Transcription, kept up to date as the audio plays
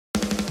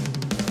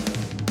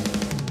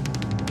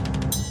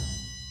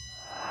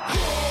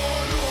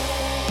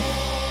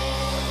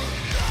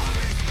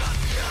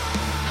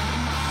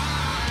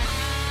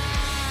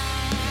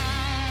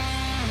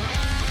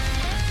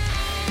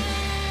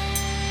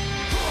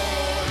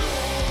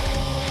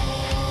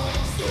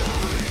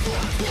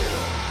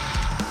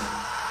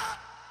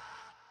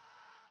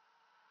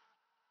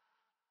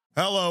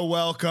Hello,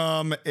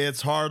 welcome.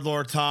 It's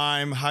Hardlore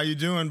time. How you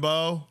doing,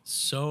 Bo?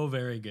 So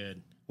very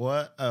good.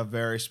 What a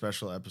very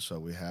special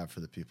episode we have for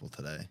the people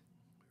today.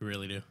 We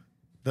really do.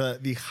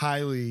 The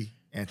highly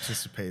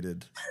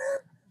anticipated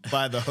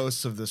by the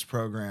hosts of this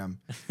program,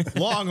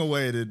 long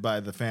awaited by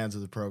the fans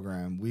of the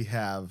program. We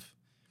have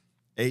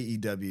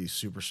AEW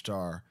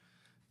superstar,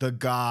 the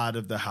god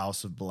of the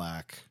House of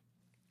Black,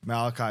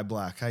 Malakai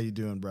Black. How you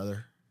doing,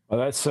 brother? Well,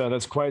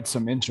 that's quite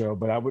some intro,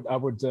 but I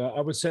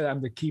would say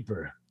I'm the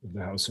keeper of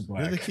the House of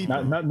Black. You're the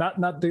keeper.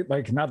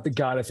 Not the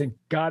God. I think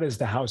God is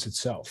the house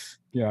itself.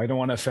 You know, I don't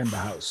want to offend the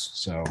house.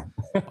 So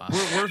Wow.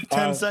 we're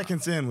 10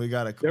 seconds in. We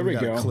got there we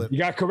go. Clip. You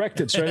got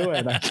corrected straight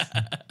away.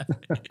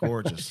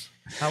 Gorgeous.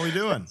 How we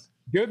doing?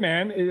 Good,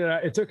 man.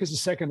 It took us a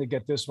second to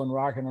get this one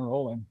rocking and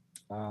rolling.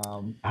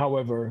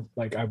 However,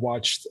 like I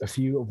watched a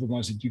few of the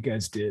ones that you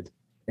guys did,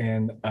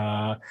 and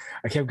I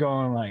kept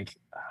going like,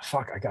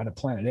 fuck, I got to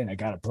plan it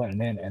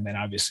in. And then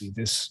obviously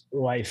this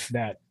life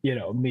that,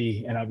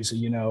 me and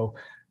obviously,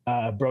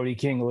 Brody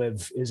King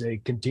live is a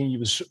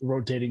continuous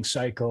rotating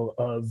cycle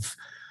of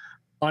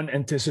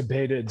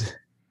unanticipated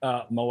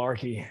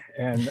malarkey.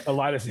 And a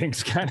lot of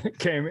things kind of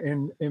came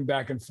in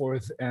back and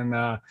forth. And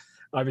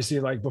obviously,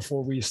 like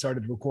before we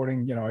started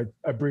recording,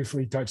 I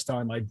briefly touched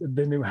on like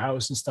the new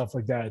house and stuff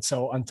like that.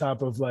 So on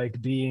top of like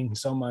being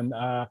someone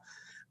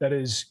that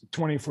is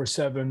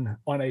 24/7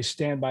 on a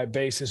standby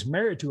basis,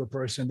 married to a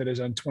person that is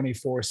on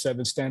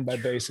 24/7 standby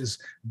basis,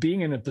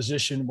 being in a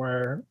position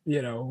where,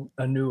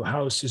 a new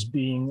house is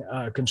being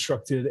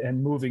constructed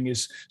and moving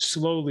is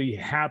slowly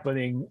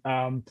happening.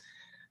 I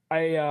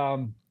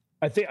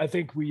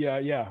think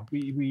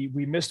we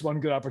missed one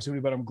good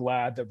opportunity, but I'm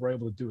glad that we're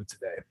able to do it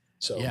today.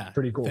 So yeah,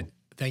 pretty cool.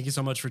 Thank you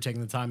so much for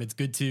taking the time. It's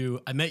good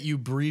I met you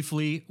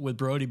briefly with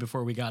Brody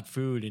before we got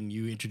food, and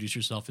you introduced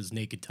yourself as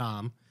Naked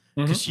Tom.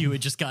 Because you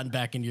had just gotten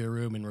back into your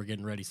room and we're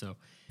getting ready. So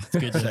it's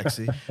good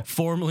to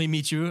formally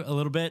meet you a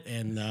little bit.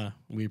 And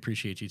we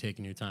appreciate you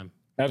taking your time.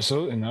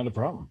 Absolutely. Not a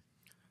problem.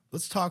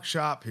 Let's talk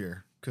shop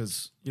here.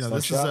 Because,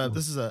 this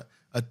is a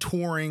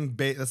touring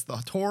that's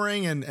the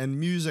touring and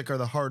music are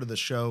the heart of the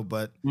show.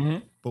 But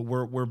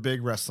we're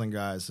big wrestling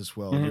guys as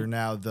well. You're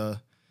now the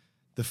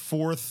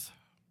fourth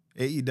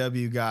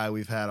AEW guy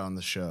we've had on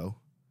the show.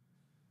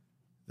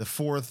 The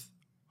fourth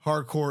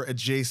hardcore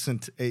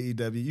adjacent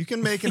AEW. You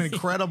can make an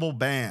incredible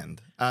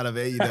band out of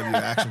AEW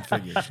action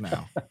figures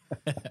now.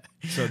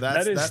 So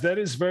that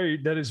is very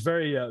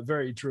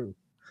true.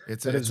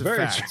 It's a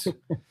fact.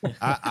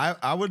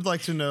 I would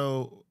like to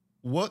know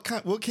what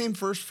came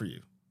first for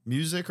you,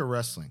 music or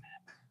wrestling?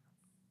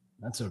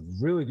 That's a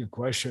really good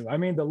question. I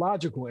mean, the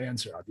logical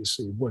answer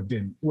obviously would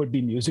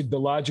be music. The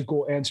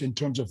logical answer in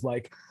terms of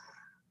like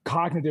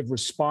cognitive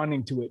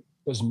responding to it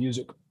was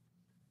music.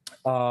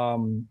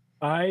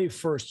 I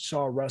first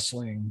saw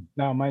wrestling.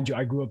 Now, mind you,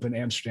 I grew up in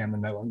Amsterdam, the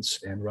Netherlands,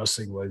 and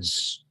wrestling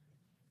was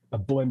a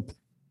blimp,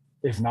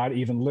 if not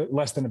even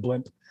less than a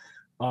blimp,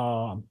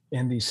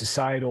 in the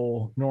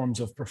societal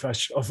norms of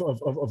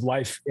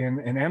life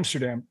in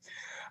Amsterdam.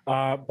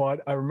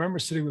 But I remember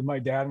sitting with my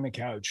dad on the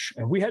couch,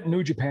 and we had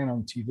New Japan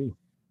on TV,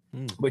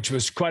 which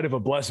was quite of a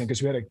blessing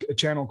because we had a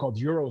channel called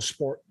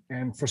Eurosport.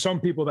 And for some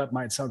people that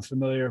might sound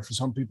familiar, for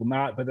some people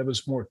not, but that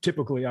was more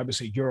typically,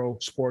 obviously,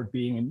 Eurosport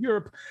being in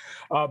Europe,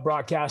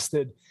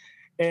 broadcasted.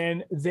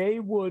 And they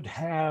would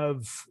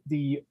have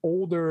the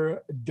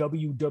older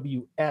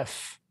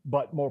WWF,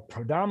 but more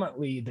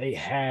predominantly, they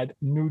had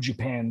New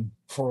Japan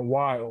for a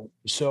while.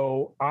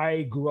 So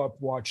I grew up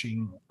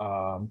watching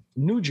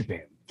New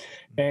Japan.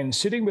 And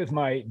sitting with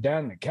my dad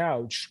on the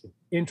couch,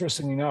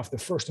 interestingly enough, the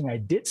first thing I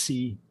did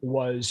see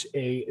was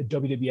a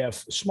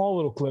WWF small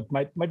little clip.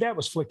 My dad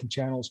was flicking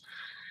channels,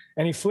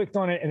 and he flicked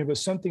on it, and it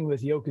was something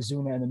with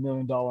Yokozuna and the $1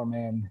 Million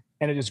Man,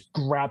 and it just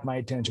grabbed my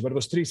attention. But it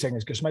was 3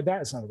 seconds because my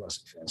dad's not a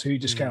wrestling fan, so he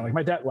just kind of like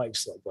my dad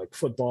likes like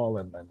football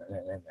and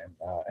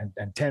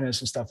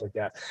tennis and stuff like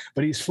that.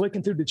 But he's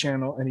flicking through the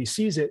channel, and he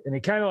sees it, and he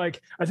kind of like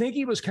I think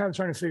he was kind of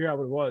trying to figure out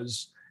what it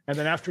was. And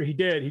then after he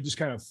did, he just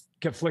kind of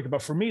kept flicking.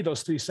 But for me,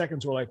 those 3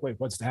 seconds were like, wait,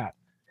 what's that?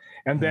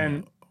 And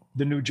then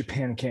the New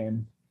Japan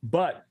came.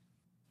 But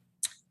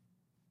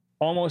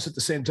almost at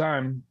the same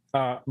time,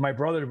 my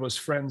brother was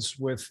friends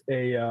with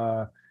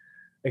a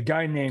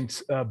guy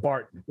named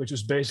Bart, which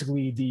was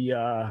basically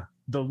the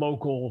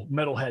local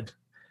metalhead.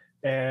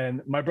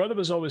 And my brother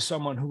was always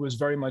someone who was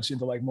very much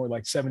into like more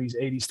like 70s,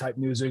 80s type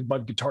music,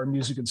 but guitar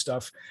music and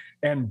stuff.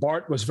 And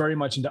Bart was very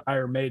much into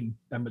Iron Maiden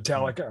and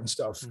Metallica and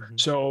stuff.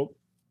 So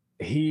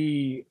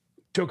he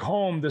took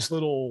home this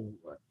little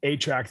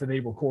 8-track that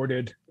they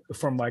recorded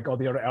from like all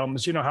the other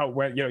albums. You know how it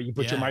went, you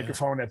put your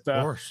microphone at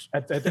the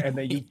and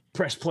then you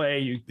press play,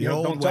 you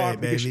don't talk,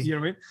 because, you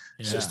know what I mean?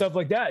 Yeah. So stuff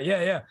like that.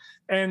 Yeah.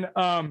 And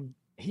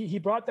he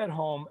brought that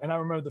home, and I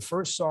remember the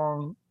first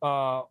song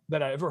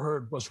that I ever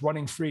heard was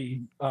Running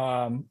Free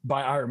by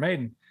Iron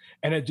Maiden.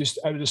 And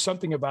there's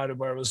something about it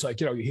where it was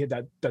like, you hear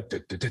that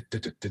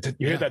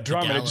you hear that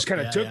drum, and it just kind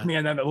of took me.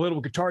 And then a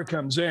little guitar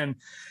comes in,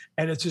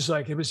 and it's just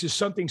like, it was just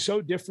something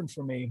so different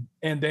for me.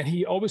 And then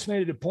he always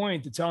made it a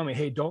point to tell me,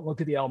 hey, don't look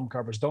at the album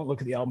covers. Don't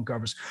look at the album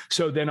covers.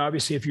 So then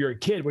obviously if you're a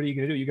kid, what are you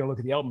going to do? You're going to look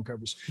at the album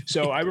covers.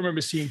 So I remember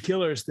seeing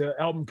Killers, the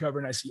album cover,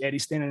 and I see Eddie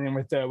standing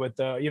there with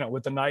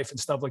the knife and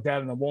stuff like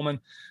that, and a woman.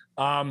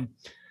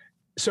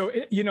 So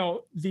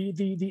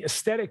the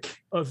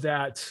aesthetic of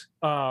that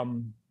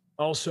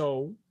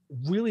also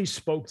really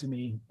spoke to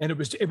me, and it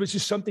was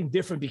just something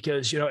different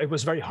because it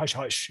was very hush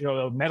hush,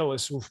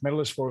 medalist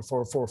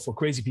for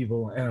crazy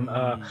people,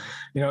 and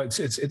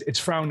it's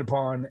frowned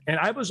upon. And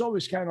I was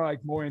always kind of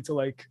like more into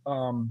like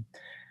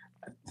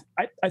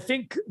I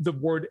think the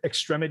word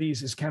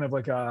extremities is kind of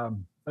like a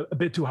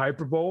bit too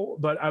hyperbole,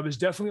 but I was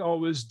definitely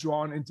always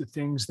drawn into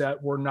things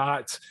that were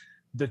not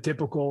the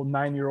typical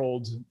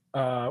 9-year-old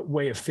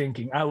way of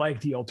thinking. I like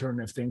the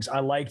alternative things. I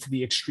liked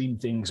the extreme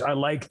things. I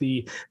like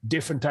the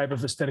different type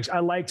of aesthetics. I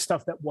like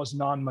stuff that was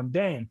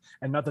non-mundane,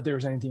 and not that there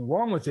was anything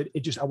wrong with it.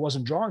 It just, I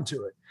wasn't drawn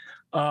to it.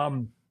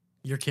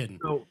 You're kidding.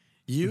 So,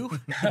 you?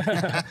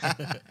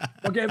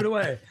 Don't give it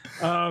away.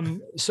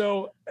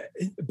 So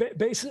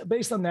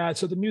based on that,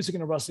 so the music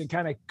and the wrestling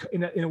kind of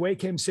in a way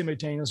came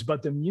simultaneous,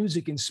 but the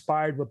music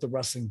inspired what the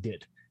wrestling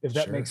did, if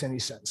that makes any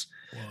sense.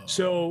 Whoa.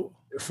 So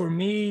for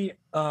me,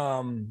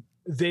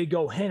 they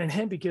go hand in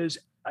hand, because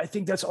I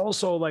think that's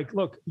also like,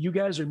 look, you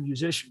guys are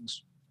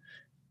musicians,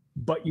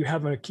 but you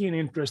have a keen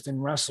interest in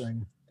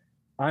wrestling.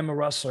 I'm a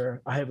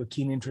wrestler. I have a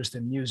keen interest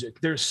in music.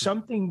 There's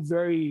something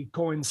very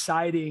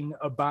coinciding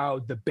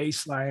about the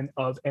baseline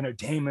of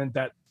entertainment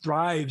that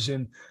thrives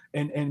in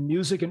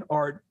music and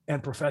art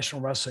and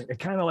professional wrestling. It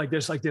kind of like,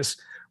 there's like this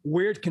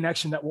weird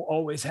connection that we'll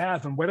always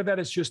have. And whether that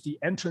is just the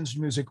entrance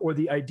music or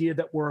the idea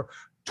that we're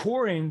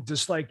touring,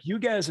 just like you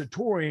guys are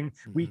touring,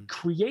 we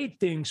create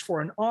things for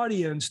an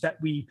audience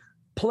that we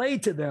play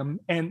to them,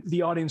 and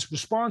the audience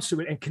responds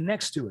to it and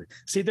connects to it.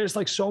 See, there's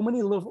like so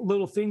many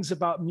little things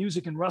about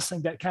music and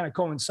wrestling that kind of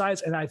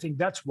coincides. And I think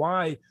that's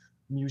why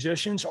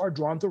musicians are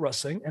drawn to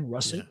wrestling, and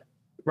wrestlers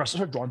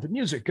are drawn to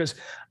music, because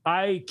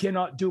I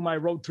cannot do my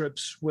road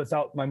trips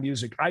without my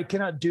music. I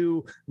cannot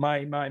do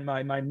my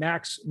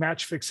match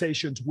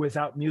fixations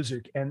without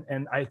music.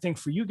 And I think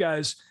for you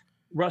guys,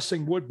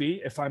 wrestling would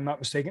be, if I'm not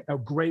mistaken, a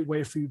great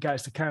way for you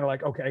guys to kind of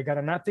like, okay, I got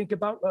to not think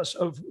about us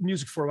of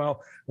music for a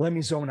while. Let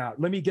me zone out.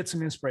 Let me get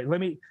some inspiration.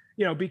 Let me,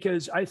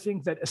 because I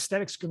think that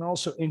aesthetics can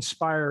also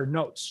inspire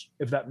notes,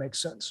 if that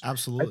makes sense.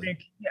 Absolutely.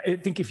 I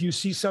think if you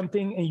see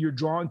something and you're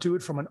drawn to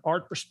it from an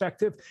art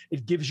perspective,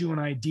 it gives you an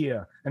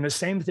idea. And the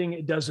same thing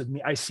it does with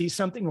me. I see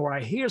something or I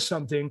hear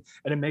something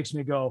and it makes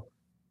me go,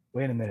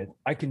 wait a minute,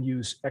 I can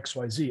use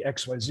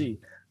XYZ.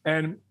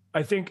 And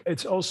I think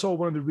it's also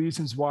one of the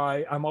reasons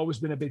why I'm always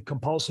been a bit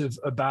compulsive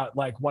about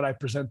like what I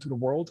present to the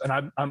world.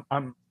 And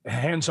I'm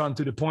hands-on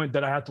to the point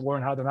that I have to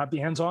learn how to not be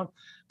hands-on,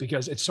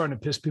 because it's starting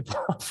to piss people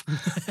off.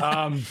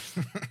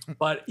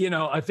 But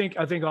I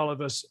think all of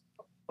us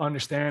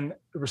understand,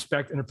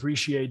 respect, and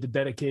appreciate the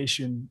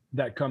dedication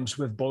that comes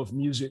with both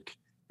music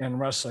and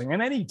wrestling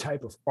and any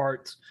type of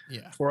art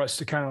for us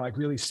to kind of like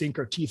really sink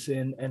our teeth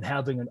in and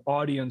having an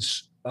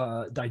audience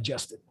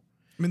digest it.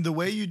 I mean, the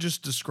way you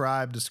just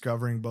described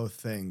discovering both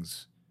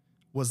things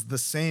was the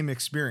same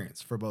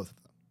experience for both of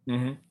them.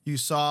 Mm-hmm. You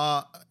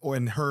saw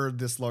and heard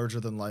this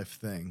larger than life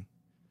thing.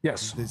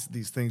 Yes.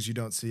 These things you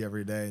don't see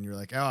every day. And you're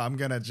like, oh,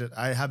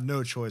 I have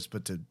no choice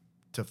but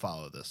to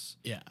follow this.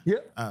 Yeah.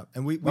 Yeah.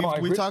 And we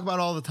talk about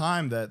all the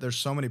time that there's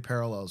so many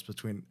parallels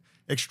between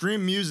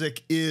extreme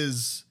music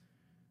is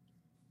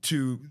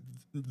to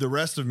the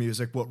rest of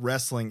music what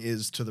wrestling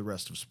is to the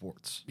rest of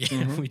sports.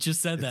 Yeah, we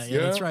just said that. Yeah,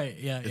 that's right.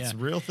 Yeah, it's a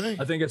real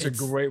thing. I think it's a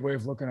great way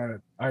of looking at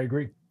it. I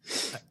agree.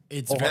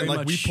 It's very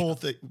like much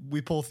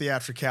we pull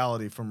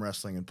theatricality from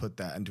wrestling and put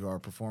that into our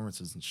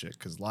performances and shit,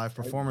 because live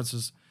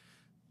performances,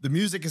 the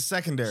music is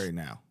secondary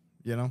now.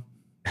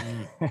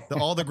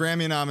 All the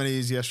Grammy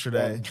nominees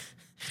yesterday.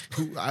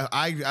 Who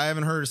I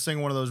haven't heard a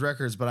single one of those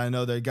records, but I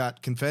know they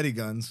got confetti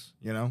guns.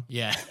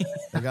 Yeah,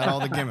 they got all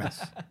the gimmicks.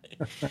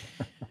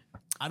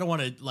 I don't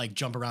want to like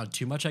jump around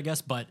too much, I guess,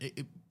 but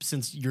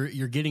since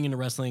you're getting into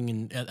wrestling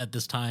and at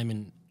this time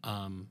and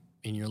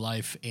in your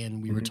life,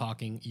 and we were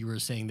talking, you were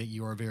saying that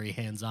you are very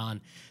hands-on.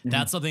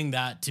 That's something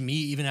that to me,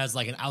 even as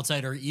like an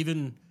outsider,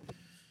 even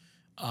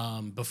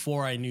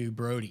before I knew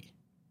Brody,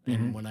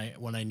 and when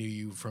I knew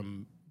you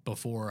from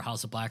before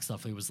House of Black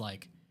stuff, it was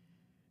like,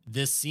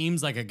 this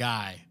seems like a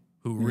guy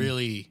who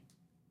really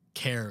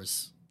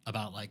cares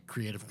about like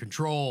creative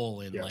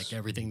control and like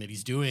everything that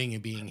he's doing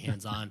and being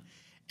hands-on.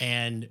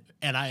 And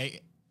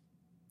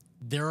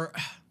there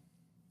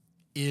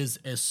is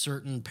a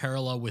certain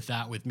parallel with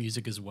that with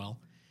music as well,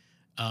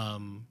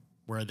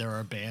 where there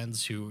are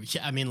bands who,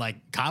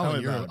 like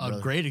Kyle, you're a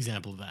great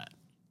example of that.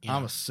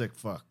 I'm a sick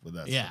fuck with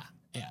that. Yeah,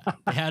 stuff.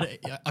 They had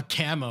a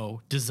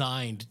camo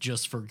designed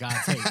just for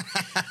God's sake.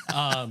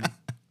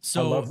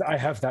 So I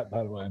have that,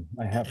 by the way.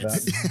 I have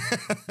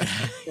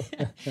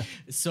that.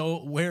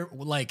 So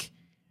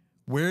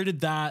Where did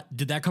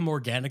that come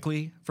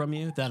organically from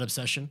you, that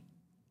obsession?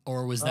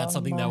 Or was that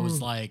something that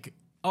was like,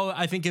 oh,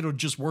 I think it'll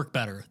just work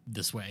better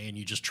this way, and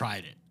you just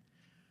tried it?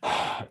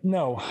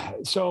 No.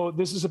 So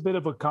this is a bit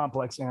of a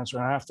complex answer,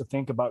 and I have to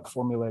think about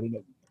formulating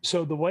it.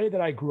 So the way that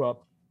I grew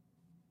up,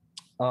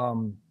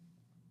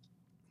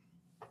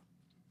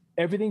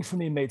 everything for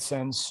me made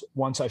sense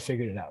once I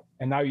figured it out.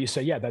 And now you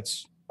say, yeah,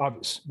 that's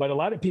obvious. But a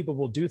lot of people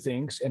will do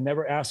things and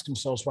never ask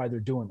themselves why they're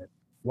doing it.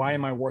 Why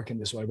am I working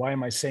this way? Why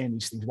am I saying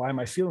these things? Why am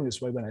I feeling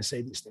this way when I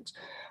say these things?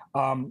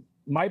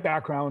 My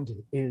background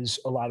is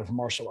a lot of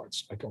martial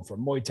arts. I come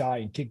from Muay Thai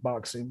and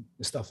kickboxing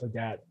and stuff like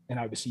that. And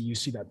obviously you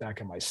see that back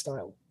in my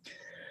style.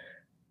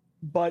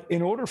 But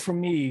in order for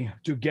me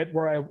to get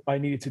where I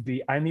needed to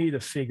be, I needed to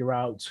figure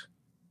out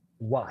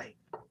why.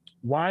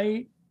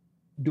 Why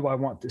do I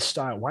want this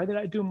style? Why did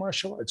I do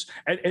martial arts?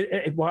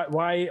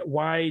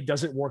 Why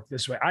does it work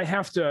this way? I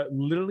have to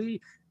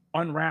literally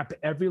unwrap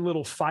every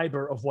little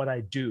fiber of what I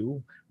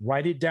do,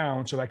 write it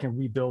down so I can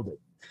rebuild it.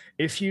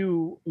 If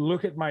you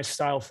look at my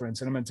style, for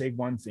instance, I'm going to take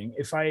one thing.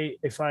 If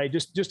I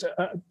just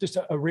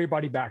a rear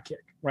body back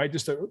kick, right?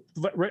 Just a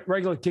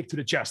regular kick to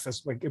the chest.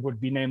 That's like it would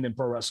be named in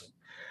pro wrestling.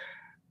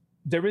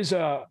 There is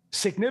a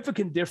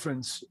significant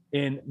difference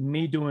in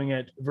me doing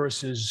it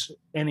versus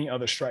any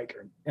other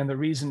striker. And the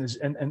reason is,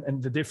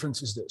 and the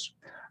difference is this: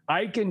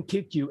 I can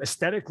kick you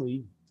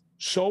aesthetically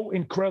so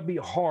incredibly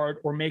hard,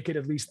 or make it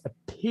at least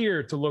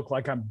appear to look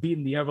like I'm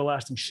beating the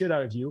everlasting shit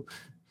out of you,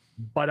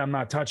 but I'm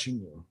not touching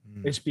you.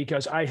 It's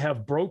because I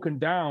have broken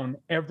down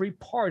every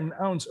part and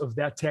ounce of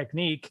that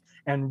technique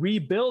and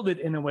rebuild it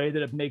in a way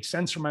that it makes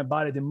sense for my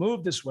body to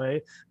move this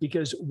way.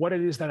 Because what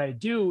it is that I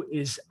do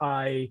is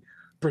I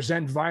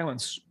present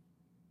violence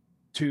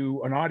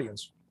to an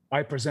audience.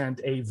 I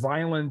present a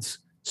violent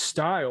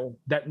style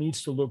that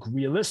needs to look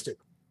realistic,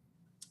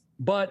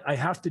 but I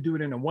have to do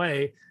it in a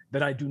way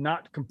that I do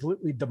not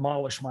completely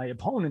demolish my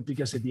opponent,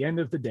 because at the end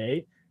of the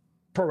day,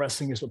 pro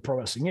wrestling is what pro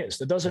wrestling is.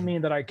 That doesn't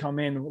mean that I come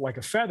in like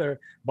a feather,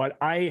 but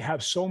I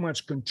have so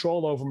much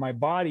control over my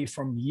body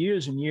from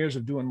years and years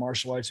of doing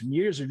martial arts and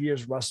years of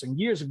wrestling,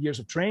 years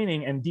of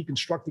training and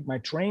deconstructing my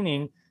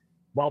training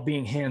while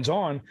being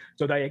hands-on,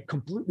 so that I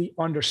completely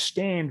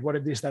understand what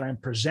it is that I'm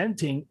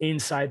presenting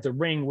inside the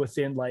ring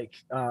within like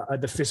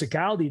the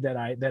physicality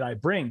that I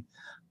bring.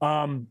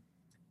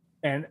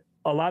 And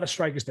a lot of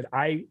strikers that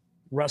I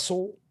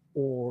wrestle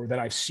or that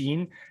I've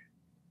seen,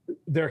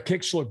 their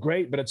kicks look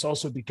great, but it's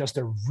also because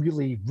they're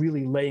really,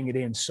 really laying it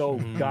in so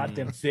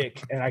goddamn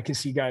thick. And I can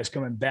see guys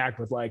coming back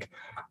with like,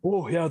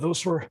 oh yeah,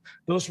 those were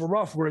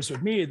rough. Whereas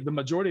with me, the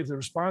majority of the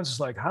response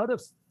is like, how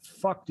the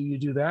fuck do you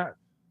do that?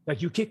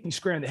 Like, you kicked me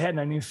square in the head and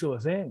I didn't feel a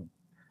thing,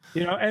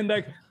 you know? And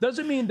like,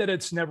 doesn't mean that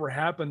it's never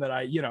happened that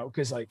I, you know,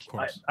 cause like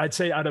I'd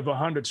say out of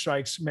 100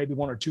 strikes, maybe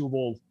 1 or 2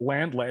 will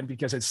land,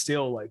 because it's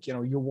still like, you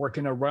know, you work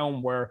in a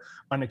realm where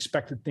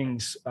unexpected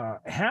things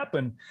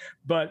happen.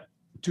 But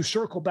to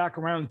circle back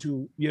around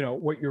to, you know,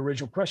 what your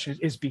original question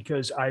is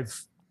because I've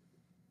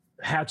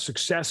had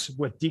success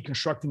with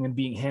deconstructing and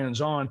being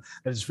hands-on,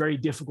 that it's very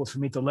difficult for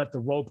me to let the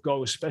rope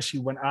go,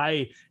 especially when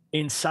I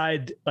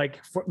inside,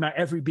 like, for my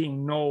every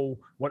being know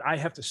what I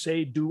have to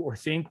say, do, or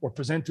think, or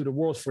present to the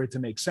world for it to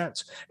make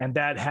sense. And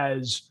that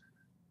has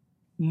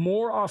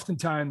more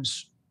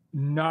oftentimes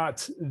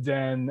not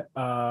than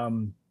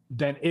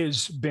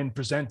is been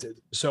presented.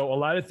 So a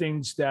lot of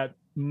things that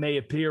may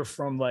appear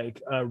from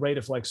like a rate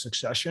of like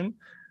succession,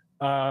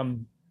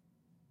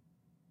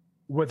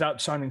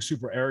 without sounding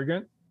super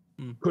arrogant,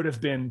 could have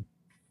been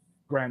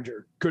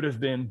grander, could have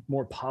been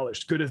more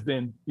polished, could have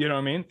been, you know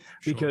what I mean?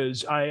 Sure.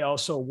 Because I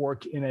also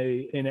work in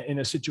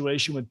a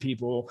situation with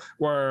people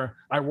where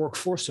I work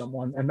for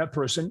someone, and that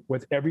person,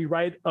 with every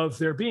right of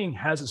their being,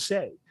 has a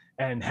say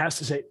and has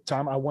to say,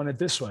 Tom, I want it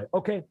this way.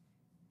 Okay,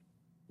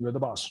 you're the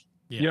boss.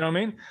 Yeah. You know what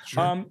I mean?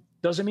 Sure.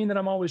 Doesn't mean that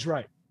I'm always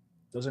right.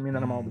 Doesn't mean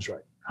that I'm always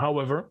right.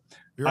 However,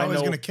 you're always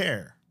going to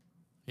care.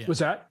 Yeah.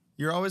 What's that?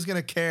 You're always going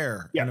to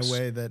care in a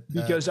way that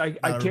because I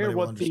care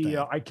what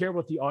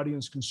the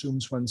audience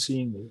consumes when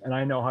seeing me, and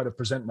I know how to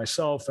present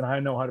myself, and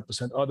I know how to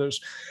present others.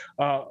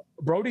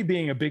 Brody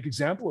being a big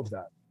example of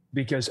that,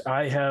 because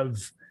I have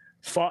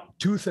fought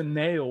tooth and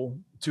nail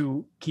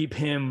to keep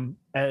him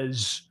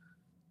as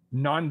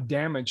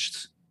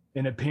non-damaged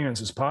in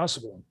appearance as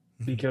possible,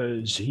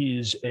 because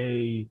he's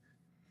a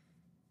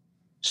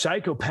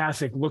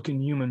psychopathic looking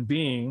human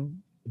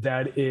being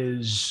that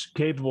is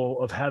capable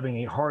of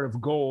having a heart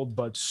of gold,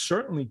 but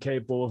certainly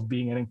capable of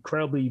being an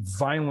incredibly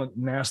violent,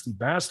 nasty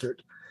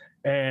bastard.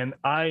 And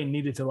I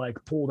needed to like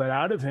pull that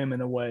out of him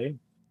in a way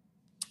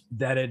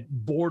that it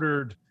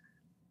bordered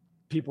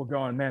people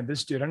going, man,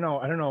 this dude, I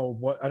don't know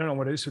what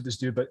it is with this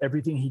dude, but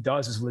everything he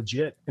does is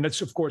legit. And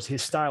it's, of course,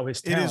 his style,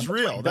 his talent. It is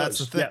real. That's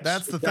the thing. Yes,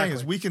 that's the thing,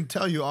 is we can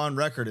tell you on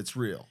record it's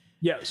real.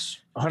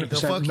 Yes,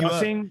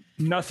 100%.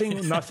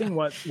 Nothing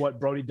what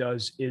Brody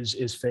does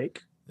is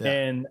fake. Yeah.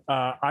 And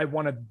I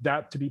wanted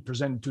that to be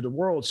presented to the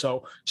world.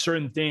 So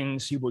certain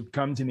things, he would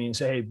come to me and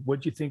say, hey, what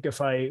do you think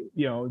if I,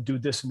 do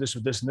this and this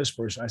with this and this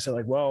person? I said,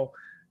 like, well,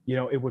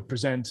 it would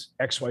present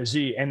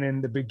XYZ. And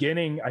in the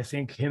beginning, I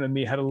think him and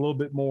me had a little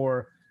bit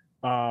more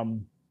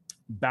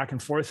back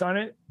and forth on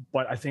it.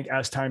 But I think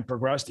as time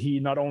progressed, he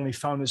not only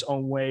found his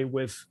own way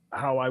with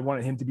how I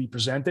wanted him to be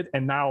presented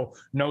and now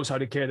knows how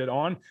to carry it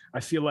on. I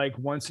feel like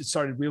once it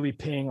started really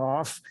paying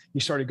off, he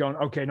started going,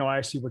 okay, no,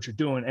 I see what you're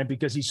doing. And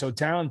because he's so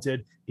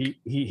talented,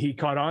 he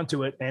caught on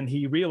to it. And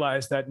he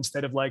realized that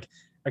instead of like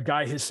a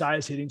guy his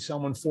size hitting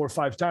someone 4 or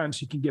 5 times,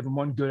 he can give him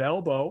one good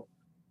elbow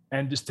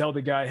and just tell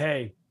the guy,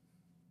 hey,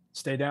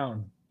 stay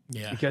down.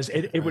 Yeah, because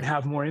it would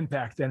have more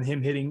impact than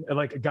him hitting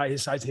like a guy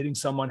his size hitting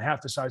someone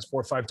half the size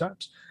 4 or 5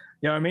 times.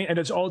 You know what I mean? And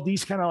it's all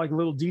these kind of like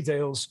little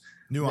details.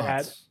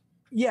 Nuance.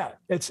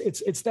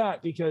 It's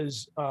that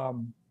because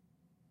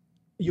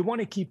you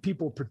want to keep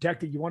people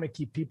protected. You want to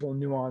keep people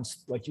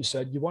nuanced, like you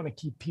said. You want to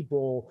keep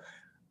people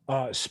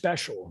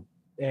special.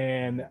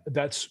 And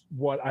that's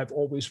what I've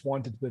always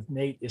wanted with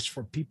Nate, is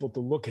for people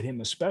to look at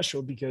him as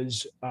special,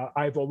 because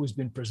I've always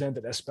been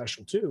presented as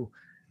special too.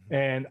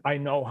 And I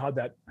know how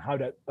that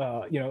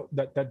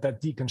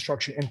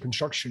deconstruction and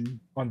construction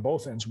on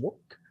both ends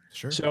work.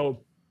 Sure.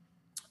 So,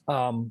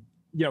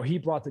 he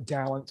brought the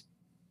talent,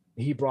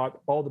 he brought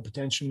all the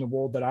potential in the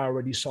world that I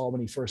already saw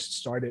when he first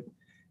started,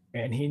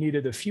 and he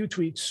needed a few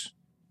tweaks,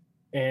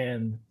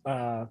 and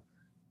now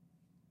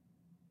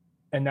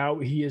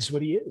he is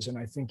what he is, and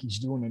I think he's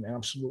doing an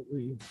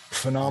absolutely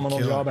phenomenal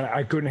job. And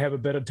I couldn't have a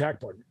better tag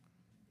partner.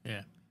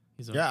 Yeah.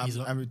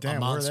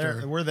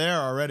 We're there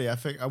already. I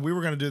think we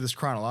were going to do this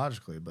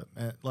chronologically, but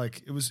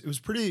it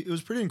was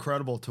pretty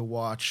incredible to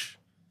watch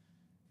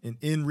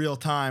in real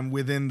time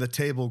within the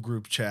table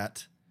group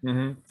chat.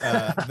 Mm-hmm.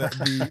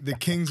 The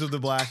Kings of the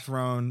Black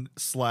Throne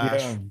 /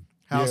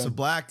 House of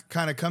Black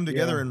kind of come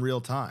together in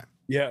real time.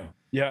 Yeah.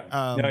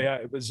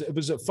 It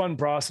was a fun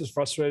process,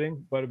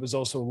 frustrating, but it was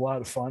also a lot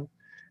of fun.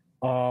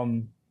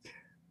 I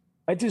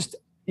just,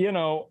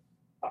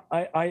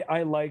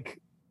 I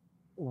like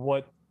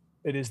what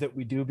it is that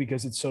we do,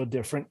 because it's so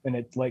different, and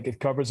it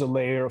covers a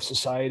layer of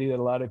society that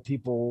a lot of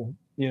people,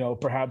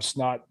 perhaps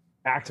not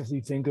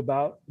actively think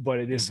about, but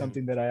it is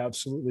something that I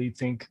absolutely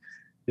think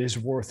is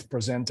worth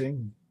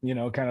presenting,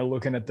 kind of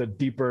looking at the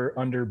deeper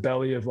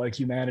underbelly of like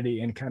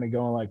humanity and kind of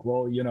going like,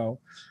 well,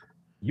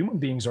 human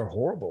beings are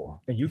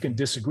horrible and you can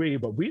disagree,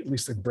 but we at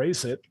least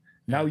embrace it.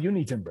 Now you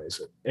need to embrace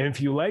it. And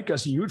if you like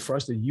us, you root for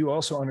us, that you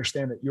also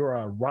understand that you're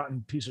a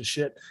rotten piece of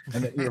shit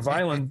and that you're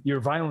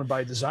violent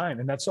by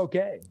design. And that's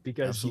okay,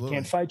 because you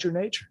can't fight your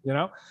nature,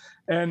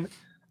 And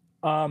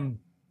I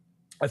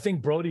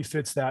think Brody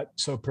fits that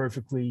so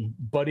perfectly.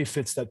 Buddy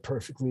fits that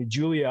perfectly.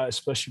 Julia,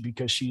 especially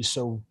because she's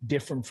so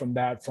different from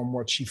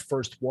what she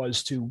first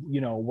was to,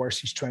 where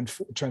she's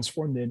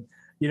transformed in,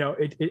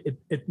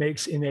 it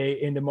makes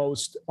in the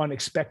most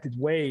unexpected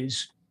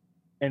ways.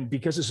 And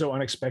because it's so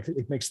unexpected,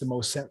 it makes the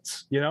most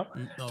sense.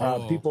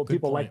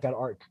 People like that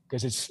arc,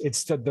 because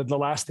it's the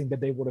last thing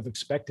that they would have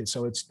expected.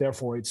 So it's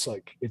one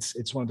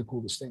of the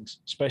coolest things,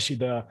 especially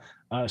the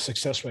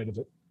success rate of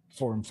it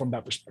from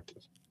that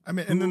perspective. I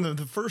mean, and then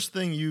the first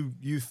thing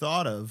you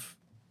thought of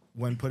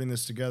when putting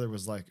this together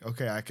was like,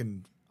 okay, I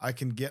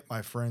can get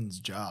my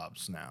friends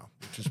jobs now,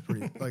 which is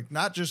pretty like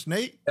not just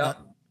Nate,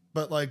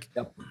 but like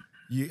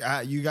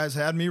you guys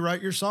had me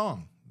write your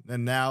song,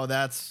 and now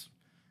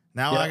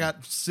I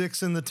got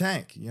 6 in the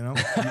tank, and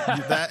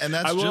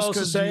that's just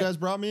because you guys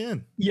brought me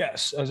in.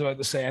 Yes, I was about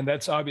to say, and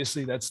that's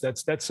obviously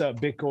that's a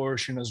big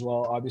coercion as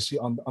well, obviously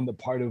on the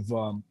part of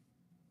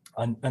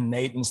on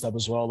Nate and stuff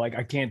as well. Like,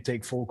 I can't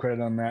take full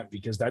credit on that,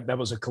 because that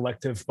was a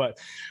collective, but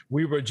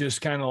we were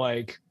just kind of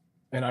like,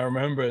 and I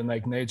remember in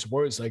like Nate's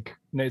words, like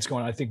Nate's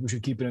going, I think we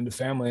should keep it in the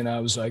family. And I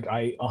was like,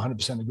 I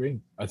 100% agree.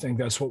 I think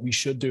that's what we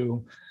should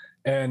do.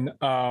 And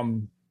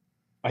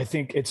I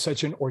think it's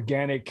such an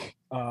organic,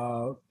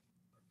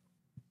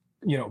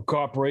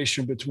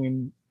 cooperation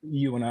between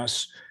you and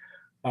us,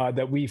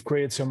 that we've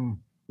created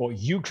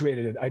you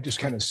created it. I just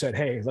kind of said,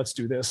 hey, let's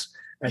do this.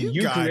 And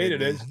you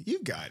created it.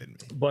 You guided me.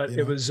 But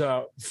it was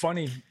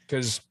funny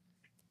because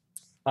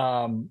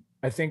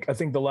I think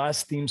the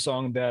last theme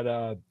song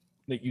that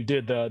you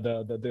did,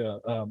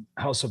 the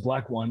House of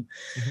Black one,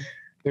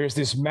 there's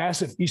this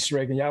massive Easter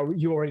egg, and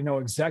you already know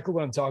exactly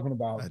what I'm talking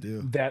about. I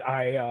do. That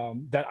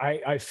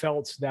I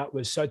felt that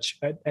was such,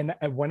 and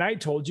when I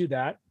told you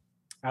that,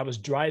 I was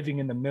driving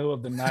in the middle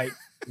of the night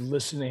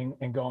listening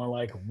and going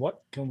like,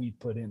 what can we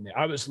put in there?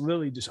 I was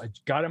literally I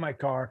got in my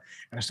car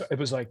and it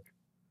was like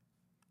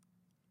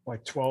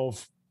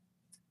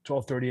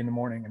 12:30 in the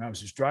morning. And I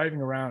was just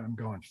driving around and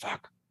going,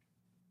 fuck,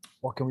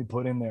 what can we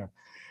put in there?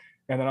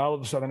 And then all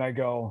of a sudden I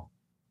go,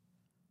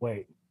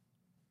 wait,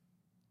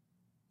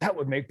 that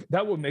would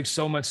make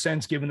so much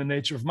sense given the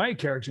nature of my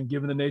character and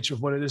given the nature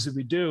of what it is that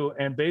we do.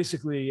 And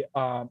basically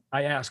I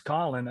asked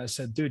Colin, I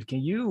said, dude,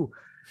 can you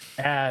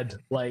add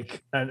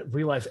like a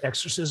real life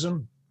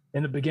exorcism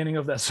in the beginning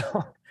of that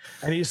song?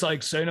 And he's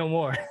like, say no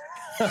more.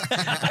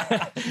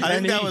 I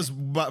think that was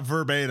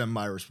verbatim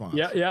my response.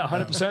 Yeah,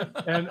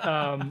 100%.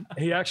 And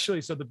he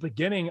actually, so the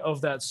beginning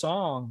of that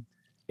song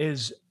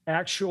is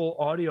actual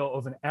audio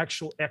of an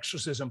actual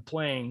exorcism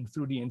playing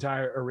through the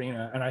entire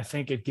arena. And I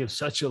think it gives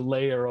such a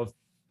layer of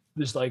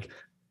this, like,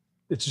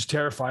 it's just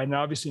terrifying. And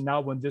obviously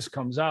now when this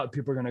comes out,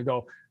 people are going to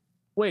go,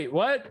 wait,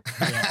 what?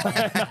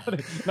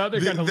 now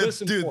they're going to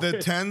listen. Dude, the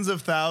tens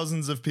of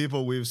thousands of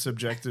people we've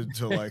subjected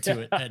to like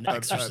to an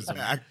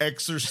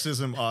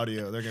exorcism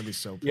audio, they're going to be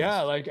so pissed.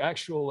 Yeah, like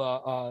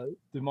actual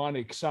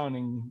demonic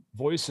sounding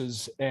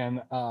voices.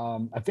 And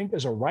I think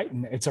there's a rite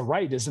in it. It's a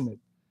rite, isn't it?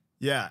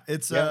 Yeah,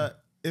 it's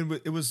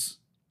it was,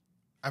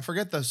 I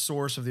forget the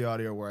source of the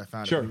audio where I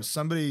found it. It was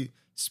somebody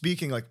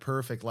speaking like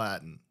perfect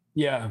Latin.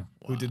 Yeah.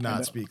 Who did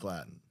not speak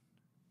Latin.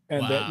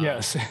 And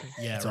yes,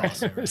 yeah, it's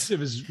awesome.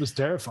 It was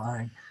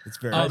terrifying. It's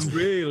very it's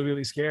really,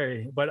 really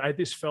scary. But I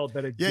just felt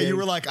that it. Yeah, you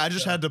were like, I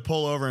just had to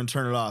pull over and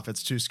turn it off.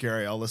 It's too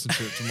scary. I'll listen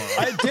to it tomorrow.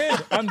 I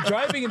did. I'm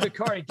driving in the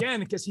car again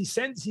because he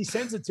sends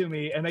it to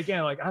me. And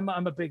again, like I'm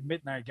a big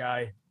midnight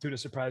guy, to the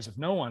surprise of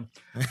no one.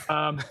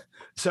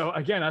 So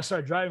again, I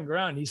started driving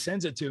around. He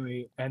sends it to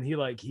me, and he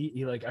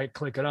I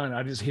click it on.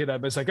 I just hear that,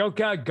 but it's like, oh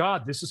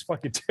God, this is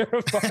fucking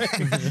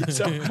terrifying.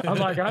 So I'm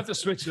like, I have to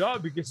switch it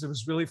off because it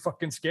was really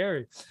fucking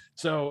scary.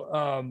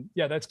 So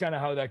yeah, that's kind of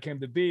how that came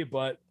to be.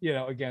 But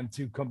again,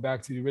 to come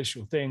back to the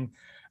original thing,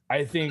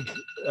 I think.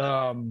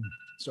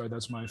 Sorry,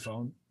 that's my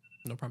phone.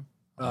 No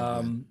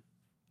problem.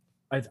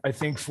 I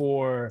think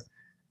for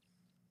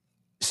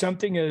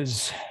something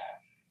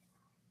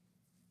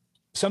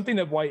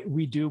that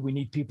we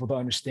need people to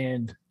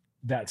understand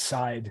that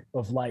side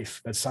of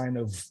life, that side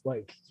of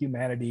like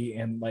humanity,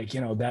 and like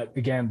that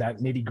again, that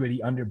nitty gritty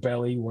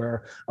underbelly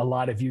where a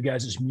lot of you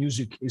guys'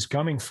 music is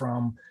coming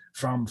from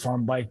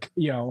like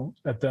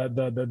at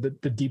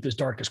the deepest,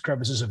 darkest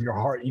crevices of your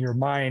heart, your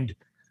mind,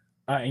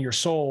 and your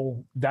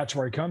soul. That's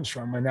where it comes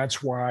from, and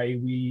that's why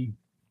we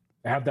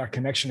have that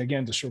connection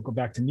again, to circle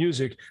back to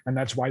music, and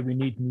that's why we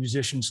need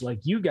musicians like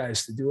you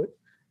guys to do it,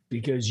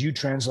 because you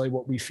translate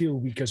what we feel,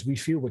 because we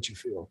feel what you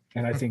feel.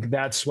 And I think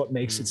that's what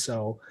makes it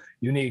so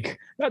unique.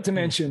 Not to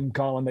mention,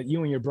 Colin, that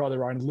you and your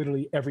brother are in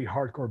literally every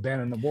hardcore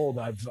band in the world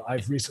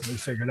I've recently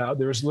figured out.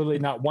 There's literally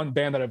not one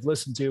band that I've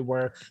listened to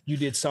where you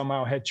did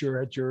somehow had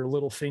your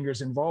little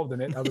fingers involved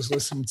in it. I was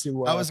listening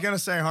to... I was going to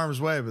say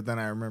Harm's Way, but then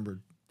I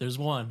remembered. There's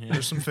one. Yeah.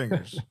 There's some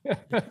fingers.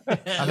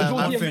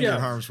 I've fingered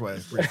Harm's Way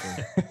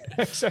briefly.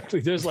 Exactly.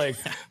 There's like,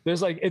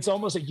 it's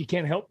almost like you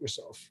can't help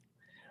yourself.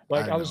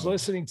 Like I was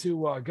listening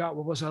to God,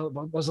 what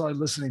was I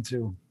listening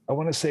to? I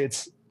want to say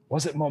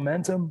was it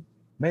Momentum?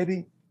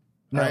 Maybe.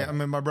 No. I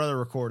mean, my brother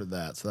recorded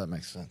that, so that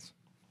makes sense.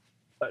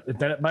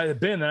 Then it might have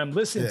been. And I'm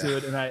listening to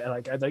it, and I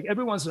like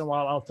every once in a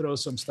while I'll throw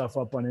some stuff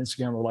up on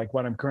Instagram or like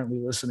what I'm currently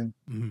listening.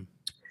 Mm-hmm.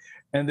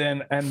 And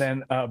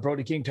then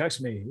Brody King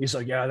texts me. He's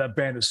like, "Yeah, that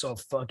band is so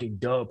fucking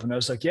dope." And I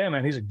was like, "Yeah,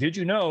 man." He's like, "Did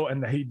you know?"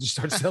 And he just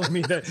starts telling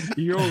me that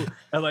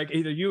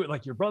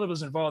your brother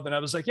was involved. And I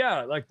was like,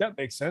 "Yeah, like that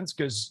makes sense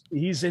because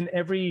he's in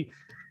every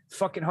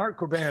fucking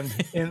hardcore band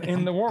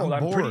in the world."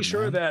 I'm pretty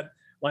sure that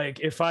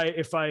like if I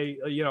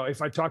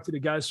talk to the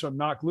guys from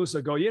Knock Loose, I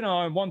go,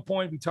 at one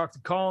point we talked to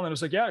Colin, and I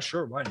was like, "Yeah,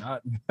 sure, why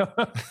not?"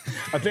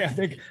 I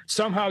think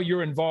somehow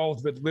you're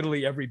involved with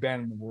literally every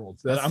band in the world.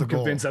 I'm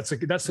convinced that's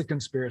the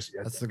conspiracy.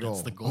 That's the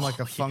goal. I'm like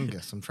a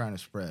fungus. I'm trying to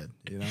spread.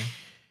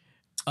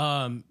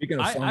 I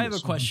have a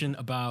question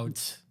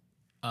about,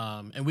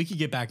 and we could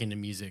get back into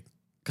music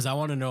because I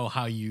want to know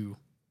how you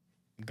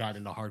got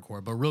into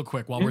hardcore. But real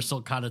quick, while we're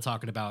still kind of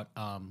talking about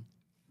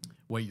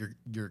what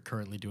you're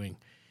currently doing.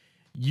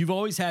 You've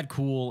always had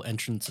cool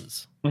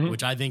entrances,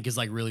 which I think is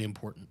like really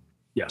important.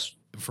 Yes.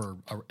 For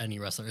any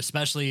wrestler,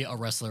 especially a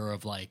wrestler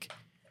of like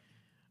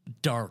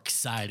dark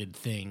sided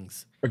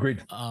things.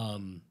 Agreed.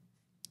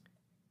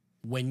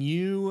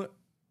 When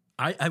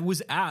I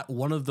was at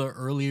one of the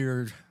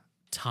earlier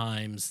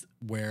times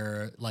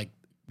where like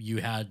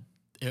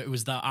it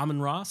was the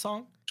Amon Ra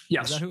song.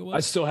 Yes. Is that who it was? I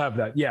still have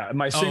that. Yeah.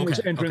 My singles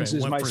entrance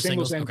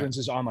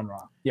is Amon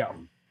Ra. Yeah.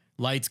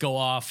 Lights go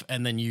off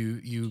and then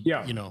you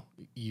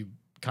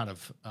kind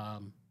of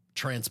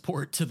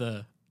transport to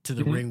the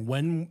ring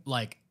when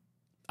like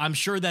I'm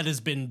sure that has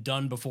been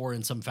done before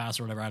in some fast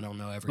or whatever. I don't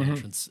know every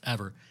entrance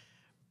ever.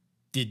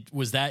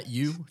 Was that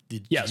you?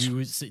 Yes.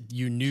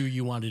 You knew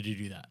you wanted to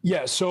do that?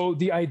 Yeah. So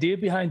the idea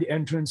behind the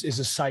entrance is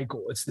a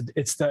cycle. It's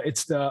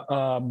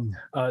the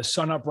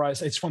sun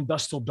uprise. It's from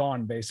dusk till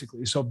dawn,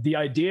 basically. So the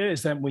idea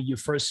is that when you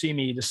first see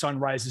me, the sun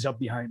rises up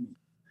behind me,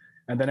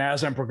 and then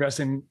as I'm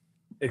progressing,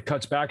 it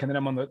cuts back, and then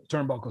I'm on the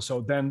turnbuckle.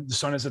 So then the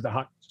sun is at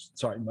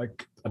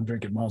like I'm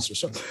drinking Monster.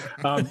 So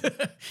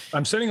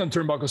I'm sitting on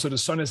turnbuckle, so the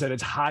sun is at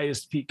its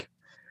highest peak.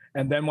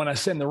 And then when I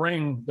sit in the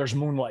ring, there's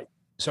moonlight.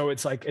 So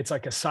it's like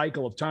a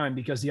cycle of time,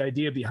 because the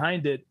idea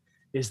behind it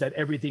is that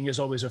everything is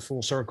always a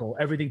full circle.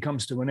 Everything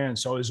comes to an end.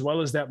 So as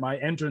well as that, my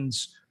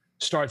entrance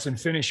starts and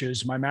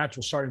finishes, my match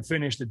will start and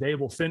finish, the day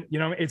will finish.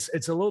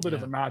 It's a little bit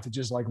of a nod to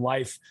just like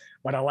life,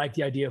 but I like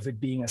the idea of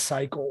it being a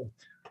cycle.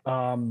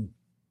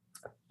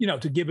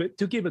 to give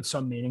it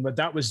some meaning. But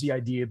that was the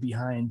idea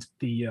behind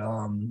the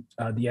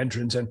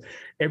entrance. And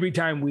every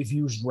time we've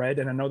used red,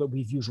 and I know that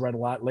we've used red a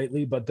lot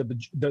lately, but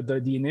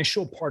the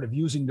initial part of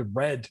using the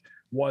red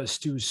was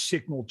to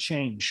signal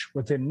change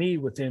within me,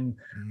 within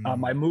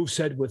my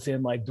moveset,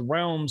 within like the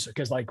realms,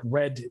 because like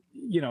red,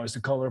 is the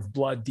color of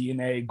blood,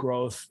 DNA,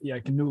 growth,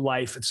 like new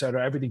life,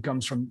 etc. Everything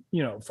comes from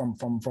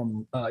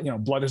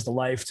blood is the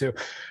life, to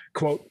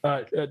quote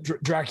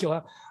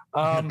Dracula.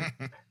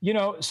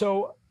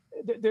 So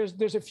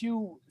there's a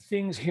few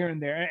things here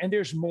and there, and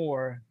there's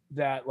more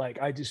that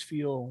like I just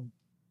feel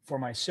for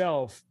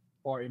myself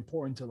are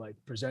important to like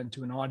present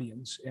to an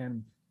audience,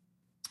 and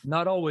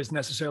not always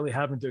necessarily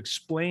having to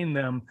explain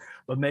them,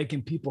 but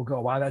making people go,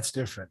 wow, that's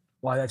different.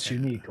 Wow, that's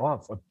unique.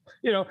 Oh,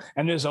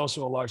 and there's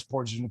also a large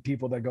portion of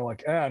people that go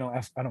like, I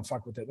don't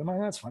fuck with it. I'm like,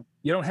 that's fine.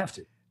 You don't have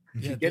to.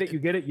 If you get it, you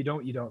get it. You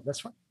don't. That's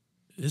fine.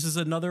 This is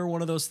another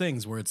one of those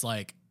things where it's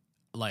like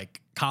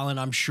Colin,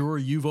 I'm sure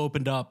you've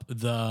opened up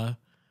I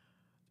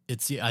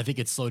think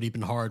it's Slow Deep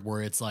and Hard,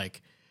 where it's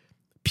like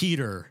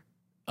Peter,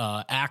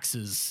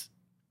 axes,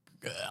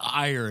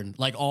 iron,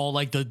 like all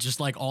like the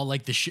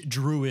shit,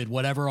 druid,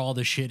 whatever all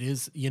the shit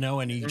is,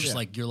 and you just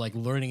like, you're like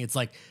learning. It's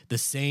like the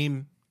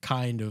same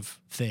kind of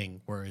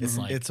thing where it's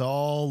like, it's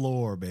all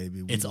lore,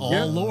 baby. It's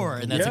all lore.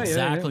 And that's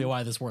exactly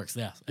why this works.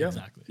 Yeah,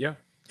 exactly. Yeah.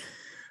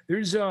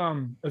 There's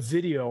a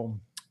video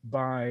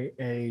by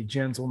a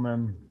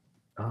gentleman.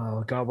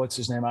 God, what's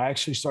his name? I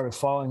actually started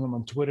following him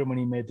on Twitter when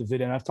he made the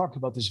video. And I've talked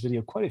about this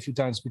video quite a few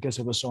times because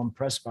I was so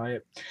impressed by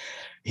it.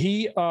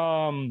 He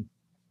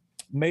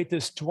made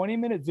this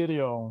 20-minute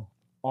video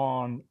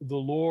on the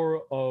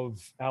lore of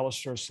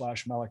Alistair /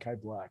 Malakai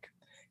Black.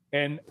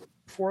 And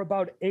for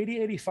about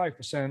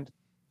 85%,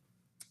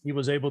 he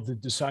was able to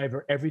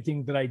decipher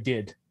everything that I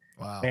did.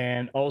 Wow.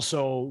 And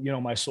also,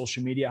 my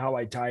social media, how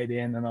I tied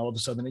in, and all of a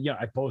sudden,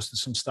 I posted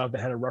some stuff that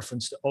had a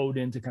reference to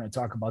Odin to kind of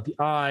talk about the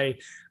eye,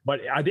 but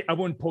I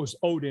wouldn't post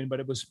Odin,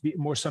 but it was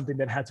more something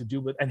that had to do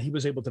with, and he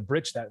was able to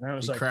bridge that. And I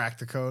was like, cracked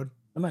the code.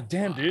 I'm like,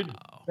 damn, dude,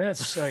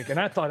 that's like, and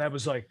I thought I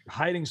was like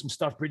hiding some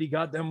stuff pretty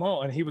goddamn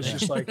well. And he was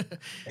just like,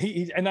 I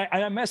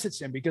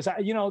messaged him because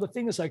the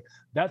thing is like,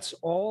 that's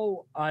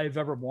all I've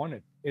ever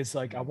wanted. It's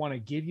like, I want to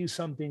give you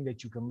something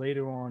that you can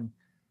later on,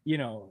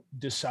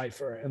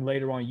 decipher, and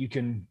later on you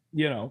can,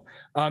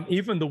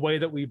 even the way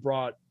that we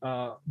brought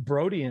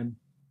Brody in,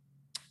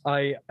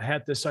 I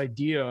had this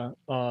idea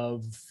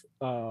of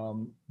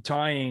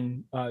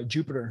tying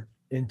Jupiter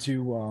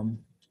into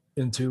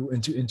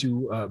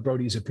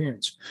Brody's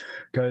appearance,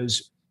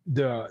 because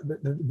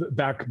the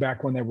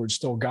back when they were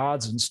still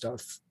gods and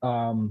stuff,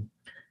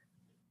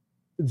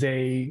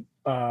 they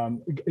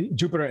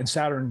Jupiter and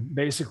Saturn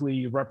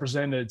basically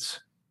represented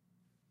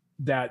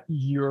that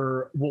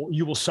you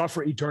will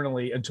suffer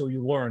eternally until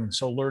you learn.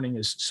 So learning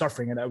is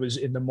suffering. And I was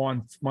in the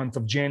month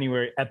of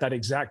January at that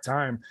exact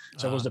time.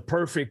 So it was the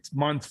perfect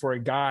month for a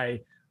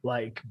guy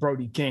like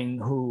Brody King,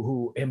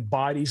 who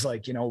embodies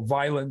like,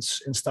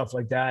 violence and stuff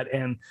like that.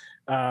 And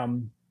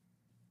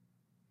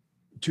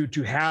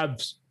to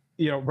have,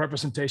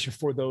 representation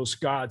for those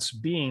gods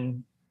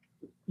being,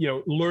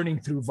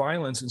 learning through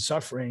violence and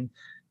suffering,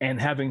 and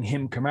having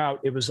him come out,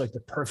 it was like the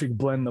perfect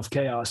blend of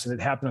chaos. And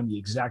it happened on the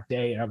exact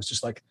day. And I was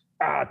just like,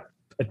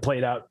 it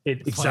played out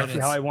exactly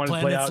how I wanted to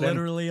play out.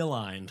 Literally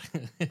aligned.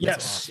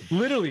 Yes, awesome.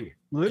 literally.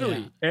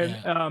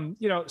 Yeah,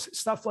 and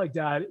stuff like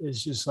that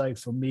is just like,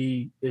 for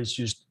me, it's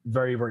just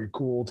very, very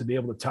cool to be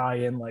able to tie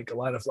in like a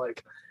lot of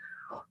like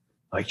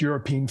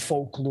European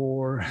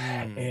folklore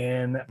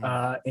and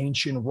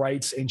ancient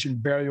rites,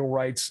 ancient burial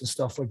rites and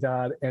stuff like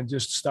that, and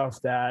just stuff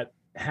that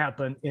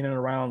happened in and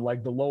around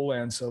like the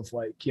lowlands of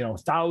like,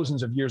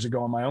 thousands of years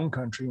ago in my own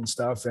country and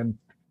stuff. And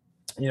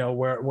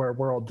where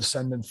we're all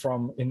descended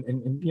from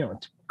in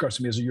of course,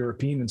 me as a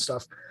European and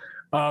stuff,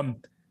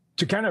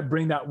 to kind of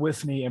bring that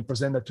with me and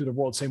present that to the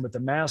world. Same with the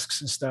masks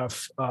and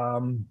stuff.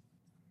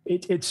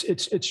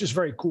 It's just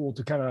very cool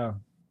to kind of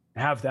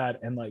have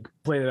that and like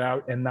play it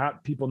out, and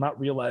people not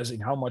realizing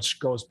how much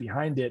goes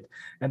behind it.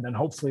 And then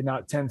hopefully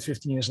not 10,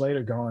 15 years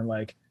later going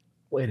like,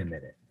 wait a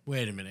minute.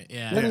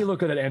 Yeah. Let me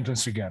look at that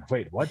entrance again.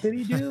 Wait, what did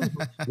he do?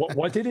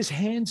 what did his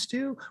hands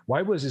do?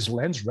 Why was his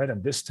lens red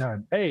on this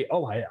time? Hey,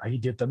 he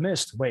did the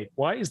mist. Wait,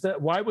 why was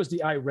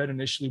the eye red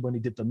initially when he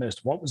did the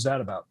mist? What was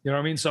that about? You know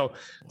what I mean? So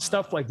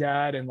stuff like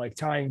that, and like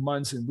tying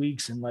months and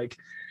weeks and like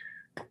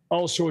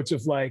all sorts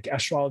of like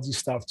astrology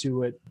stuff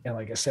to it. And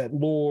like I said,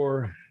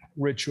 lore,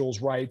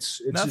 rituals,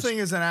 rites. Nothing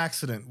is an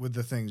accident with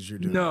the things you're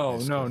doing. No.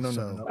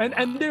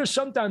 And there's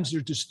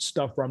just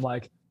stuff where I'm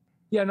like,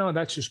 yeah, no,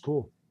 that's just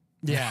cool.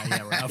 Yeah,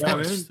 right.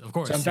 Of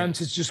course.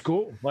 Sometimes it's just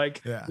cool,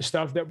 like the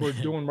stuff that we're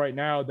doing right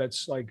now.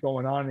 That's like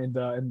going on in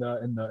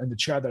the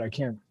chat that I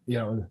can't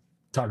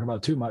talk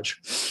about too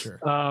much. Sure.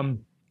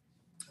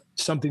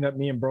 Something that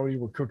me and Brody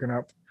were cooking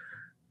up,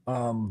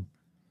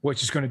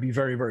 which is going to be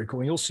very, very cool.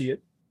 And you'll see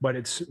it, but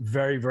it's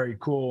very, very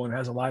cool and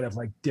has a lot of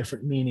like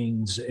different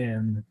meanings.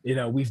 And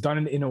we've done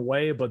it in a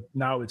way, but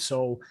now it's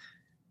so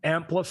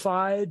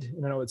amplified.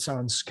 It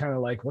sounds kind of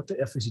like, what the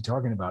F is he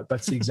talking about?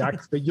 That's the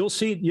exact. But you'll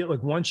see it.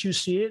 Like once you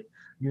see it,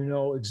 you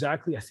know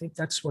exactly. I think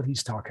that's what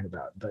he's talking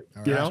about. But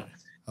All you right. know,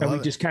 and we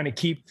just kind of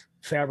keep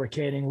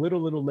fabricating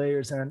little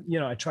layers. And you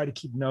know, I try to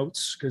keep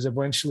notes because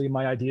eventually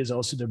my idea is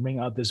also to bring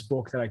out this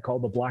book that I call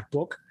the Black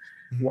Book,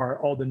 where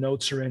all the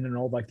notes are in and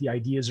all like the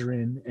ideas are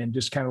in, and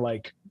just kind of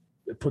like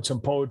put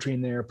some poetry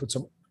in there, put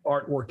some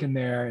artwork in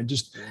there, and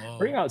just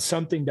bring out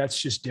something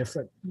that's just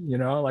different. You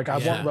know, like I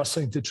want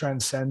wrestling to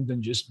transcend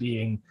and just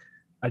being,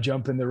 I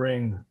jump in the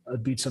ring, I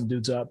beat some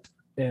dudes up.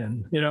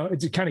 And, you know,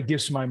 it kind of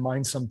gives my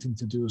mind something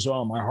to do as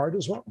well, my heart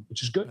as well,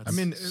 which is good. I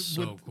mean,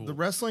 so cool. The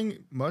wrestling,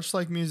 much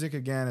like music,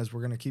 again, as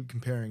we're going to keep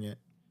comparing it,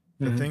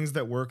 the things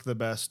that work the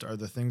best are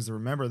the things that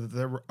remember that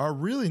there are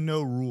really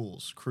no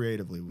rules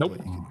creatively with what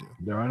you can do.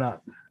 There are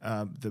not.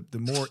 The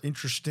more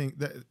interesting,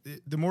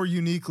 the more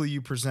uniquely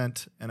you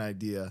present an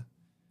idea,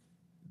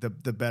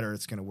 the better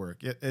it's going to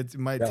work. It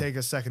might take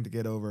a second to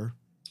get over.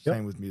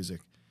 Same with music.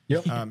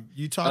 Yep.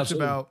 You talked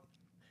about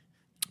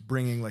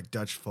bringing like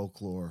Dutch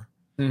folklore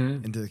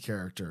into the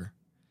character,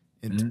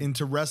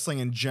 into wrestling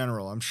in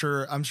general. I'm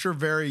sure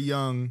very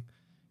young,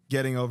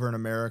 getting over in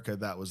America,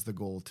 that was the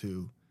goal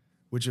too,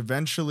 which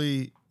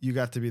eventually you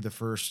got to be the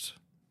first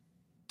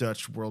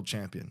Dutch world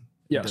champion.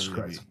 Yes,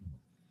 correct.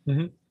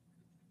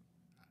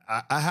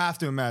 I have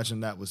to imagine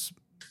that was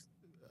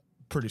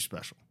pretty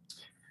special.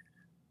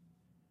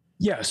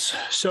 Yes.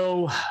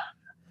 So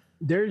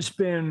there's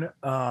been,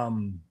 how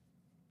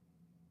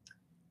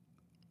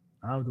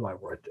do I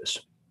word this?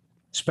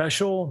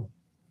 Special.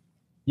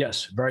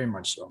 Yes, very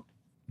much so.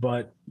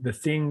 But the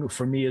thing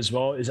for me as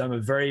well is I'm a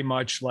very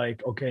much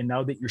like, okay,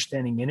 now that you're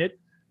standing in it,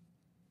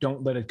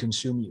 don't let it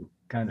consume you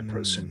kind of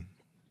person.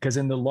 Because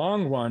in the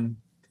long run,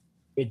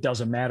 it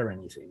doesn't matter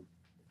anything.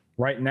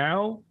 Right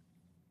now,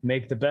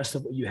 make the best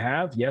of what you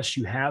have. Yes,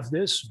 you have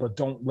this, but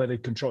don't let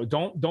it control.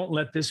 Don't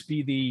let this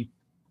be the,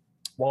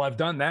 well, I've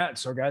done that,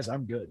 so guys,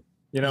 I'm good.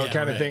 You know,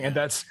 kind of thing. And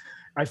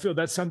I feel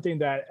that's something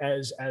that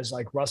as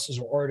like wrestlers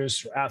or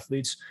artists or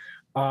athletes,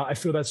 I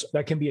feel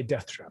that can be a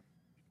death trap.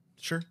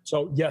 Sure.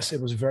 So yes, it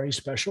was very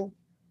special.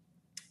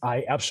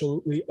 I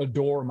absolutely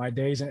adore my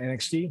days in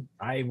NXT.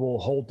 I will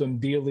hold them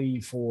dearly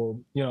for,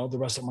 you know, the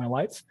rest of my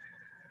life.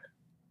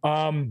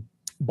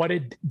 But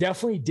it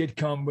definitely did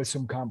come with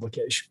some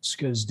complications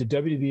because the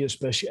WWE,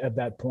 especially at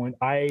that point,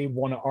 I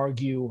want to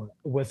argue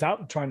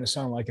without trying to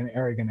sound like an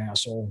arrogant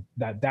asshole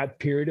that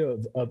period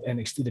of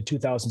NXT, the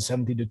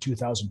 2017 to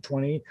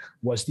 2020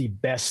 was the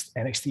best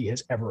NXT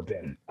has ever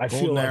been. I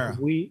feel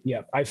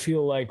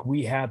like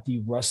we had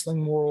the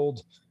wrestling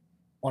world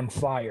on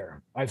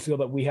fire. I feel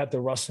that we had the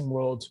wrestling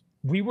world.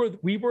 We were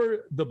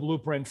the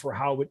blueprint for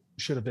how it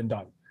should have been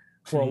done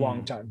for a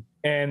long time.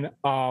 And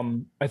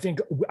I think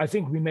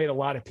we made a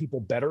lot of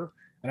people better.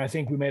 And I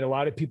think we made a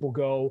lot of people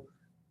go,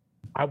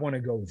 I want to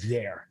go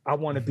there. I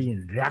want to be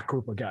in that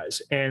group of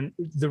guys. And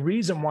the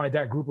reason why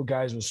that group of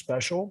guys was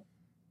special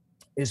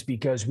is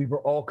because we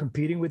were all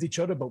competing with each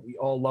other, but we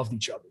all loved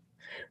each other.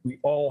 We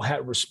all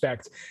had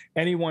respect.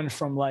 Anyone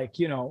from like,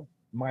 you know,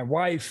 my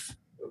wife,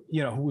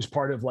 you know, who was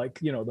part of like,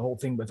 you know, the whole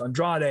thing with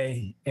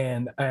Andrade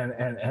and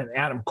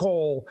Adam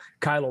Cole,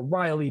 Kyle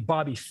O'Reilly,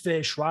 Bobby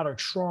Fish, Roderick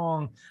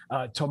Strong,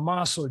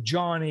 Tommaso,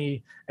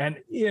 Johnny, and,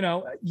 you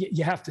know,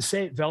 you have to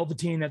say it,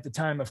 Velveteen at the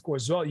time, of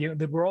course, well, you know,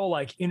 they were all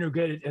like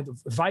integrated into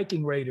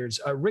Viking Raiders,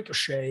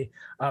 Ricochet,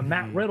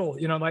 Matt Riddle,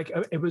 you know, like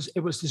it was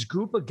this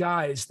group of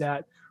guys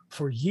that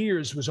for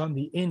years was on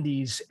the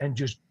indies and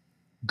just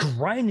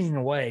grinding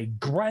away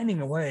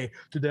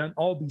to then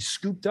all be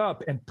scooped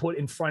up and put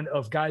in front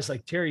of guys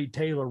like Terry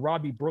Taylor,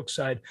 Robbie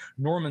Brookside,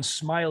 Norman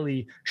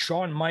Smiley,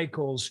 Shawn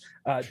Michaels,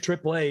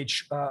 Triple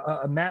H,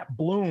 Matt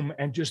Bloom,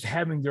 and just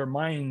having their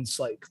minds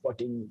like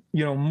fucking,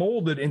 you know,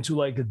 molded into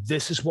like,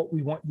 this is what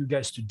we want you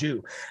guys to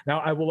do.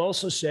 Now, I will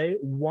also say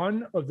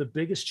one of the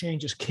biggest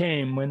changes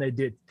came when they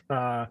did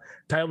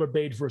Tyler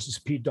Bate versus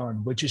Pete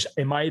Dunne, which is,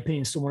 in my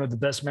opinion, still one of the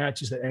best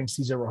matches that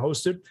NXT's ever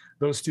hosted.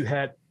 Those two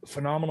had a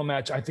phenomenal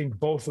match. I think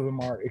both of them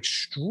are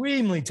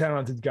extremely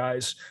talented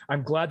guys.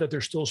 I'm glad that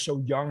they're still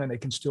so young and they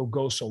can still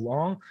go so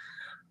long.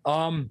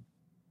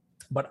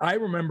 But I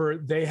remember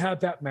they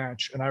had that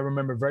match, and I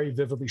remember very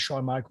vividly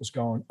Shawn Michaels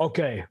going,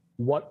 okay,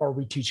 what are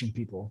we teaching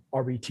people?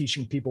 Are we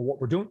teaching people what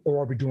we're doing,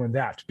 or are we doing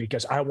that?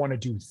 Because I want to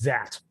do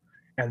that.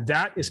 And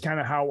that is kind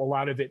of how a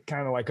lot of it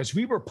kind of like, because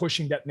we were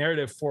pushing that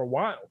narrative for a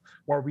while,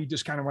 where we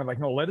just kind of went like,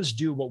 no, let us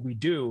do what we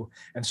do.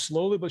 And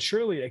slowly but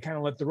surely, they kind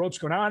of let the ropes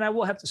go down. And I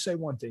will have to say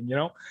one thing, you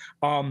know,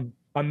 I'm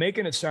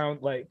making it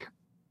sound like,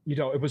 you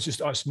know, it was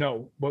just us.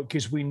 No,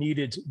 because we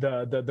needed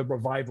the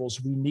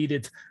revivals. We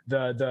needed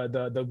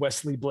the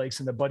Wesley Blakes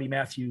and the Buddy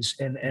Matthews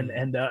and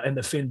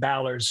the Finn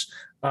Balors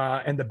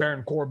and the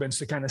Baron Corbins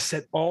to kind of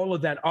set all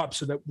of that up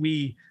so that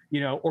we,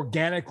 you know,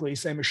 organically,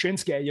 say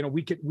Shinsuke, you know,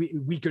 we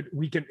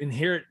could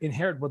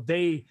inherit what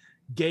they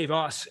gave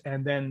us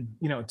and then,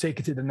 you know, take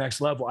it to the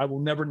next level. I will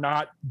never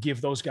not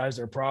give those guys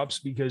their props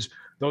because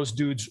those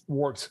dudes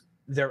worked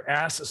their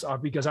asses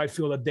off, because I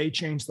feel that they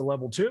changed the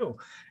level too.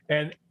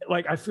 And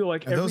like, I feel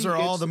like those are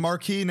all the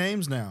marquee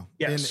names now.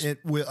 Yes.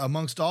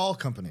 Amongst all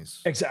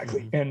companies.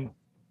 Exactly. And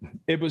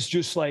it was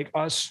just like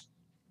us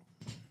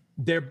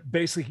they're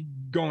basically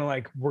going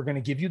like, we're going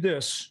to give you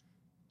this,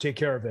 take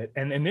care of it.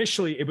 And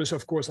initially it was,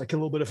 of course, like a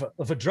little bit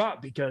of a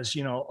drop because,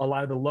 you know, a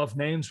lot of the love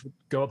names would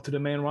go up to the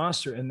main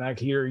roster. And like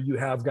here you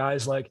have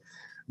guys like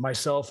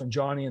myself and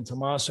Johnny and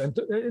Tommaso,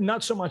 and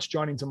not so much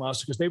Johnny and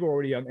Tommaso because they were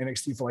already on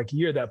NXT for like a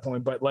year at that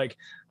point, but like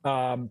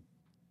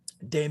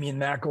Damian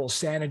Mackel,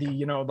 Sanity,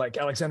 you know, like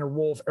Alexander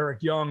Wolf,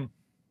 Eric Young,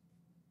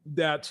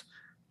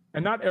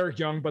 and not Eric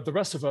Young, but the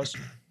rest of us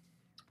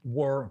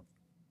were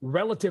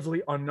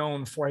relatively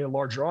unknown for a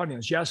larger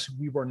audience. Yes,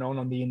 we were known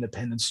on the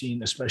independent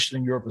scene, especially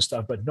in Europe and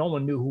stuff, but no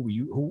one knew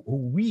who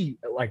we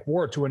like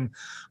were to a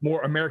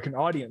more American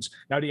audience.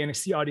 Now the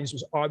NXT audience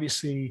was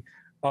obviously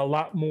a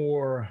lot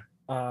more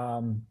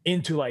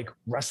into like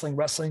wrestling.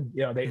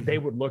 You know, they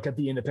would look at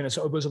the independent,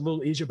 so it was a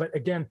little easier. But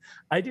again,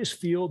 I just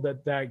feel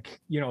that like,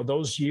 you know,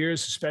 those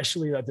years,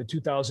 especially like the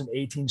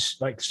 2018,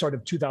 like start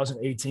of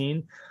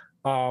 2018,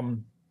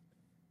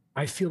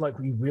 I feel like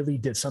we really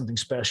did something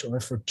special.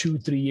 And for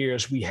 2-3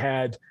 years, we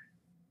had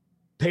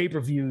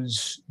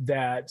pay-per-views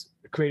that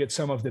created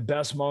some of the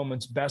best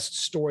moments, best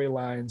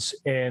storylines.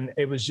 And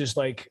it was just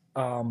like,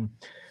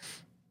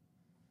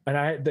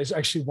 there's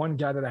actually one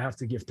guy that I have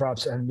to give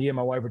props, and me and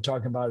my wife were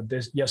talking about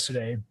this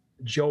yesterday,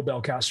 Joe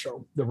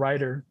Belcastro, the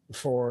writer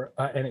for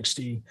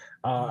NXT.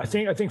 I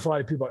think for a lot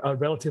of people, a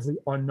relatively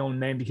unknown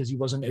name because he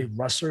wasn't a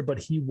wrestler, but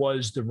he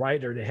was the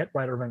writer, the head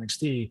writer of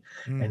NXT.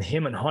 And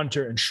him and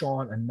Hunter and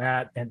Sean and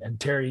Matt and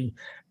Terry,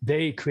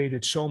 they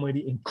created so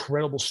many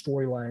incredible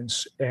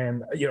storylines.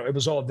 And, you know, it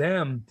was all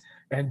them.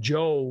 And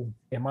Joe,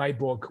 in my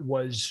book,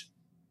 was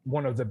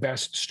one of the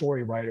best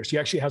story writers. He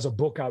actually has a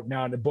book out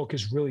now, and the book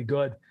is really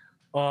good.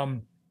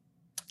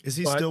 Is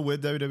he still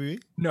with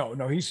WWE?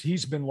 No,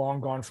 he's been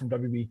long gone from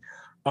WWE.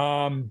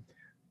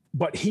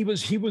 But he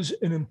was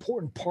an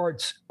important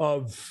part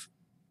of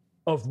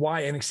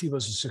why NXT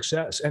was a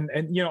success. And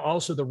you know,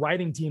 also the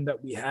writing team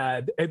that we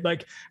had,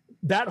 like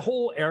that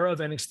whole era of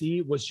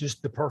NXT was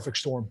just the perfect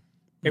storm.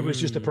 It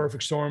was just a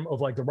perfect storm of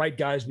like the right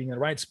guys being in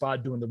the right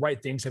spot, doing the right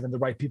things, having the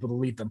right people to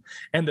lead them.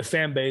 And the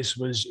fan base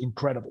was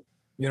incredible.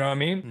 You know what I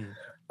mean?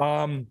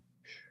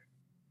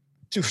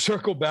 To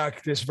circle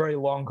back this very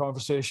long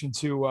conversation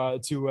to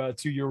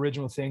your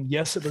original thing,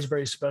 yes, it was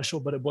very special,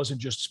 but it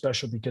wasn't just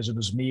special because it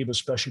was me. It was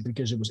special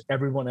because it was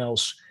everyone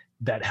else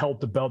that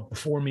held the belt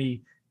before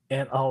me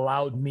and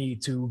allowed me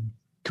to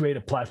create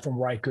a platform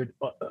where I could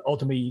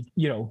ultimately,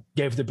 you know,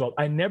 gave the belt.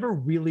 I never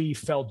really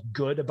felt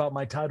good about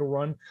my title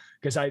run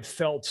because I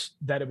felt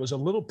that it was a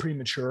little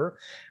premature.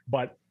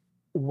 But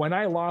when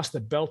I lost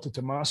the belt to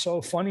Tommaso,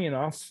 funny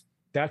enough,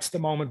 that's the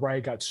moment where I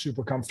got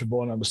super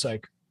comfortable and I was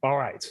like, all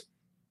right,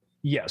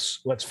 yes,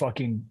 let's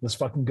fucking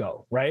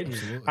go, right?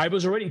 Absolutely. I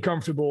was already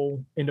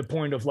comfortable in the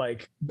point of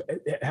like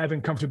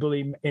having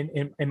comfortability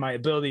in my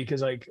ability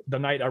because like the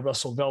night I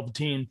wrestled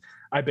Velveteen,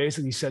 I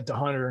basically said to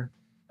Hunter,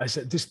 I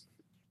said, just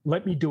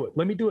let me do it.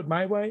 Let me do it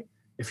my way.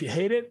 If you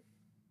hate it,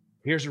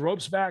 here's the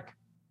ropes back.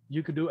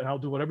 You can do it and I'll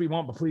do whatever you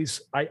want, but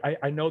please,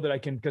 I know that I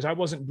can, because I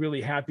wasn't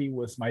really happy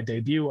with my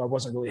debut. I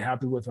wasn't really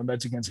happy with my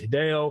match against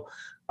Hideo.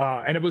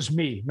 And it was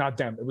me, not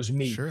them. It was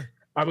me. Sure.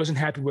 I wasn't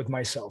happy with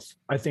myself.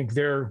 I think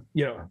they're,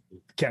 you know,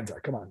 Kenta,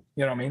 come on.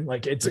 You know what I mean?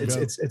 Like it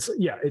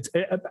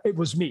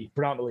was me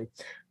predominantly.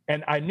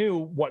 And I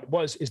knew what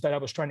is that I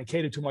was trying to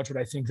cater too much what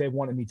I think they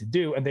wanted me to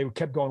do. And they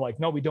kept going like,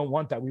 no, we don't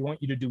want that. We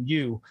want you to do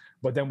you,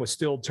 but then would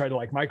still try to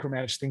like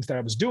micromanage things that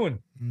I was doing.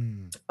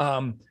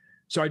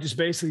 So I just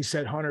basically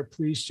said, Hunter,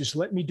 please just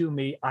let me do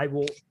me. I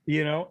will,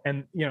 you know,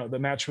 and you know, the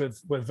match with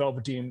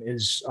Velveteen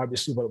is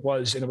obviously what it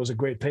was. And it was a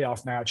great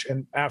payoff match.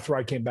 And after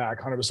I came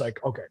back, Hunter was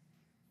like, okay,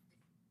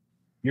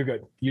 you're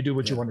good. You do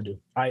what you want to do.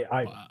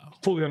 I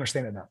fully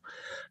understand it now.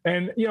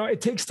 And, you know,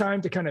 it takes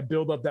time to kind of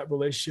build up that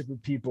relationship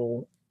with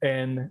people.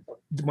 And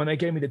when they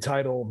gave me the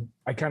title,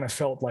 I kind of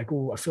felt like,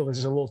 oh, I feel this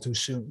is a little too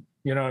soon.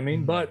 You know what I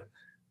mean? But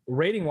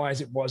rating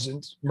wise, it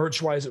wasn't.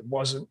 Merch wise, it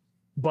wasn't.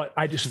 But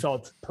I just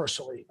felt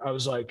personally, I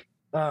was like,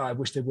 I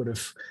wish they would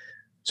have.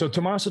 So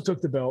Tommaso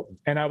took the belt,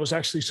 and I was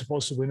actually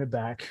supposed to win it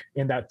back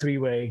in that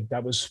three-way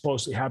that was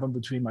supposed to happen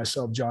between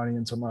myself, Johnny,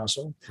 and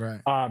Tommaso. Right.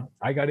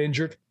 I got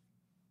injured.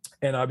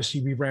 And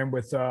obviously we ran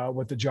with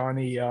the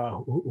Johnny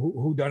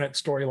who done it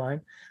storyline,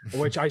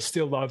 which I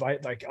still love.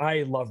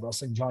 I love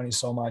wrestling Johnny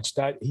so much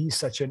that he's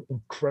such an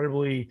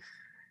incredibly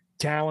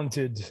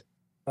talented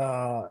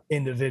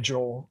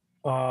individual.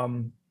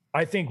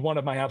 I think one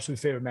of my absolute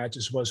favorite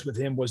matches was with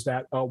him was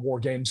that War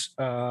Games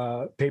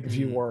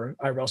pay-per-view where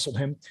I wrestled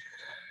him.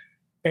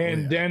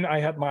 And then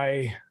I had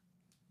my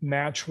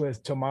match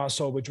with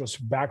Tommaso, which was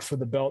back for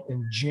the belt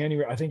in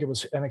January. I think it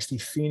was NXT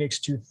Phoenix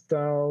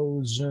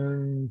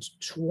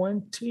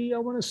 2020, I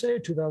want to say,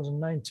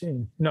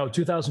 2019. No,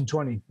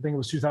 2020. I think it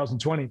was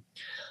 2020.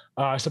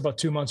 It's about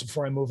 2 months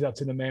before I moved out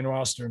to the main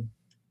roster.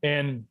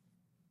 And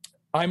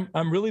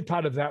I'm really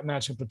proud of that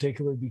match in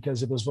particular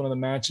because it was one of the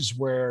matches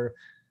where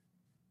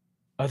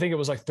I think it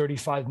was like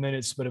 35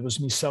 minutes, but it was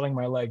me selling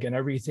my leg, and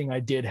everything I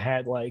did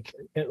had had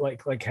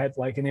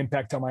an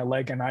impact on my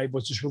leg. And I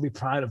was just really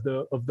proud of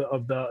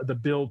the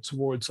build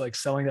towards like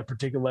selling that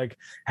particular leg,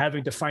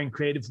 having to find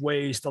creative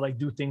ways to like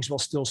do things while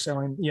still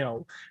selling,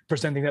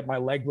 presenting that my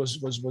leg was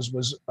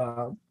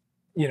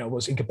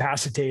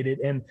incapacitated.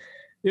 And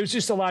there's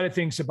just a lot of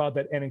things about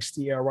that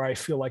NXT era where I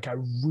feel like I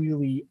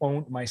really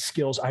owned my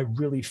skills. I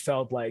really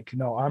felt like,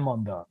 no, I'm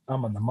on the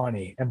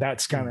money. And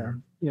that's kind of,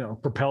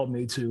 propelled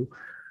me to,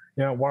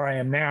 where I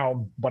am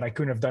now, but I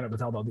couldn't have done it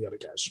without all the other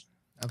guys.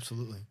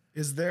 Absolutely.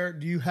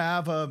 Do you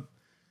have a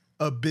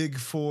big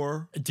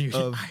four of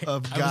guys? I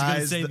was going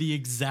to say the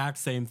exact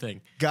same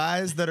thing.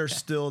 Guys that are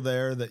still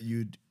there that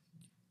you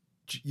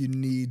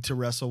need to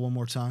wrestle one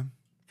more time?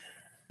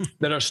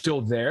 That are still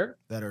there?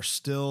 That are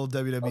still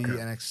WWE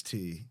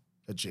NXT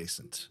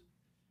adjacent.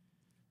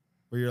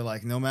 Where you're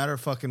like, no matter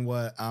fucking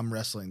what, I'm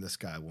wrestling this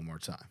guy one more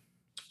time.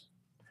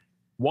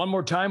 One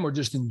more time or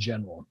just in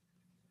general?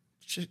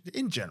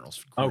 In general.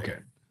 Okay.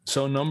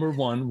 So number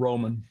one,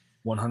 Roman,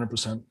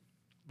 100%.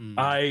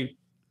 I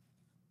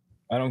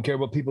don't care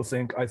what people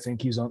think. I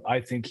think he's, and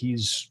I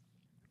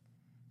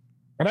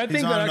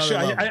think that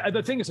actually,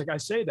 the thing is, like, I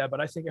say that, but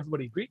I think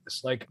everybody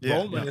agrees. Like,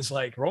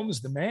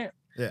 Roman's the man.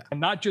 Yeah. And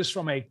not just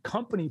from a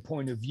company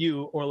point of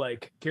view or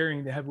like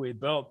carrying the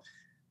heavyweight belt,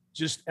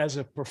 just as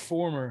a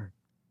performer,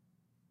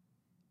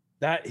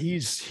 that he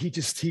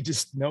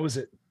just knows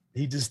it.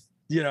 He just,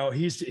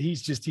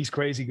 he's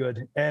crazy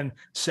good. And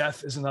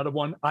Seth is another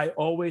one. I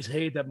always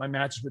hate that my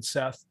matches with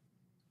Seth,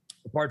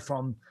 apart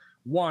from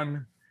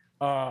one,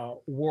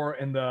 were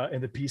in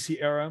the PC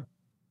era,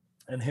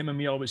 and him and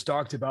me always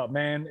talked about,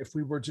 man, if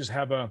we were just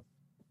have a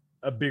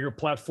bigger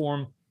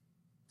platform,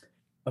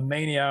 a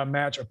Mania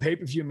match, a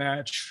pay-per-view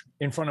match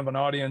in front of an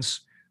audience,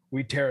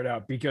 we tear it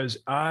out, because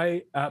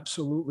I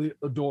absolutely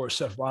adore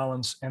Seth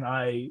Rollins, and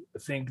I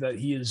think that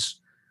he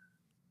is.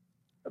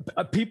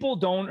 People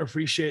don't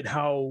appreciate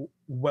how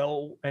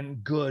well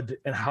and good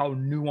and how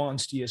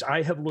nuanced he is.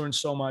 I have learned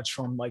so much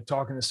from like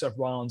talking to Seth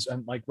Rollins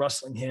and like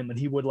wrestling him, and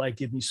he would like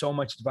give me so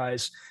much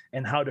advice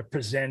and how to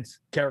present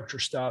character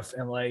stuff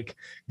and like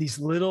these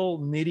little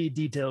nitty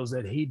details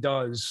that he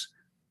does.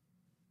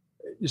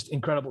 Just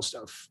incredible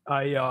stuff.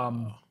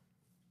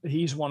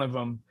 He's one of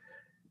them.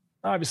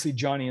 Obviously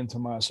Johnny and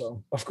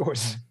Tommaso, of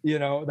course,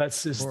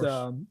 that's just,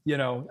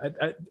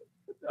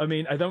 I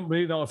mean, I don't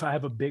really know if I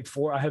have a big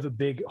four. I have a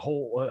big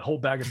whole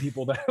bag of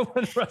people that I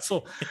want to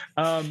wrestle.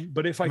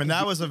 But if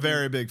that was a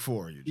very big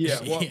four.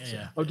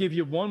 I'll give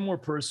you one more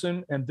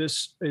person, and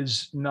this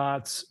is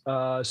not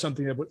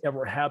something that would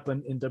ever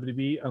happen in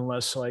WWE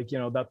unless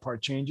that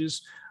part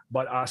changes.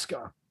 But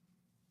Asuka,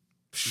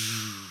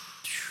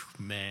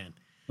 man,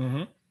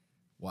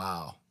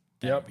 wow,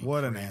 yep,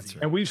 what an answer!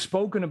 And we've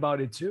spoken about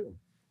it too.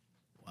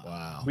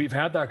 Wow, we've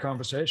had that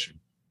conversation.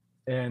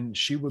 And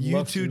she would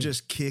love you two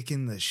just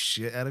kicking the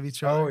shit out of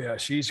each other. Oh yeah,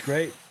 she's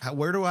great.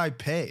 Where do I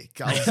pay?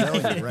 I'll tell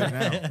you right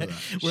now.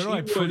 Where do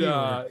I put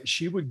you?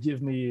 She would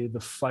give me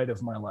the fight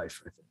of my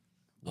life, I think.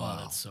 Wow,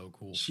 that's so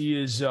cool.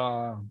 She is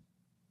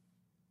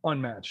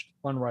unmatched,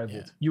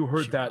 unrivaled. Yeah, you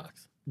heard that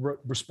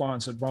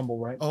response at Rumble,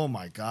 right? Oh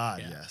my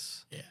God,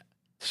 yes. Yeah.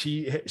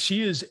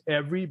 She is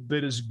every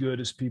bit as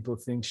good as people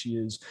think she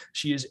is.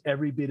 She is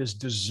every bit as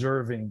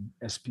deserving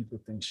as people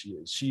think she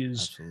is. She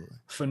is absolutely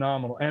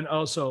phenomenal. And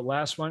also,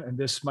 last one, and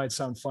this might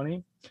sound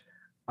funny,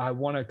 I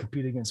want to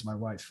compete against my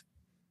wife.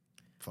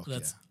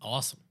 That's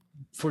awesome.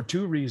 For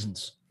two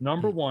reasons.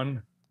 Number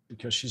one,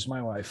 because she's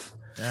my wife.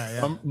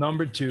 Yeah.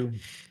 Number two,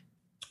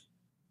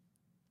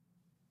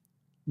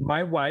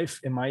 my wife,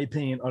 in my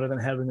opinion, other than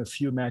having a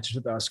few matches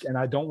with us, and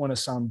I don't want to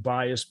sound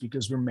biased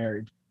because we're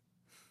married,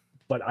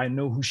 but I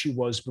know who she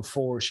was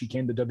before she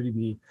came to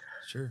WWE.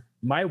 Sure.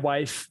 My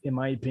wife, in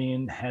my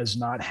opinion, has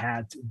not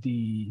had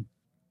the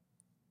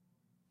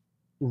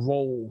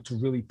role to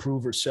really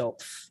prove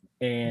herself.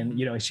 And,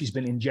 she's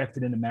been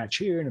injected in a match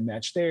here and a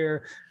match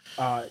there.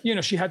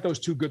 She had those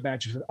two good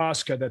matches with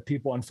Asuka that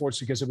people,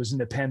 unfortunately, because it was in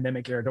the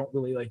pandemic era, don't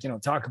really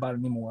talk about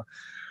anymore.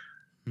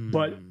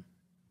 But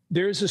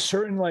there's a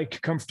certain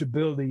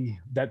comfortability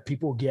that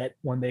people get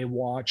when they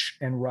watch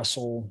and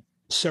wrestle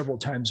several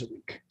times a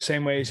week.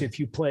 Same way as if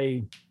you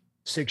play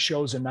 6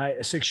 shows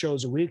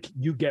a week,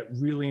 you get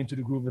really into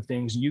the groove of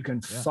things. You can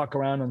fuck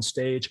around on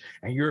stage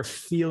and you're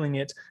feeling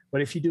it.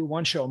 But if you do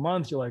 1 show a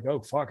month, you're like,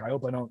 oh fuck, I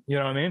hope I don't, you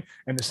know what I mean?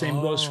 And the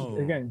same goes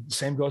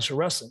for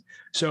wrestling.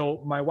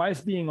 So my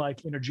wife being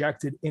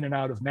interjected in and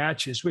out of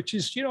matches, which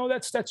is,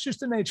 that's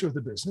just the nature of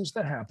the business.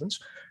 That happens.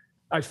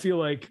 I feel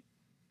like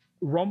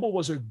Rumble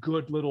was a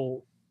good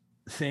little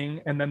thing,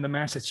 and then the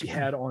match that she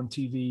had on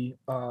TV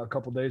a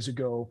couple days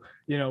ago,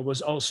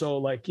 was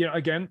also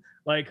again,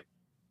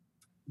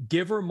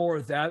 give her more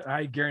of that.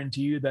 I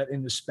guarantee you that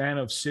in the span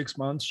of 6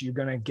 months, you're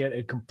gonna get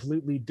a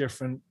completely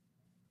different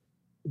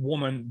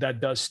woman that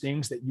does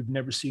things that you've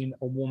never seen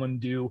a woman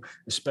do,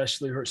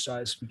 especially her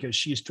size, because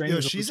she's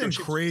trained. She's in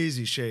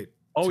crazy shape.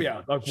 Oh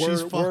yeah,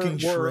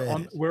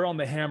 we're on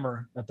the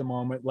hammer at the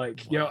moment. Wow.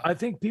 I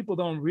think people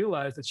don't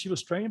realize that she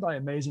was trained by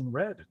Amazing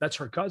Red. That's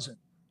her cousin.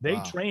 They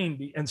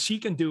train, and she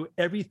can do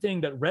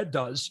everything that Red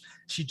does.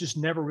 She just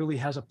never really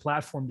has a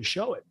platform to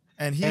show it.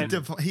 And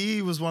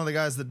he was one of the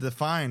guys that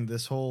defined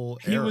this whole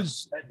era.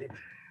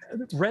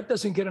 Red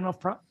doesn't get enough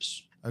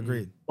props.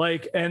 Agreed.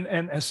 Like,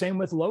 and same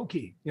with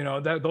Loki, you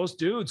know, those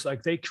dudes,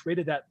 like they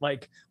created that,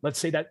 like, let's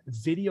say that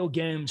video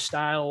game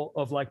style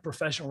of like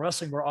professional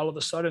wrestling where all of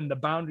a sudden the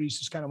boundaries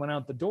just kind of went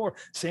out the door.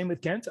 Same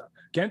with Kenta.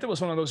 Kenta was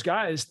one of those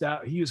guys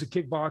that he was a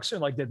kickboxer,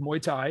 like did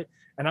Muay Thai.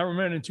 And I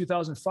remember in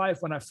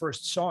 2005, when I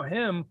first saw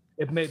him,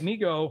 it made me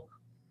go,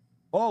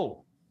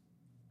 oh,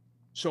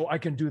 so I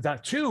can do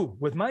that too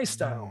with my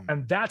style.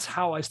 And that's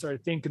how I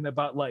started thinking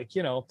about, like,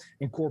 you know,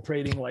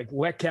 incorporating like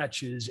leg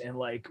catches and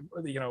like,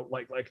 you know,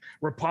 like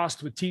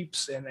riposte with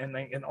teeps and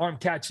arm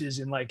catches.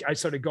 And like, I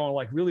started going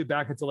like really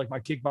back into like my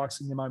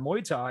kickboxing and my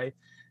Muay Thai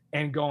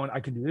and going, I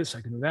can do this,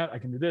 I can do that, I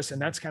can do this.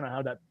 And that's kind of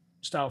how that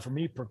style for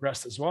me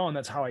progressed as well. And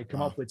that's how I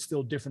come up with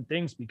still different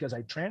things because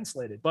I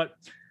translated. But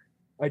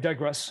I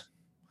digress.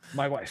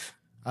 My wife.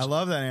 I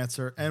love that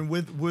answer. And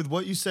with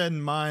what you said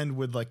in mind,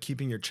 with like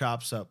keeping your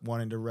chops up,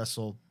 wanting to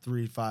wrestle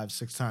 3, 5,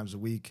 6 times a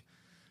week,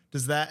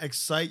 does that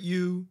excite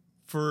you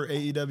for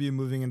AEW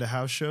moving into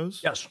house shows?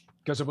 Yes,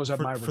 because it was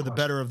at my request. For the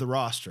better of the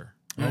roster.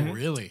 Oh,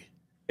 really?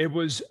 It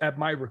was at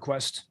my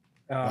request.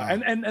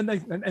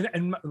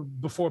 And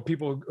before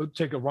people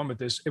take a run with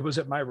this, it was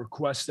at my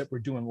request that we're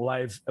doing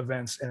live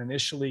events. And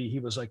initially he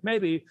was like,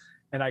 maybe,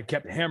 and I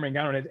kept hammering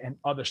out on it, and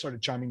others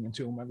started chiming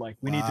into him. I'm like,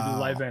 we need to do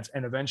live events.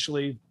 And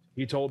eventually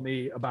he told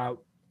me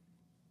about,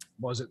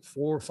 was it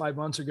 4 or 5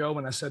 months ago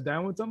when I sat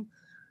down with him,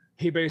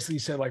 he basically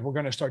said, like, we're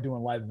going to start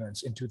doing live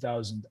events in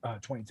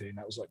 2023. And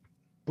I was like,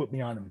 put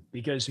me on him,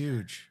 because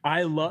huge.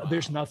 I love,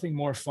 there's nothing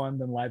more fun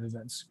than live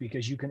events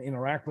because you can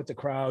interact with the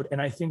crowd.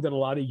 And I think that a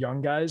lot of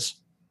young guys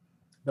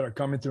that are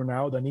coming through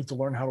now, they need to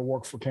learn how to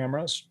work for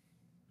cameras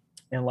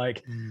and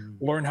like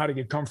learn how to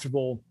get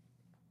comfortable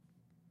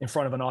in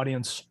front of an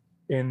audience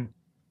in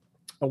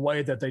a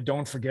way that they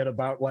don't forget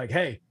about, like,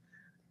 hey,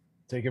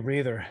 take a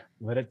breather,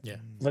 let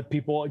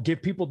people,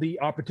 give people the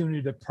opportunity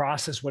to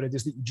process what it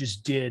is that you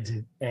just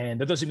did.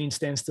 And that doesn't mean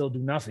stand still, do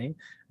nothing,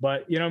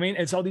 but you know what I mean?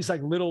 It's all these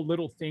like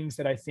little things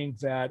that I think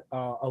that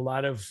a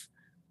lot of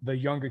the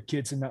younger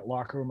kids in that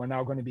locker room are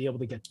now going to be able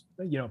to get,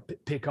 you know,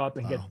 pick up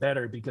and get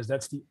better, because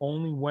that's the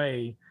only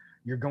way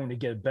you're going to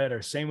get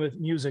better. Same with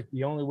music.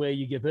 The only way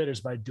you get better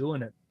is by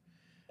doing it.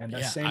 And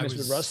that's same as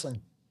with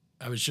wrestling.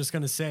 I was just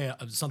going to say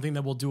something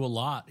that we'll do a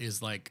lot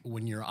is like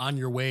when you're on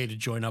your way to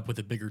join up with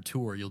a bigger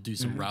tour, you'll do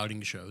some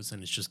routing shows,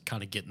 and it's just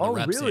kind of getting the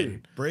reps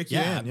in. Break you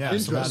in. Yeah.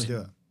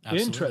 Interesting.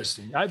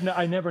 Interesting.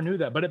 I never knew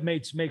that, but it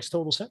makes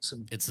total sense to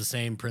me. It's the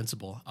same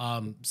principle.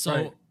 I've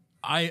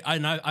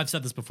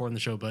said this before in the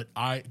show, but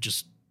I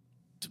just,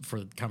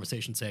 for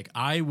conversation's sake,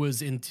 I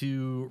was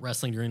into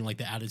wrestling during like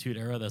the Attitude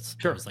Era. That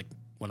was like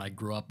when I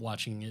grew up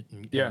watching it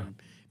and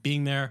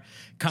being there.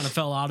 Kind of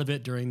fell out of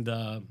it during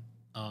the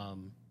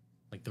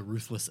like the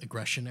Ruthless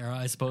Aggression Era,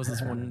 I suppose,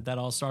 is when that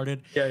all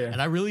started. And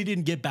I really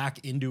didn't get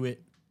back into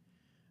it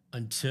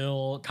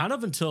until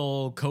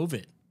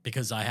COVID,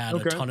 because I had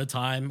a ton of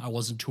time. I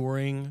wasn't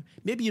touring,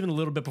 maybe even a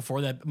little bit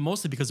before that,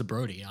 mostly because of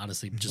Brody,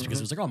 honestly, just because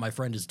it was like, oh, my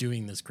friend is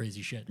doing this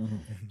crazy shit.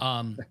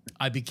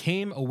 I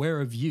became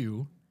aware of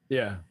you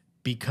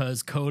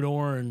because Code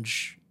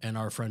Orange and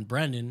our friend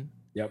Brendan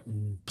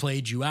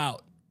played you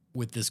out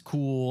with this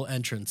cool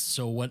entrance.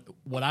 So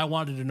what I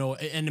wanted to know,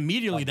 and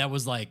immediately that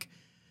was like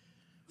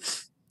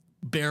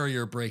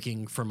barrier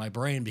breaking for my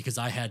brain, because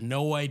I had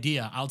no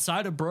idea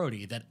outside of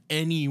Brody that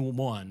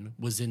anyone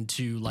was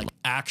into like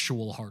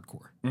actual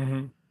hardcore.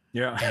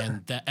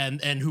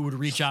 And who would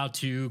reach out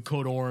to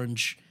Code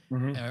Orange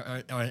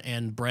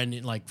and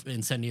Brendan, like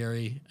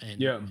Incendiary,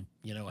 and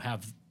you know,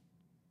 have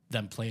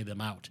them play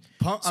them out.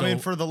 I mean,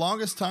 for the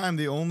longest time,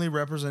 the only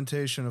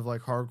representation of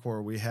like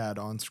hardcore we had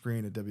on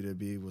screen at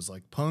WWE was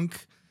like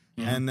Punk,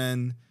 and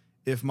then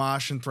if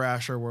Mosh and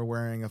Thrasher were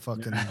wearing a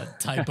fucking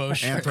typo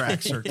shirt,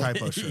 Anthrax or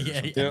typo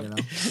shirt, you know?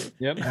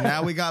 And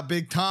now we got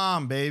Big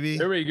Tom, baby.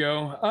 There we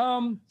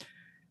go.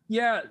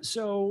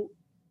 So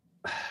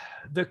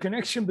the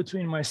connection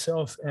between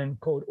myself and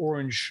Code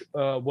Orange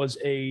was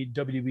a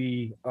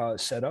WWE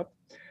setup.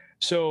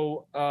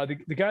 So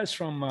the guys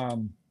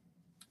from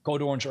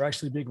Code Orange are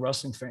actually big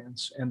wrestling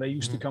fans, and they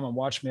used to come and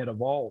watch me at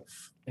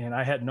Evolve, and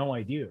I had no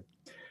idea.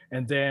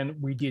 And then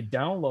we did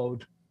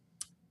Download,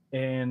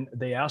 and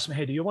they asked me,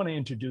 hey, do you want to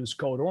introduce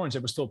Code Orange? They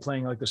were still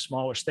playing like the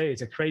smaller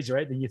stage. It's crazy,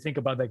 right? Then you think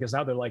about that, because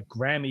now they're like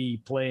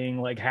Grammy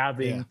playing, like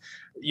having,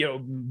 you know,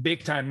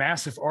 big time,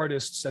 massive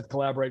artists that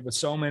collaborate with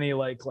so many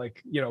like,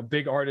 you know,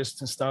 big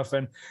artists and stuff.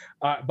 And,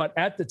 but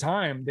at the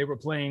time they were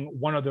playing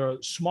one of the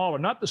smaller,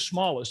 not the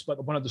smallest,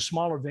 but one of the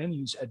smaller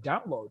venues at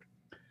Download.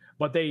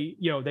 But they,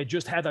 you know, they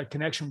just had that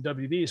connection with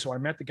WB. So I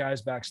met the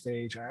guys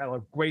backstage. I had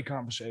a great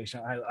conversation.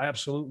 I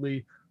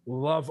absolutely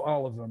love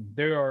all of them.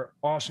 They are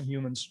awesome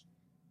humans.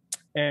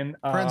 And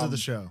friends of the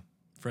show.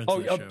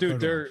 Dude,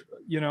 they're,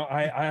 you know,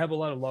 I have a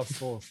lot of love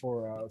for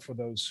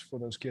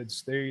those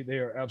kids. They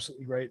are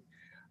absolutely great.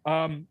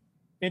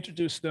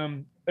 Introduced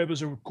them. It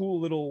was a cool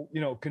little, you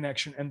know,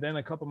 connection. And then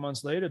a couple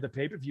months later, the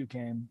pay-per-view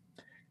came,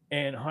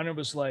 And Hunter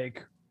was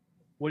like,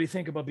 what do you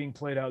think about being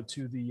played out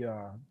to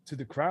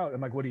the crowd?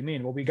 I'm like, what do you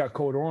mean? Well, we got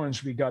Code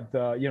Orange, we got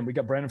we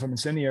got Brandon from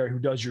Incendiary who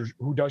does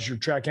your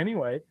track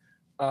anyway.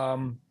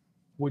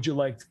 Would you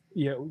like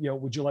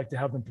to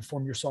have them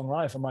perform your song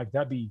live? I'm like,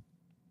 that'd be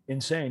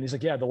insane. He's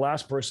like, yeah, the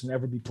last person to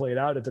ever be played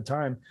out at the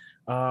time.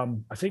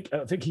 I think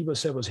he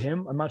said was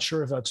him. I'm not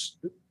sure if that's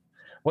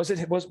was it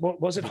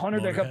Hunter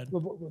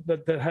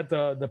that had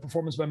the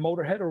performance by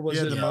Motorhead, or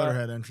was it the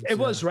Motorhead entrance? It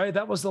was, right.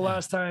 That was the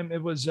last time.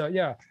 It was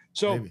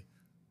So. Maybe.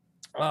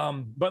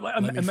 But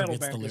a metal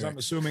band, because I'm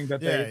assuming that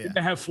they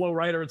have Flo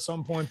Rida at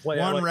some point play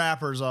one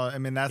rapper's. I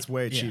mean, that's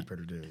way cheaper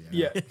to do.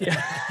 Yeah.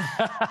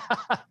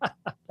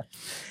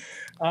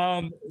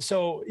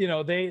 So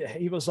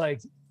he was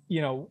like,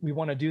 we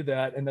want to do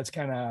that, and that's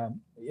kind of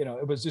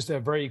it was just a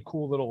very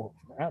cool little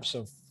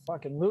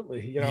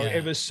absolutely.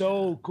 It was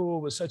so cool.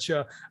 It was such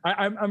a.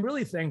 I'm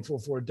really thankful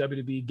for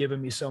WWE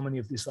giving me so many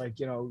of these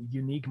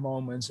unique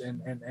moments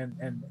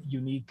and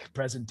unique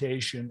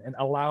presentation, and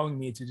allowing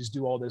me to just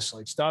do all this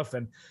stuff.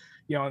 And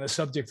on the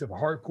subject of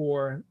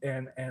hardcore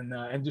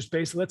and just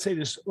basically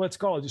let's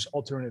call it just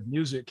alternative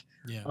music.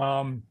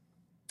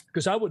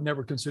 Because I would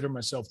never consider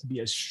myself to be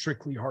a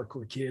strictly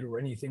hardcore kid or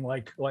anything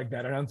like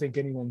that. I don't think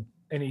anyone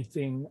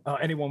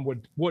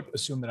would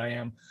assume that I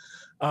am.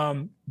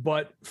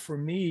 But for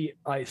me,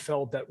 I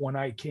felt that when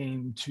I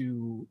came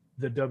to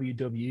the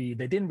WWE,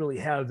 they didn't really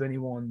have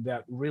anyone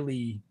that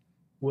really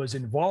was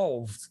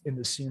involved in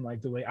the scene like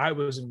the way I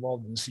was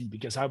involved in the scene,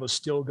 because I was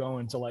still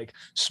going to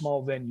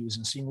small venues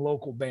and seeing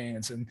local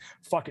bands and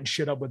fucking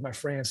shit up with my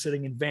friends,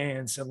 sitting in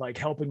vans and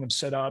helping them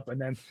set up,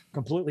 and then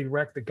completely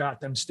wreck the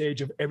goddamn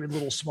stage of every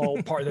little small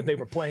part that they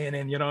were playing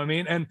in, you know what I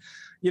mean? And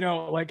we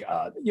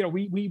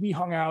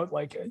hung out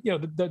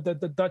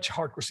the Dutch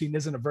hardcore scene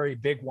isn't a very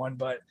big one,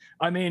 but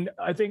I mean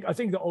I think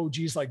the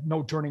OGs like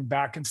No Turning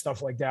Back and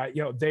stuff like that,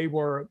 they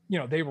were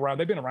around.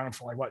 They've been around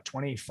for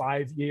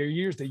 25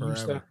 years. They Forever.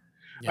 Used to.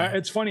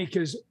 It's funny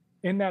because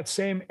in that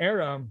same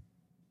era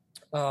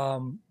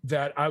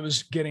that I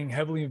was getting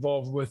heavily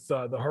involved with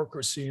the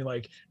hardcore scene,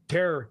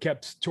 Terror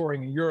kept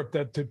touring in Europe,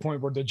 to the point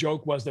where the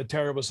joke was that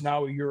Terror was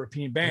now a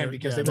European band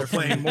because they were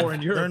playing more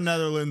in Europe. They're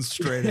Netherlands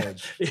straight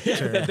edge.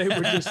 They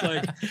were just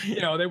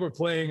they were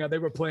playing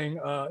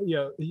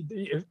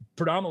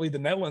predominantly the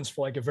Netherlands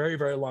for a very,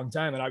 very long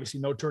time. And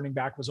obviously No Turning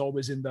Back was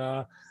always in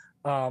the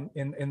on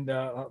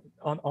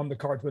the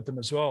card with them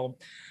as well.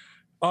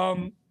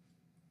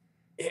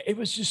 It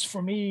was just,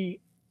 for me,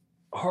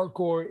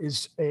 hardcore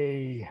is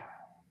a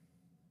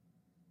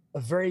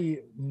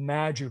very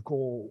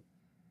magical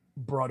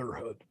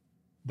brotherhood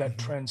that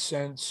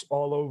transcends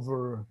all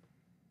over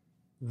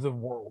the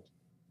world.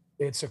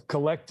 It's a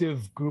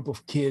collective group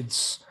of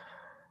kids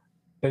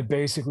that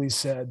basically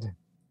said,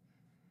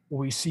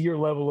 we see your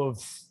level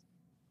of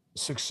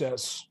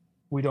success,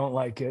 we don't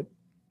like it,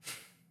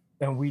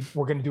 and we're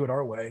going to do it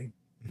our way.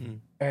 Mm-hmm.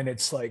 And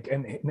it's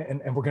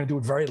and we're going to do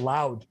it very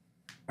loud.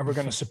 And we're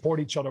going to support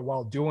each other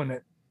while doing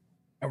it,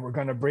 and we're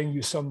going to bring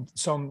you some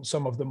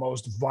of the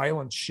most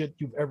violent shit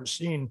you've ever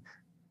seen.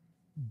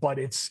 But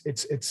it's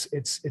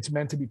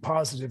meant to be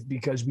positive,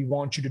 because we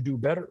want you to do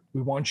better.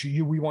 We want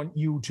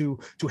you to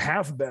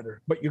have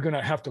better. But you're going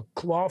to have to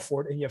claw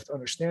for it, and you have to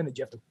understand that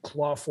you have to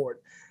claw for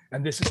it.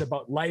 And this is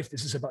about life.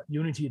 This is about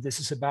unity. This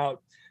is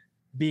about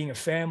being a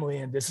family,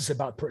 and this is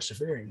about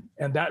persevering.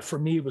 And that for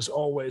me was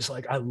always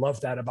I love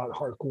that about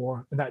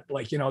hardcore, and that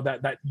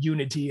that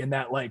unity, and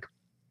that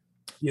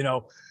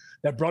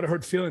that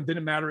brotherhood feeling.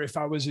 Didn't matter if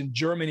I was in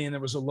Germany and there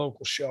was a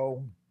local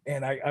show,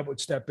 and I would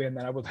step in,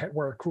 and I would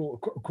wear a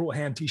cruel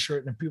hand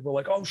t-shirt, and people were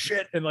like, oh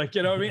shit. And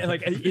you know what I mean?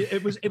 And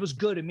it was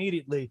good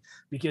immediately,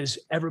 because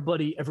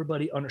everybody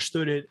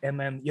understood it. And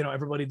then,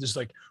 everybody just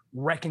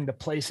wrecking the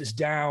places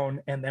down.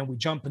 And then we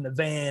jump in the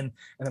van,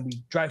 and then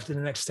we drive to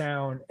the next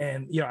town.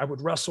 And, I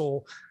would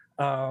wrestle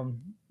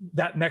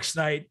that next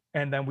night,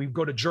 and then we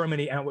go to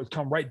Germany, and would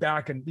come right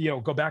back and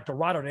go back to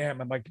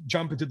Rotterdam, and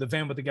jump into the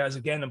van with the guys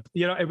again. And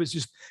it was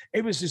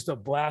just a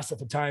blast at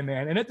the time,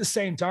 man. And at the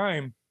same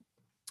time,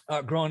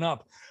 growing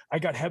up, I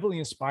got heavily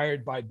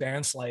inspired by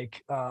bands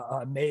like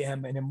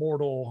Mayhem and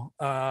Immortal,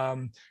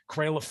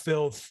 Cradle of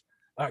Filth,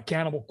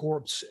 Cannibal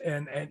Corpse,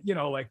 and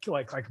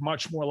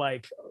much more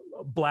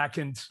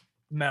blackened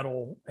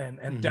metal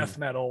and death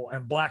metal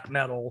and black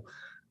metal.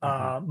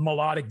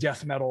 Melodic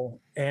death metal,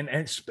 and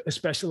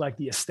especially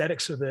the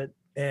aesthetics of it,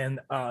 and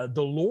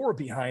the lore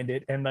behind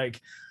it, and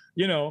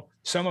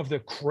some of the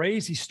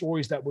crazy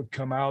stories that would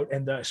come out,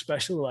 and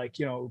especially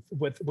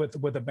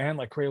with a band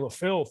like Cradle of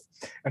Filth.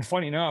 And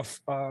funny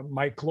enough,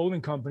 my clothing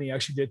company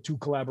actually did 2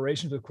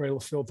 collaborations with Cradle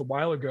of Filth a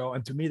while ago,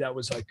 and to me that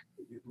was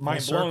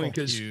mind blowing,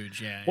 because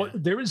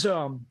there's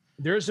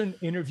an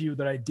interview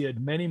that I did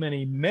many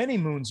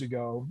moons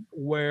ago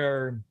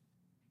where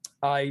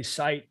I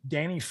cite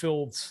Danny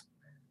Filth's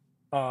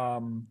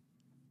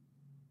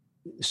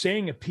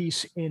saying a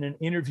piece in an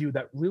interview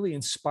that really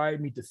inspired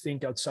me to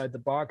think outside the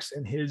box.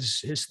 And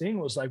his thing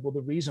was like, well,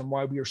 the reason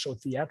why we are so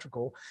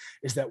theatrical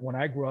is that when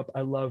I grew up,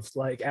 I loved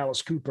like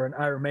Alice Cooper and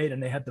Iron Maiden.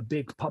 They had the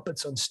big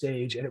puppets on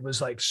stage and it was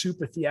like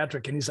super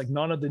theatric. And he's like,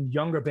 none of the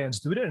younger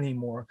bands do that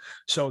anymore.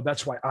 So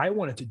that's why I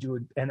wanted to do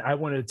it. And I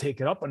wanted to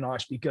take it up a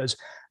notch because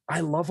I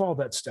love all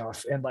that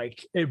stuff. And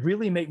like, it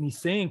really made me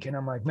think. And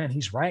I'm like, man,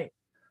 he's right.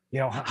 You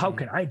know, how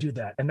can I do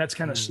that? And that's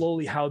kind of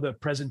slowly how the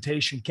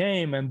presentation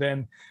came. And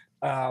then,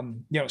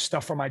 you know,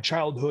 stuff from my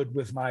childhood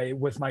with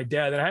my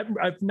dad. And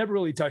I've never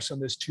really touched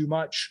on this too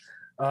much.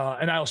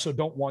 And I also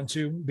don't want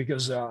to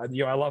because, you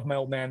know, I love my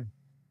old man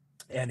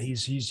and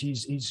he's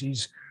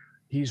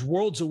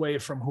worlds away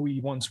from who he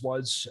once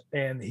was.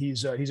 And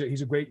he's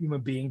a great human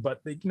being,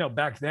 but you know,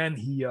 back then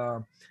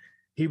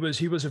he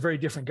was a very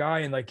different guy.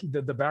 And like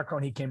the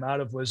background he came out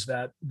of was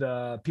that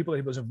the people that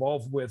he was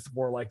involved with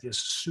were like this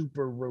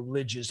super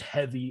religious,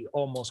 heavy,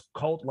 almost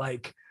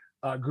cult-like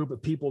group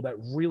of people that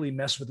really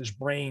messed with his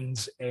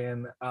brains.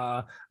 And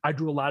I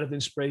drew a lot of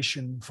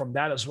inspiration from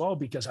that as well,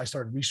 because I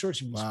started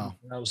researching these people.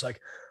 And I was like,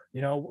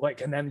 you know,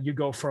 like, and then you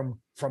go from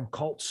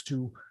cults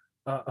to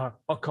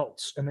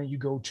occults, and then you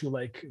go to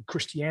like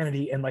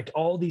Christianity and like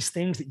all these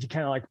things that you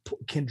kind of like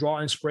can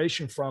draw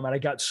inspiration from. And I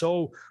got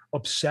so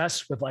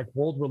obsessed with like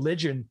world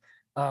religion,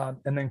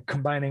 and then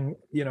combining,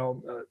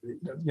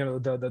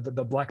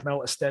 the black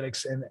metal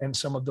aesthetics and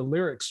some of the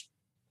lyrics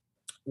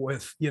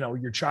with, you know,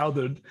 your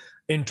childhood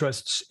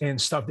interests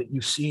and stuff that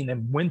you've seen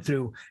and went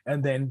through,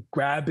 and then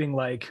grabbing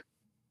like,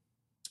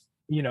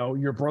 you know,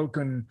 your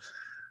broken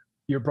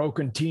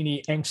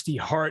teeny angsty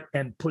heart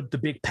and put the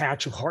big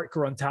patch of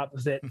hardcore on top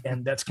of it.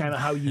 And that's kind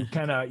of how you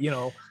kind of, you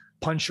know,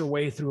 punch your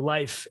way through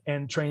life,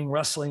 and training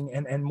wrestling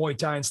and Muay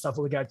Thai and stuff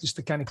like that, just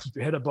to kind of keep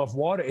your head above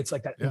water. It's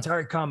like that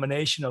entire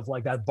combination of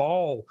like that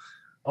ball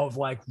of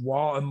like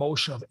raw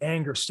emotion of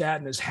anger,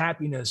 sadness,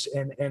 happiness,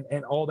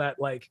 and all that,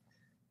 like,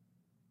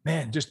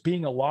 man, just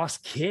being a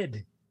lost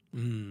kid,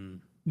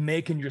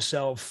 making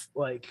yourself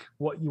like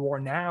what you are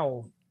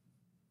now.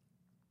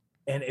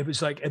 And it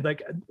was like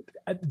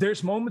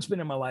there's moments been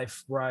in my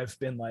life where I've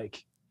been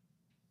like,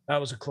 that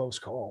was a close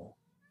call.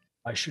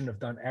 I shouldn't have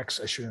done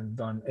X. I shouldn't have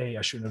done A.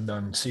 I shouldn't have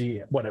done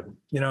C, whatever.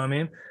 You know what I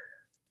mean?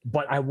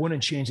 But I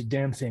wouldn't change a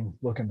damn thing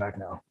looking back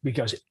now,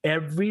 because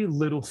every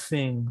little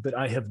thing that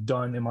I have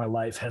done in my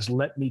life has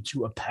led me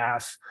to a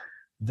path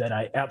that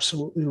I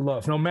absolutely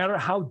love, no matter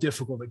how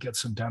difficult it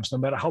gets sometimes, no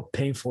matter how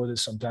painful it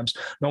is sometimes,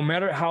 no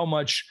matter how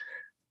much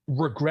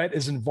regret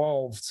is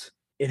involved.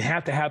 It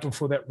had to happen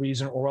for that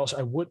reason, or else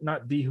I would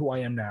not be who I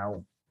am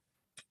now.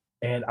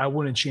 And I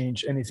wouldn't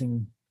change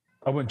anything.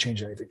 I wouldn't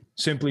change anything,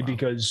 simply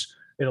because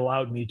it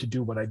allowed me to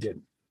do what I did.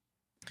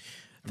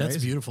 That's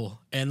amazing. Beautiful.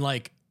 And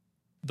like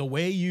the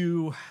way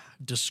you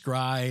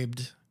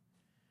described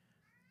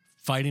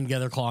fighting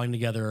together, clawing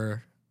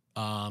together,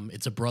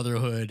 it's a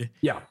brotherhood.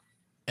 Yeah.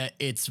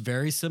 It's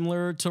very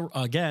similar to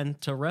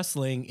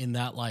wrestling in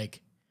that,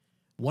 like,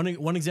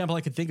 one example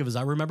I could think of is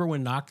I remember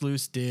when Knocked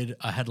Loose did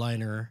a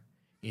headliner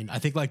in, I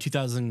think, like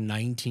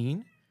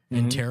 2019,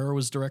 and Terror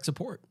was direct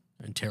support,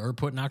 and Terror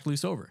put Knocked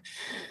Loose over.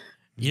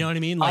 You know what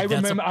I mean? Like,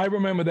 I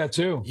remember that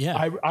too.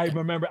 Yeah. I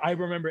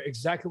remember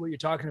exactly what you're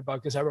talking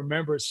about, because I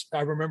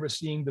remember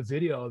seeing the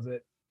video of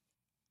it.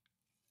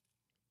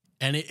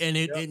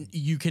 And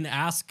you can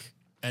ask,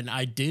 and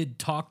I did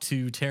talk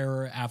to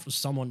Terror after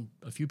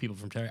a few people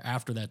from Terror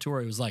after that tour.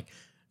 It was one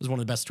of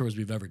the best tours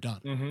we've ever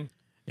done. Mm-hmm.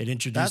 It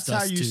introduced us to...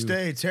 That's how you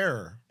stay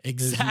Terror.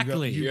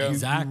 Exactly.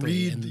 Exactly.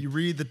 You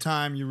read the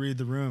time, you read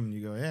the room, and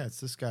you go, yeah,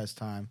 it's this guy's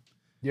time.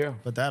 Yeah.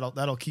 But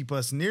that'll keep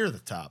us near the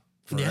top.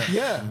 Forever,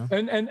 yeah.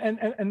 You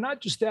know? And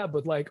not just that,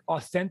 but like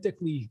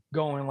authentically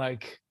going,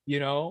 like, you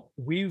know,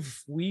 we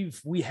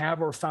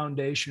have our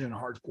foundation in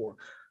hardcore.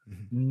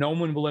 Mm-hmm. No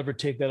one will ever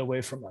take that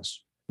away from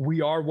us.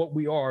 We are what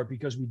we are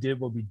because we did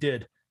what we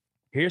did.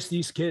 Here's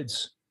these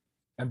kids,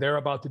 and they're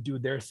about to do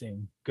their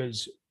thing,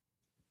 because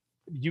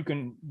you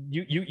can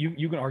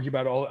argue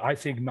about it all. I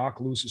think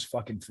Knocked Loose is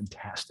fucking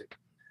fantastic.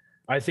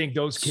 I think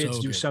those kids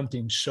do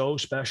something so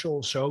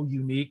special, so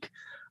unique,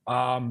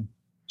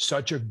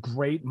 such a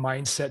great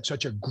mindset,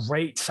 such a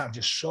great sound,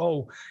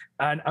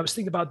 and I was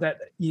thinking about that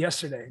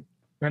yesterday.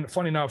 And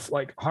funny enough,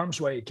 like Harm's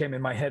Way came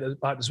in my head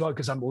as well,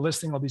 because I'm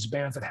listing all these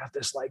bands that have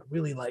this like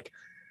really like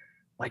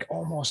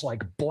almost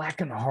like black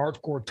and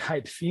hardcore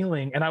type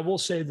feeling. And I will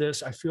say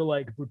this, I feel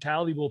like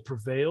Brutality Will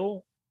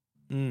Prevail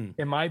in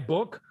my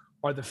book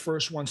are the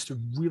first ones to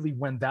really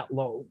went that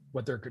low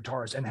with their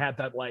guitars and had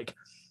that like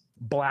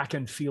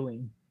blackened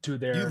feeling to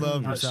their... You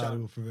love Brutality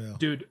Will Prevail.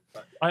 Dude,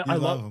 I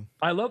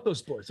love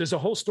those boys. There's a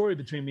whole story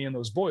between me and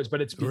those boys, but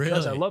it's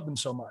because I love them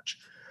so much.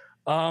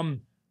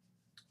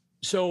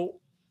 So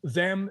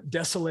them,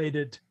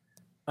 Desolated,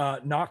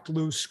 Knocked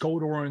Loose,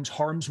 Code Orange,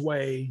 Harm's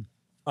Way,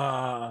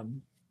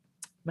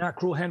 Matt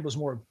Cruel Hand was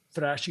more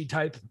thrashy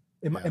type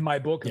in my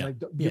book.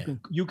 And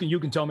you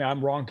can tell me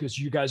I'm wrong, because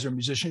you guys are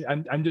musicians.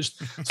 I'm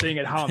just saying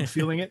it how I'm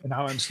feeling it and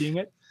how I'm seeing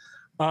it.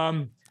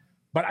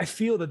 But I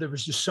feel that there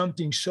was just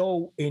something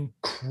so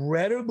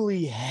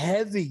incredibly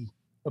heavy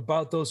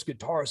about those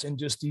guitars and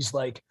just these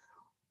like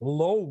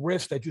low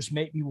riffs that just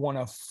make me want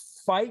to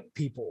fight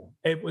people.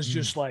 It was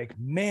just like,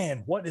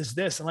 man, what is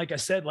this? And like I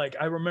said, like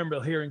I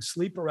remember hearing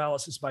Sleep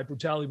Paralysis by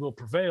Brutality Will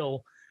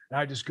Prevail, and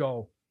I just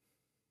go,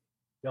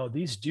 yo,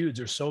 these dudes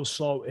are so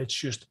slow. It's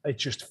just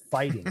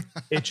fighting.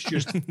 It's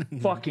just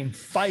fucking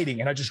fighting.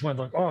 And I just went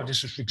like, oh,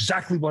 this is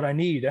exactly what I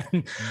need.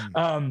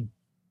 And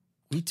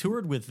we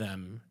toured with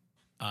them,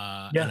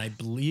 and I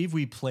believe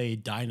we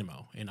played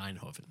Dynamo in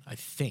Eindhoven, I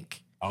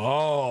think.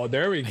 Oh,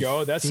 there we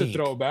go. That's a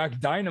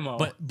throwback. Dynamo.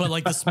 But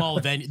like the small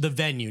venue, the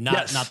venue,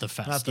 not the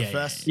fest. Not the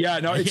fest. Yeah,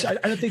 no, I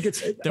don't think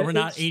it's. There were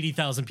not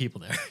 80,000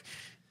 people there.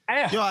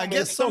 Yo, I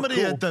guess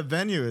somebody at the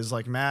venue is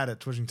like mad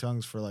at Twitching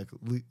Tongues for like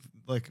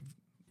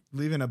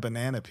leaving a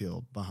banana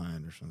peel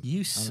behind or something.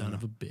 You son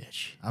of a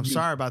bitch. I'm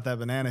sorry about that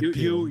banana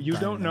peel. You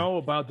don't know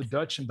about the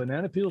Dutch and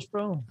banana peels,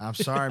 bro? I'm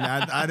sorry,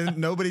 man. I didn't.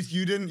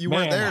 You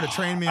weren't there to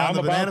train me on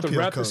the banana peel. I'm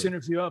about to wrap this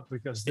interview up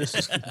because this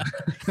is.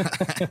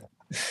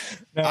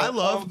 I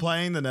love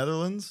playing the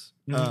Netherlands.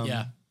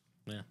 Yeah.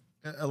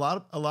 A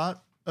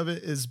lot of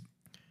it is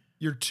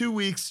you're 2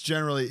 weeks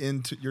generally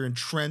you're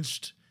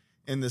entrenched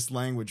in this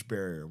language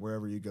barrier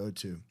wherever you go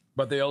to.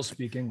 But they all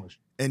speak English.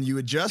 And you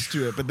adjust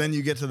to it, but then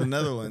you get to the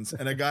Netherlands,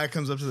 and a guy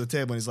comes up to the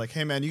table and he's like,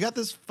 "Hey, man, you got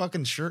this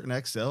fucking shirt in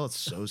XL? It's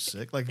so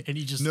sick!" Like, and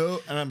he just and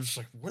I'm just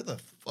like, "Where the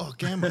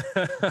fuck am I?"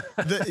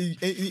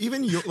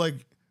 Even you,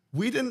 like,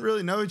 we didn't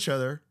really know each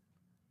other.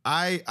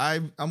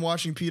 I'm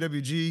watching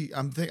PWG.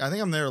 I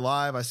think I'm there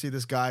live. I see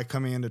this guy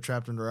coming into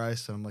Trapped Under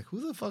Ice, and I'm like,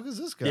 "Who the fuck is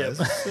this guy?" Yep. This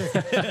is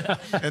sick.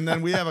 And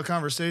then we have a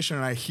conversation,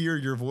 and I hear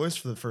your voice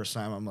for the first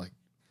time. I'm like,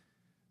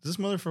 "Is this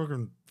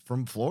motherfucker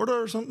from Florida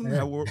or something?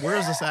 Yeah. Where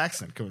is this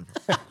accent coming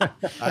from?"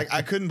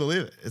 I couldn't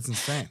believe it. It's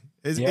insane.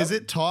 Is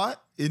it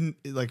taught in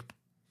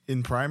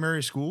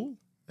primary school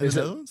in the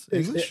Netherlands?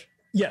 English?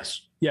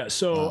 Yes. Yeah.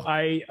 So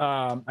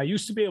wow. I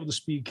used to be able to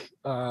speak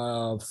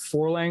 4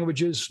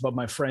 languages, but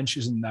my French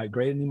isn't that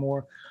great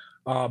anymore.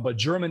 But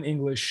German,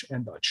 English,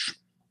 and Dutch.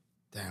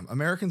 Damn,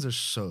 Americans are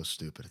so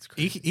stupid. It's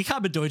crazy. Ich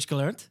habe Deutsch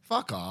gelernt.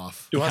 Fuck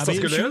off. Du hast das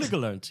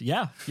gelernt?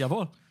 Ja,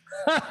 jawohl.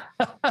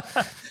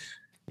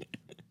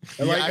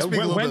 I speak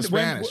a little bit of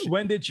Spanish.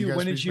 When did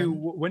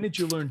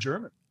you learn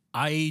German?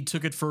 I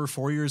took it for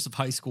 4 years of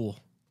high school.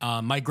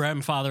 My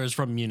grandfather is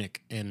from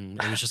Munich, and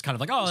it was just kind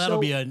of like, oh, that'll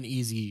be an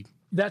easy.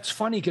 That's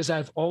funny because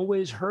I've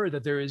always heard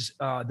that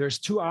there's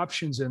 2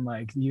 options in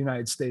like the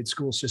United States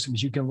school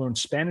systems. You can learn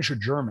Spanish or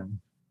German,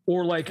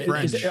 or like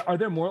are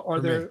there more? Are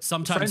there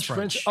sometimes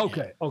French?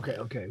 Okay.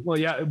 Well,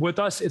 yeah. With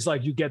us, it's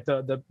like you get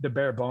the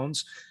bare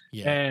bones,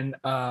 and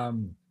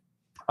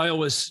I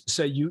always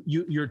say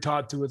you're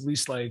taught to at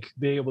least like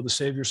be able to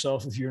save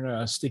yourself if you're in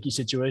a sticky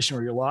situation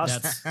where you're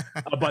lost.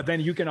 But then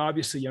you can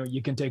obviously,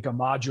 you can take a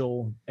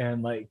module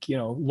and like,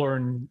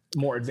 learn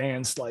more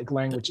advanced like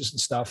languages and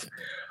stuff.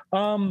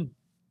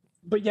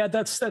 But yeah,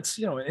 that's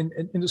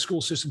in the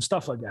school system,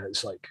 stuff like that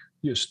is like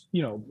just,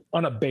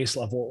 on a base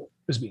level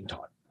is being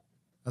taught.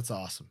 That's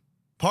awesome.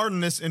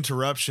 Pardon this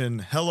interruption.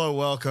 Hello,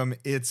 welcome.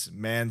 It's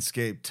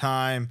Manscaped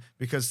time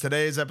because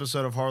today's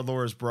episode of Hard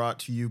Lore is brought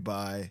to you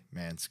by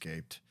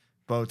Manscaped.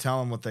 Bo, tell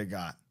them what they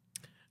got.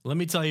 Let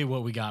me tell you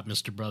what we got,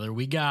 Mr. Brother.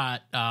 We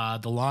got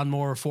the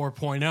Lawnmower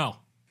 4.0.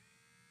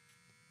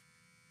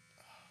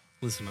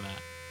 Listen to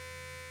that.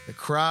 The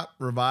Crop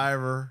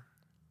Reviver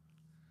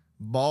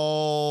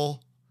Ball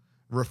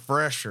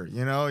Refresher.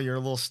 You're a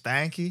little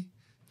stanky.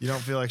 You don't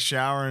feel like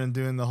showering and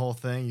doing the whole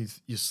thing.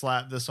 You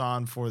slap this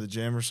on for the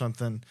gym or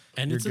something.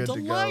 And it's a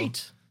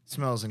delight.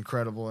 Smells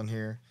incredible in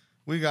here.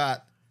 We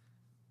got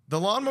the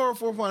Lawnmower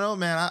 4.0,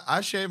 man.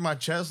 I shaved my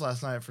chest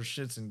last night for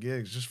shits and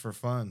gigs, just for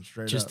fun,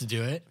 straight just up. To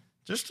do it?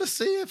 Just to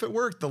see if it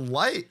worked. The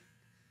light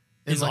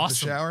in like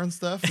awesome. The shower and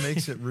stuff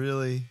makes it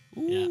really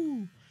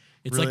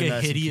It's really like a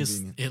nice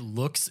hideous,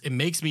 it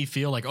makes me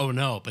feel like, oh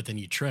no, but then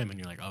you trim and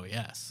you're like, oh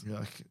yes. You're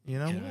like,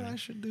 what? I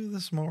should do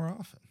this more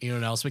often. You know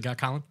what else we got,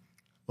 Colin?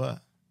 What?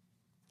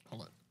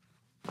 Hold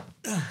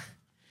on.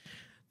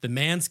 The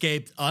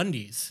Manscaped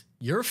undies,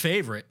 your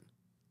favorite,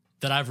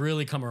 that I've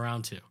really come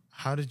around to.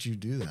 How did you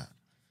do that?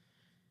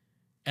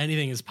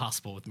 Anything is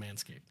possible with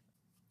Manscaped.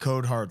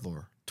 Code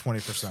HARDLORE,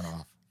 20%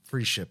 off,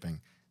 free shipping.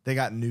 They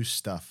got new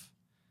stuff.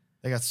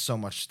 They got so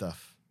much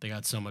stuff.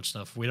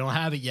 We don't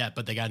have it yet,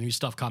 but they got new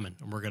stuff coming,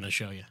 and we're going to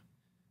show you.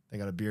 They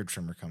got a beard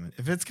trimmer coming.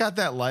 If it's got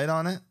that light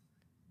on it,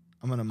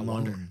 I'm going to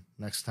moan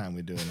next time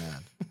we do an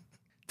ad.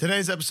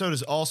 Today's episode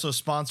is also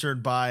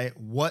sponsored by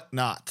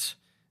Whatnot,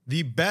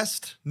 the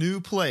best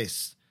new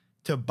place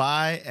to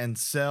buy and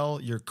sell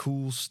your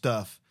cool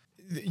stuff.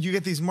 You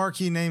get these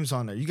marquee names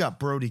on there. You got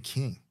Brody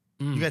King.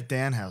 You got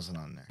Danhausen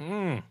on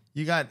there.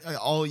 You got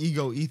All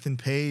Ego Ethan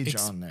Page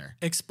on there.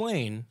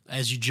 Explain,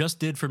 as you just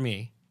did for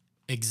me,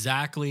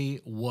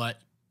 exactly what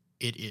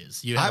it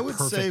is. I would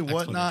say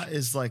Whatnot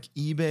is like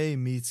eBay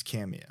meets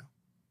Cameo.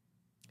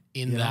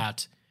 In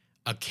that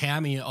a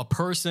Cameo, a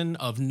person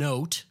of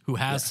note who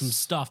has some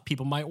stuff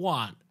people might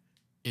want,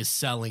 is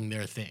selling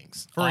their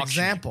things. For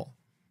example,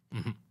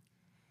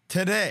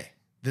 today,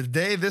 the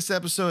day this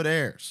episode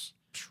airs,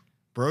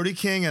 Brody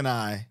King and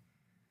I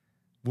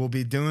we'll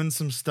be doing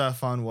some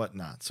stuff on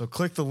Whatnot. So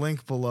click the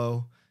link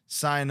below,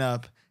 sign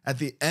up. At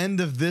the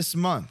end of this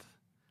month,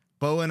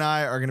 Bo and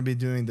I are going to be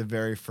doing the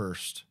very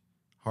first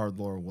Hard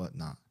Lore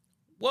Whatnot.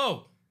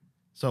 Whoa.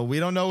 So we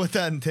don't know what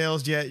that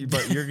entails yet,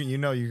 but you're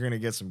going to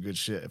get some good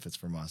shit if it's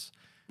from us.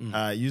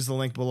 Use the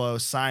link below,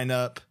 sign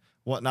up.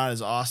 Whatnot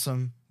is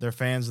awesome. They're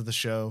fans of the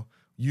show.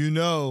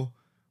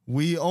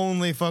 We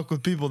only fuck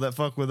with people that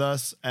fuck with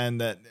us and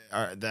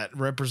that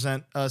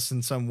represent us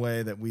in some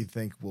way that we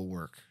think will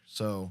work.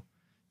 So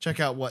check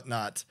out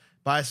Whatnot.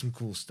 Buy some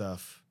cool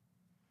stuff.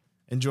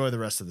 Enjoy the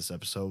rest of this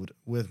episode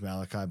with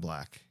Malakai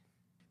Black.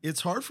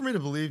 It's hard for me to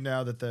believe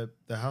now that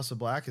the House of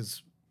Black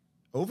is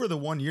over the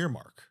 1 year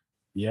mark.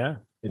 Yeah.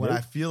 When I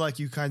feel like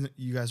you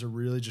guys are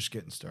really just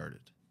getting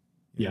started.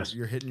 Yes.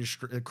 You're hitting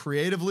your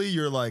creatively.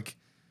 You're like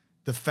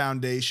the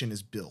foundation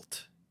is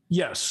built.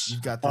 Yes.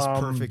 You've got this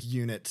perfect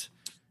unit.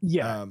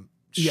 Yeah.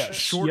 Yes.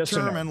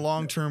 Short-term and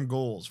long-term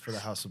goals for the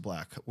House of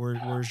Black.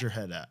 Where's your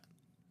head at?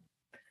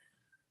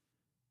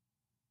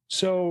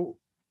 So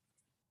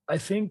I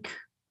think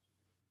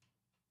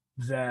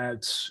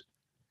that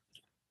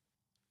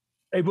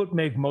it would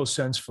make most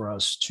sense for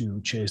us to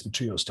chase the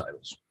trios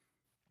titles.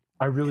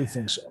 I really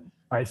think so.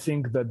 I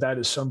think that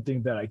is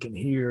something that I can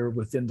hear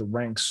within the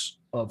ranks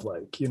of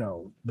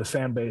the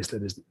fan base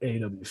that is the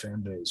AEW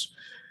fan base.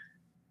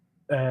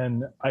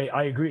 And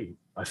I agree.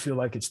 I feel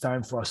like it's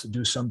time for us to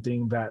do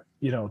something that,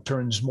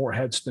 turns more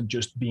heads than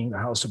just being the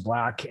House of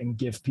Black and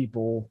give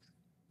people,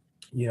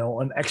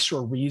 an extra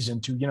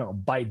reason to,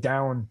 bite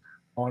down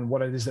on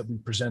what it is that we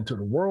present to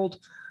the world.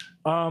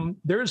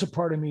 There is a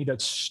part of me that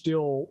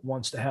still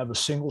wants to have a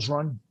singles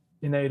run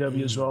in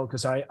AEW as well,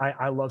 because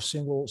I love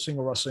single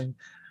wrestling.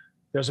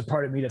 There's a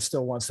part of me that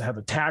still wants to have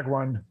a tag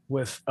run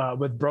with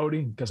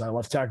Brody, because I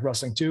love tag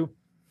wrestling too.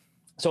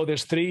 So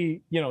there's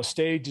three,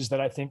 stages that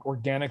I think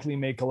organically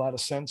make a lot of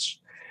sense.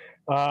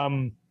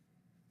 And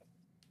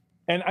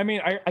I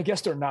mean, I guess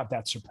they're not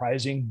that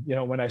surprising.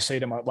 When I say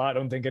them out loud, I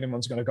don't think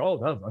anyone's going to go, oh,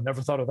 no, I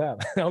never thought of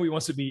that. Now he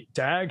wants to be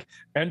tag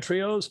and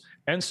trios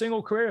and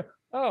single career.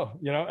 Oh,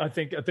 I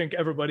think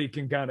everybody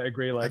can kind of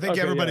agree. I think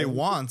everybody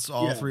wants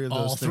all three of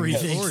those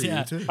things.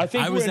 Yeah. Too. I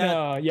think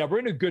we're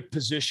in a good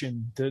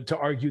position to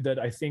argue that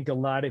I think a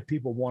lot of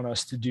people want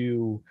us to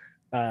do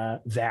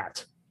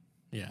that.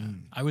 Yeah.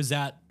 I was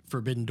at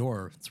Forbidden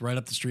Door. It's right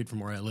up the street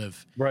from where I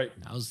live. Right.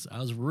 I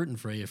was rooting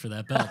for you for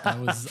that belt.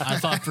 I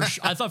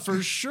thought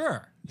for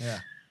sure.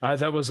 Yeah.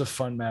 That was a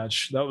fun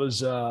match. That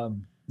was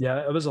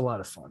it was a lot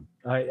of fun.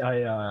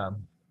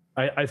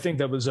 I think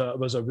that was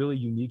a really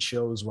unique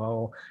show as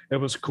well. It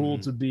was cool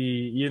to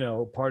be,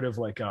 part of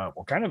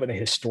kind of a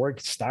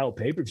historic style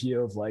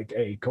pay-per-view of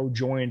a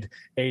co-joined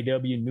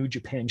AEW New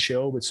Japan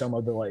show with some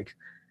of the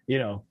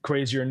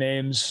crazier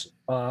names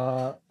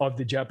of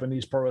the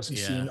Japanese pro wrestling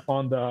scene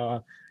on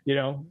the,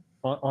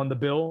 on the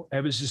bill.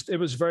 It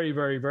was very,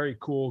 very, very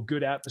cool.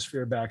 Good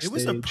atmosphere backstage. It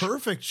was a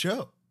perfect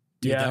show.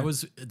 Dude, that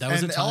was and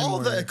a time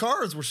all where the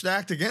cards were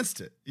stacked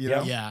against it.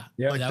 Yeah.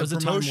 Like that was the a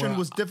time promotion where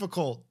was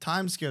difficult,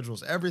 time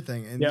schedules,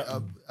 everything, and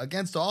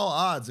against all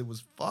odds, it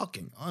was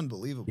fucking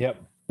unbelievable.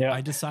 Yep. Yeah.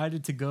 I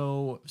decided to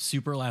go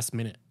super last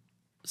minute.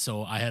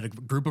 So I had a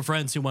group of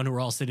friends who were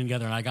all sitting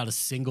together, and I got a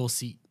single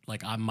seat,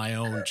 on my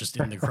own, just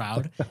in the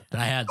crowd.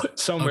 And I had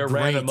somewhere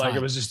random, time.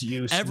 It was just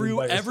you.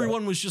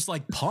 Everyone was just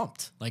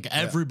pumped.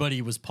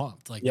 Everybody was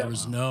pumped. There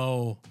was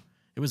no.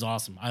 It was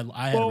awesome.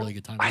 I had a really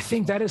good time. I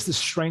think that is the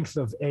strength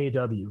of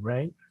AEW,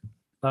 right?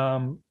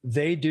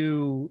 They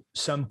do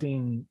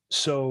something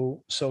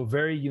so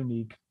very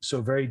unique,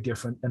 so very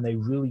different, and they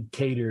really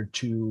cater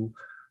to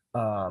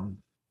a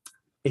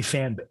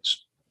fan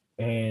base.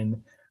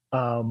 And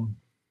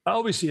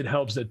obviously, it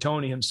helps that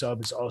Tony himself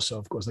is also,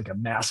 of course, a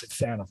massive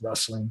fan of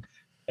wrestling,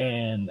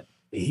 and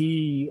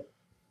he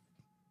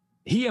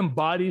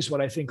embodies what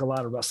I think a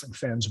lot of wrestling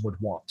fans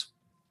would want.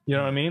 You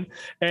know what I mean?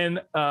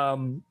 And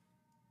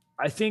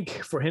I think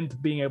for him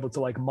being able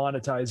to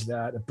monetize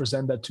that and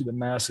present that to the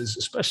masses,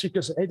 especially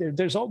because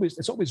it's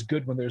always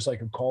good when there's a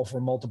call for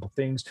multiple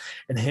things,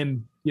 and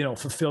him,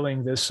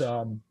 fulfilling this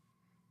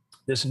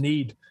this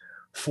need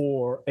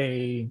for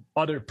a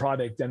other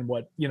product than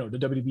what the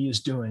WWE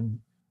is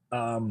doing.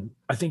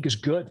 I think is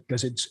good,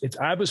 because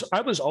I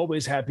was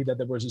always happy that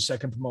there was a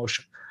second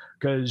promotion,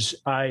 because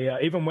I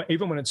even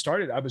when it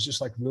started, I was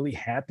just really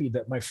happy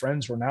that my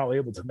friends were now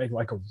able to make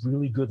a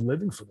really good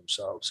living for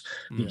themselves,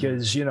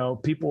 because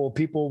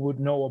people would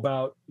know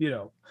about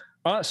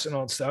us and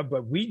all that stuff,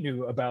 but we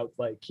knew about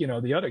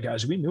the other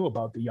guys. We knew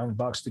about the Young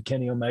Bucks, the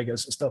Kenny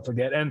Omegas and stuff like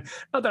that. And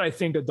not that I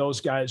think that those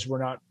guys were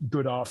not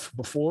good off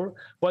before,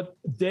 but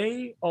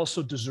they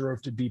also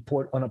deserve to be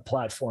put on a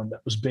platform that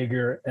was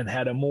bigger and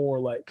had a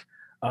more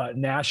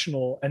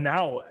national and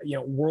now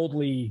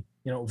worldly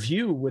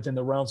view within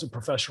the realms of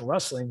professional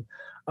wrestling.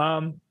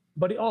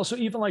 But also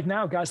even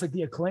now guys like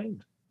the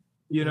Acclaimed,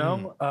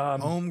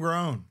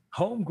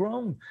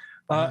 homegrown.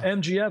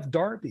 MGF,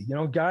 Darby,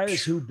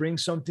 guys who bring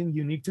something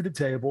unique to the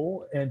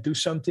table and do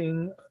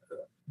something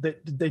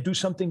that they do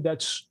something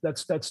that's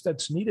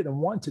needed and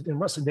wanted in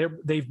wrestling.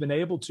 They've been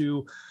able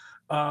to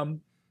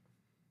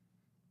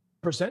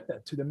present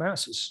that to the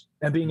masses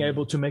and being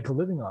able to make a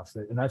living off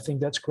it. And I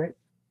think that's great.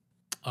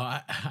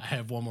 I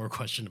have one more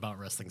question about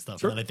wrestling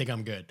stuff, Sure. and then I think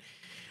I'm good.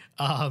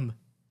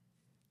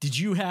 Did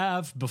you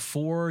have,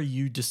 before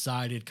you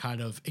decided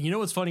kind of, and you know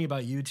what's funny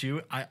about you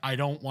too? I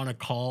don't want to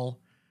call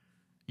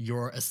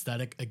your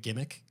aesthetic a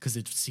gimmick because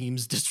it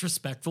seems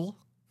disrespectful,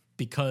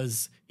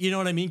 because you know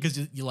what I mean? Because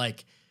you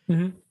like,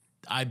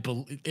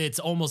 it's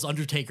almost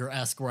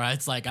Undertaker-esque where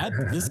it's like,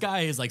 this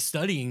guy is like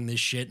studying this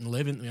shit and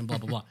living and blah,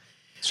 blah, blah.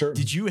 Sure.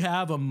 Did you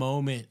have a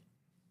moment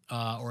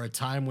or a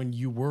time when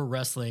you were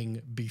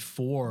wrestling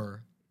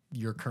before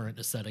your current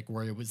aesthetic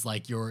where it was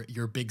like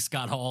your big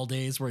Scott Hall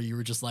days where you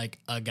were just like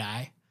a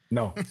guy?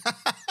 No.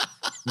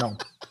 No.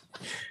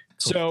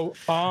 So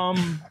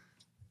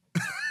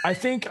I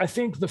think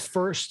the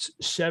first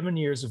 7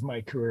 years of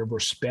my career were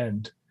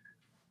spent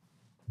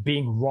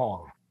being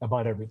wrong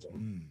about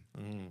everything.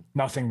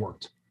 Nothing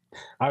worked.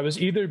 I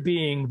was either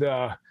being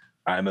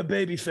I'm a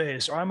baby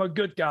face, or I'm a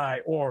good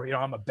guy, or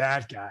I'm a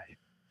bad guy.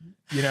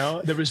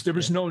 There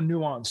was no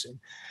nuancing.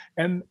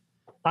 And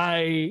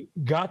I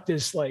got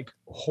this like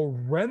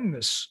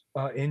horrendous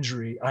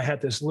injury. I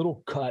had this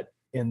little cut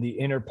in the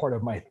inner part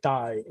of my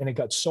thigh, and it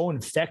got so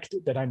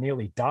infected that I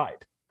nearly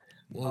died.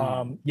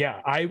 I'm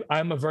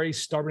a very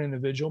stubborn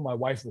individual. My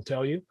wife will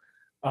tell you.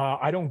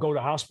 I don't go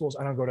to hospitals.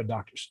 I don't go to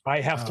doctors.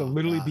 I have to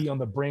literally be on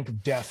the brink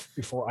of death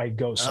before I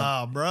go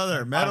somewhere. Oh,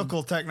 brother,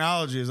 medical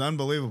technology is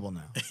unbelievable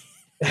now.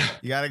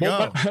 You got to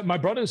go. My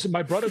brother is an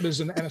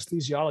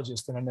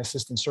anesthesiologist and an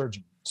assistant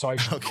surgeon. So I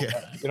okay.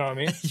 You know what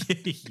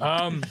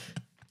I mean?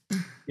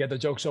 Yeah, the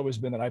joke's always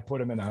been that I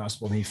put him in the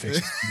hospital and he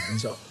fixed it.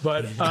 So,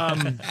 but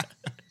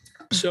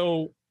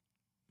so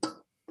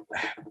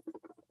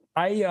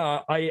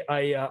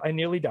I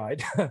nearly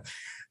died,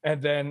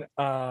 and then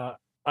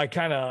I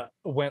kind of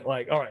went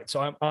like, all right, so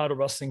I'm out of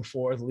wrestling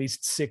for at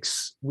least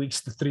 6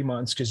 weeks to 3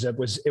 months because it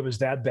was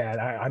that bad.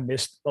 I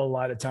missed a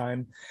lot of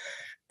time.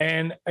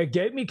 And it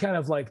gave me kind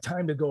of like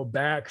time to go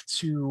back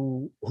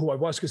to who I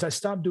was, because I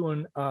stopped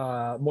doing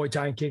Muay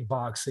Thai and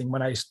kickboxing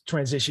when I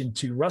transitioned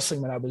to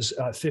wrestling when I was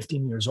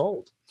 15 years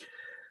old.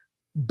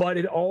 But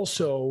it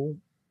also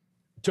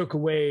took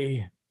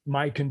away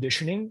my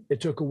conditioning.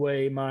 It took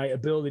away my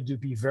ability to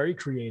be very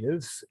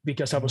creative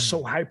because I was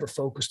so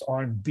hyper-focused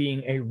on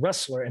being a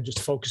wrestler and just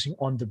focusing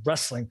on the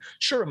wrestling.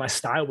 Sure, my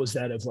style was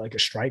that of like a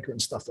striker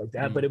and stuff like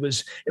that, but it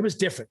was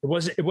different.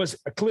 It was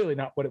clearly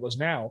not what it was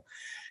now.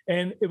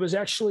 And it was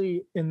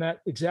actually in that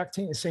exact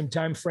same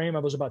time frame. I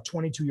was about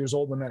 22 years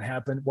old when that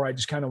happened, where I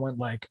just kind of went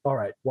like, all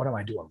right, what am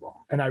I doing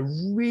wrong? And I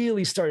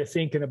really started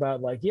thinking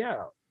about like,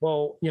 yeah,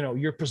 well,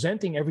 you're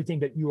presenting everything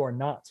that you are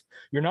not.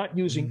 You're not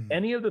using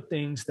any of the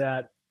things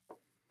that,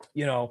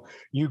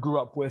 you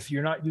grew up with.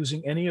 You're not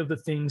using any of the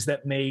things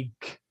that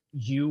make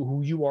you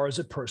who you are as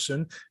a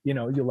person. You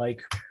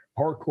like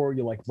hardcore,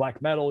 you like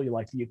black metal, you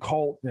like the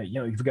occult,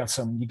 you got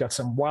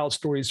some wild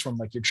stories from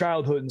like your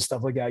childhood and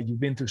stuff like that.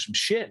 You've been through some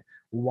shit.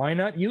 Why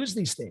not use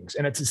these things?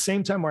 And it's the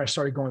same time where I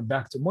started going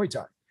back to Muay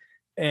Thai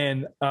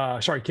and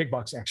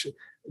kickboxing, actually.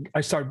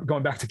 I started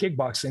going back to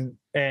kickboxing,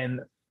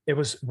 and it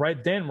was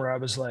right then where I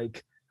was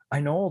like, I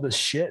know all this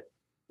shit.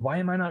 Why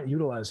am I not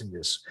utilizing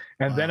this?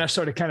 And then I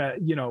started kind of,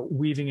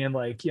 weaving in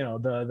like,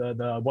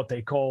 the what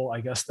they call, I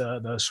guess,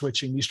 the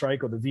switching knee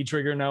strike or the V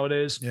trigger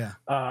nowadays. Yeah.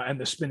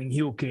 And the spinning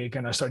heel kick.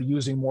 And I started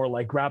using more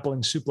like grappling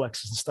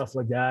suplexes and stuff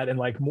like that. And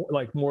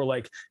more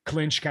like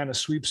clinch kind of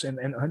sweeps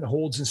and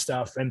holds and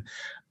stuff. And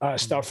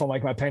stuff from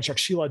like my Panchak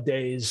Shila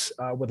days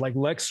with like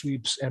leg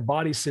sweeps and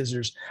body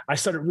scissors. I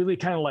started really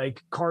kind of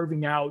like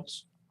carving out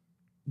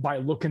by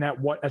looking at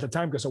what at the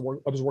time, because I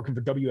was working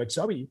for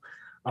WXW.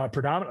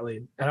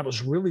 Predominantly, and I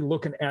was really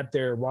looking at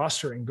their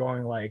roster and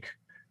going like,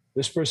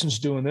 this person's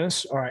doing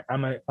this. All right,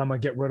 I'm gonna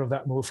get rid of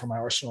that move from my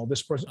arsenal.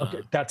 This person,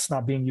 okay, that's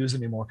not being used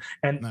anymore.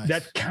 And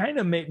that kind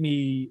of made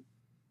me.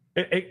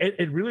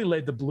 It really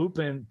laid the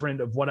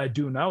blueprint of what I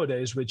do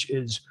nowadays, which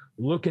is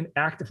looking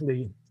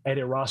actively at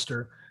a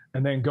roster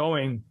and then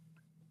going,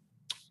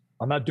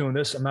 I'm not doing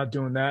this. I'm not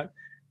doing that.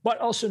 But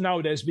also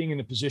nowadays being in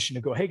a position to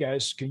go, hey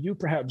guys, can you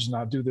perhaps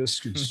not do this?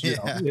 Because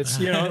it's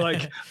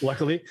like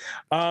luckily.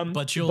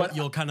 But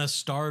you'll kind of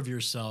starve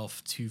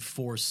yourself to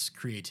force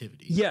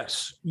creativity.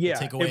 Yes, yeah.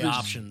 Take away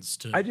options.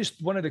 I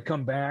just wanted to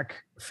come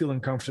back feeling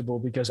comfortable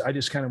because I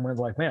just kind of went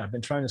like, man, I've been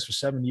trying this for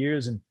 7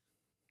 years, and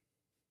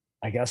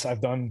I guess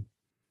I've done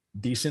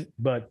decent,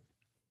 but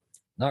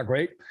not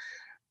great.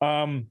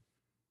 And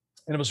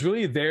it was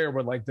really there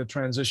where like the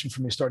transition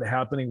for me started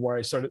happening, where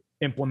I started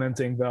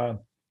implementing the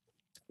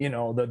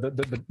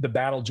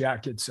battle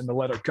jackets and the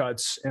leather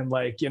cuts, and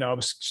like, I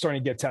was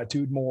starting to get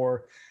tattooed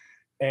more,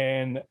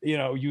 and,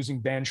 using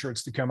band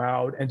shirts to come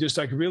out, and just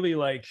like really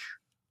like,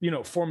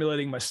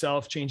 formulating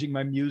myself, changing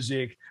my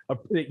music,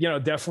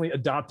 definitely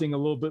adopting a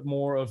little bit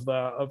more of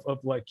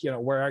like,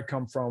 where I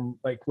come from,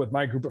 like with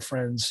my group of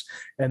friends,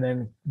 and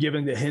then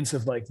giving the hints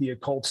of like the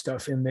occult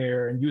stuff in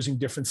there, and using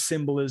different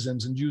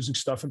symbolisms and using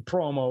stuff in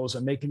promos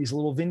and making these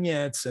little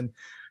vignettes and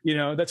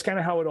that's kind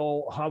of how it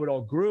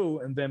all grew.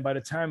 And then by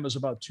the time it was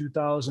about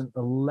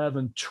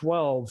 2011,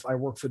 12, I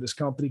worked for this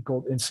company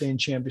called Insane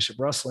Championship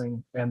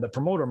Wrestling, and the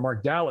promoter,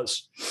 Mark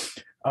Dallas,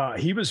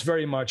 he was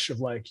very much of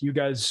like, you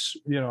guys,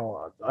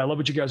 I love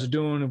what you guys are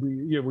doing.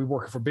 We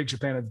worked for Big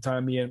Japan at the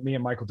time, me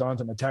and Michael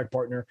Donton, my tag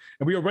partner.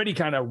 And we already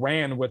kind of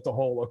ran with the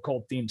whole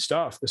occult themed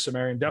stuff, the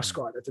Sumerian Death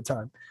Squad at the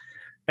time.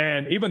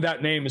 And even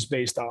that name is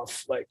based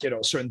off like,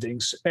 certain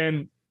things.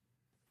 And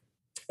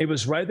it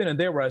was right then and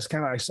there where I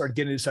started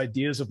getting these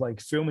ideas of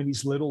like filming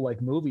these little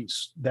like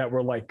movies that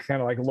were like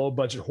kind of like low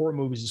budget horror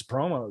movies as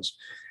promos.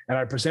 And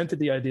I presented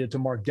the idea to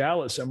Mark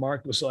Dallas, and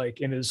Mark was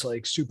like in his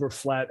like super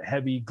flat,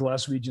 heavy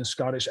Glaswegian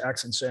Scottish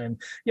accent saying,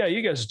 yeah,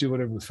 you guys do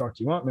whatever the fuck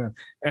you want, man.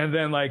 And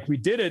then like we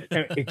did it,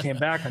 and it came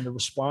back, and the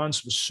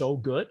response was so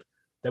good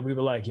that we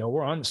were like, yo,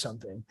 we're on to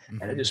something.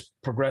 Mm-hmm. And it just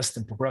progressed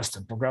and progressed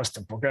and progressed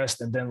and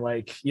progressed. And then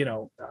like,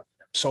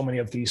 so many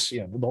of these,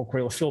 the whole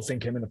Cradle of Filth thing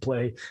came into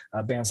play.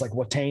 Bands like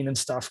Watain and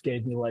stuff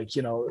gave me like,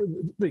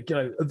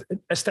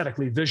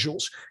 aesthetically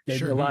visuals,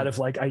 gave me a lot of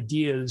like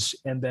ideas,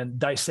 and then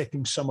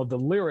dissecting some of the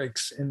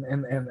lyrics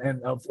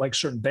and of like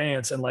certain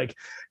bands, and like,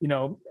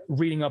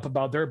 reading up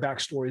about their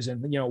backstories,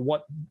 and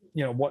what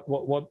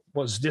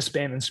was this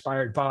band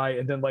inspired by,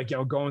 and then like,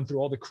 going through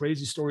all the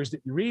crazy stories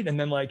that you read, and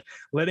then like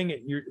letting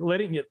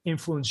it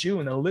influence you,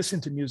 and then listen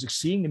to music,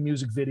 seeing the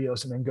music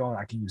videos, and then going,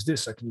 I can use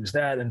this, I can use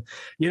that, and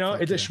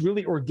it just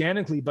really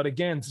organically. But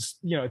again,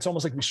 it's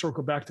almost like we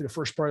circle back to the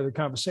first part of the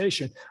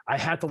conversation. I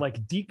had to like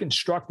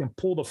deconstruct and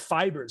pull the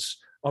fibers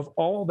of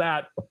all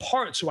that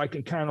apart, so I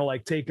can kind of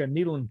like take a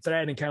needle and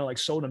thread and kind of like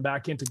sew them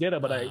back in together,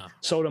 but I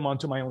sewed them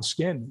onto my own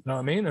skin. You know what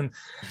I mean? And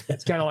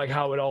it's kind of like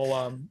how it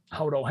all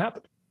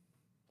happened.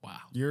 Wow.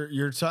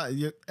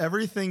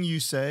 Everything you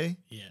say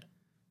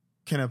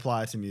can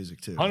apply to music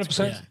too.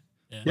 100%.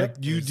 Yeah. Like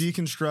you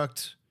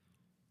deconstruct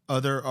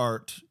other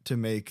art to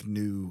make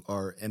new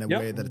art in a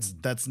way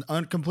that's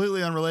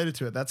completely unrelated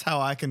to it. That's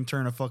how I can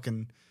turn a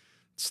fucking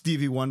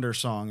Stevie Wonder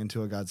song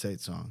into a God Save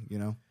song,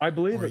 I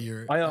believe it.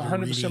 I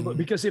 100%,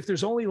 because if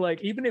there's only like,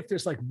 even if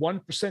there's like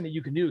 1% that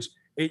you can use,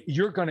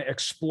 you're going to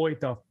exploit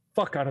the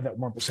fuck out of that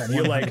 1%.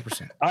 You're like,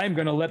 I'm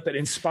going to let that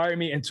inspire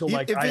me until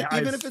like,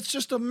 even if it's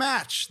just a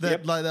match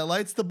that that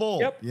lights the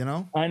bulb,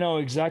 I know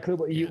exactly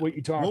what you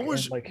talking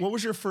about. What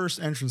was your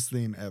first entrance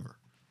theme ever?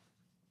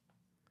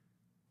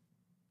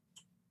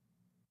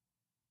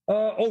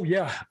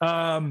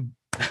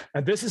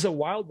 And this is a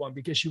wild one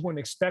because you wouldn't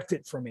expect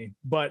it from me,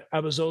 but I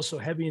was also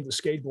heavy into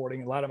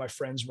skateboarding. A lot of my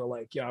friends were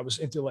like, I was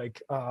into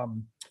like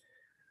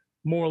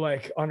more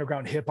like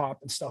underground hip hop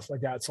and stuff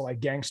like that. So like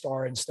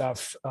Gangstar and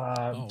stuff,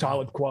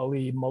 Talib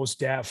Kweli, Mos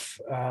Def,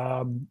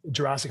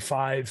 Jurassic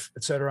 5,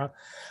 etc.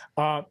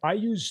 I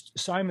used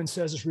Simon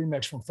Says'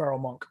 remix from Pharaoh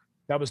Monk.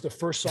 That was the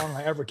first song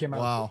I ever came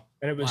out with.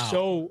 And it was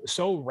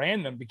so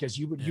random because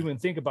you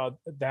wouldn't think about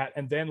that.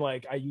 And then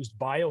like I used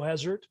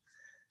Biohazard.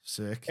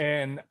 Sick.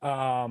 And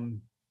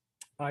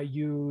I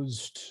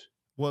used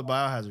what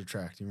Biohazard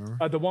track? Do you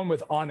remember? The one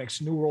with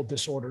Onyx, New World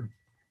Disorder,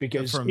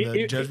 because from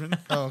the Judgment.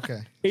 Oh, okay.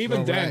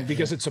 Even then,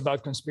 because it's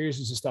about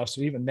conspiracies and stuff. So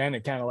even then,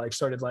 it kind of like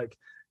started like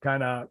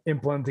kind of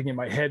implanting in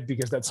my head,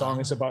 because that song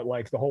is about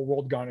like the whole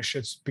world gone to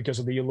shit because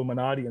of the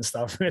Illuminati and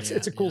stuff.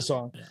 It's a cool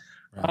song. Yeah.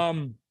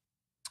 Right.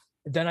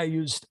 Then I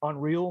used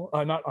Unreal,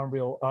 not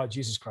Unreal.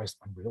 Jesus Christ,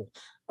 Unreal.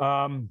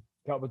 What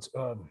do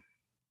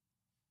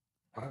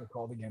I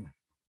call it again?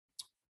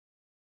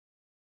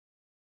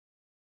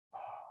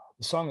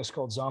 The song is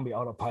called Zombie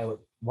Autopilot.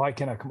 Why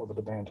can't I come up with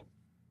a band?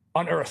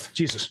 Unearth.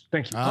 Jesus.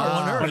 Thank you.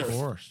 Unearth. Of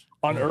course.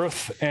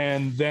 Unearth.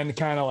 And then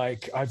kind of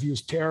like I've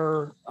used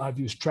Terror. I've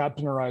used Trapped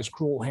in Her Eyes,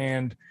 Cruel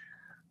Hand.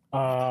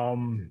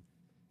 And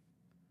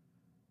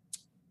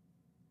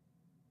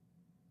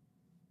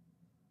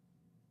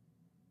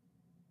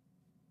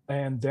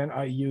then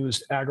I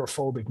used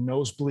Agoraphobic,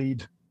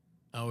 Nosebleed.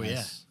 Oh,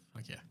 yes.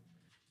 Okay.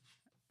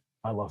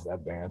 I love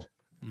that band.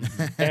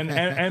 Mm-hmm.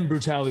 and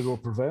Brutality Will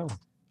Prevail. Of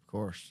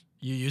course.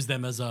 You use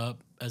them as an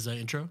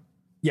intro?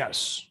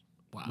 Yes.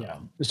 Wow. Yeah.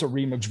 It's a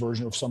remix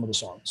version of some of the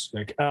songs.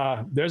 Like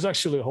there's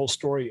actually a whole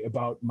story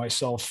about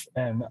myself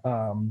and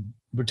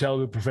Brutality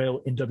Will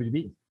Prevail in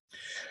WWE.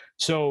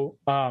 So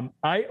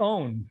I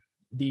own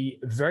the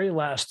very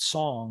last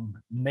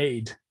song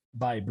made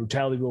by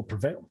Brutality Will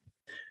Prevail,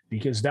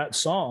 because that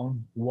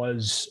song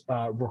was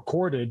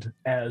recorded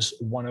as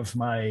one of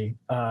my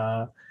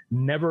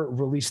never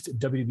released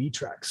WWE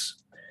tracks.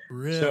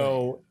 Really?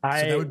 So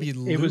that would be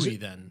Louis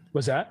then.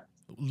 Was that?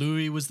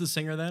 Louis was the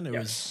singer then?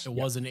 It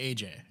wasn't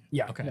AJ.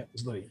 Yeah. Okay. It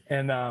was Louis.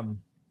 And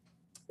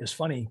it's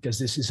funny because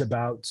this is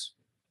about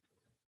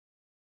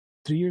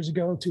 3 years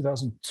ago,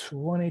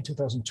 2020,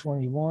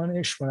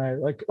 2021-ish, when I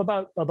like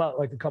about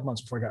like a couple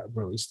months before I got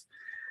released.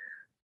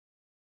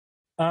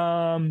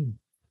 I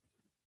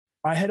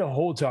had a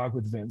whole talk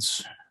with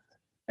Vince,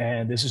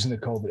 and this is in the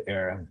COVID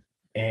era.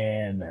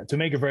 And to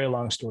make a very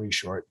long story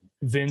short,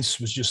 Vince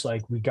was just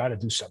like, we got to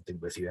do something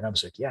with you. And I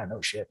was like, yeah, no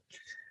shit.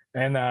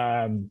 And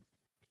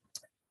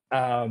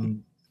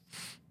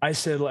I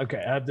said,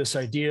 okay, I have this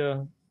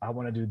idea. I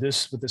want to do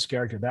this with this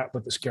character, that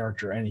with this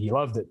character. And he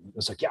loved it. It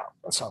was like, yeah,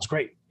 that sounds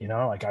great. You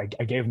know, like I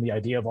gave him the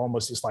idea of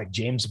almost this like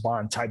James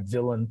Bond type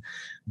villain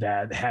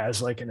that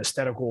has like an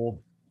aesthetical,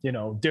 you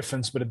know,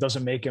 difference, but it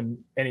doesn't make him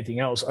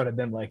anything else other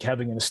than like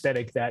having an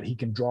aesthetic that he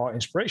can draw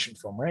inspiration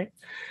from. Right.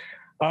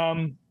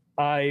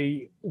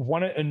 I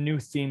wanted a new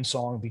theme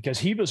song because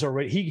he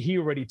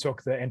already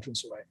took the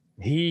entrance away.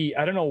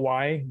 I don't know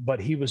why, but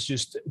he was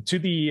just to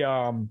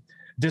the,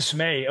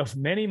 dismay of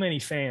many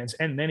fans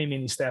and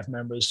many staff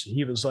members.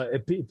 He was like,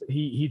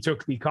 he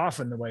took the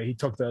coffin away. He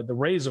took the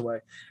raise away,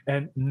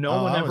 and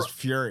no one ever was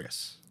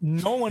furious.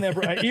 No one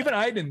ever, even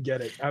I didn't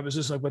get it. I was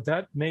just like, but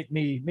that made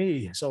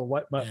me. So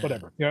what,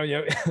 whatever, you know,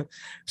 yeah.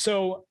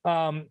 So,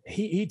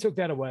 he took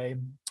that away,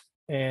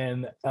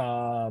 and,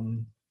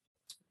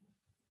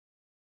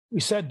 we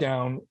sat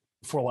down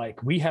for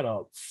like, we had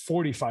a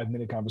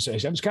 45-minute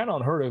conversation. It was kind of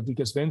unheard of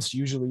because Vince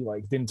usually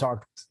like didn't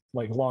talk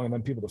like longer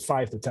than people to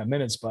 5 to 10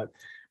 minutes, but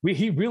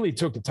he really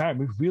took the time.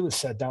 We really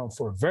sat down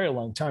for a very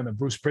long time, and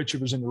Bruce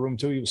Pritchard was in the room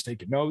too. He was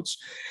taking notes,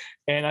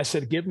 and I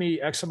said, give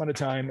me X amount of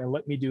time and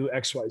let me do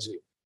X, Y, Z.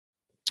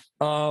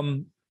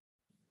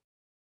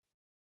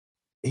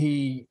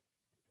 He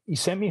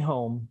sent me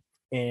home,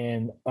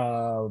 and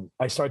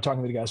I started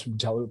talking to the guys from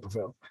Brutality Will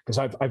Prevail because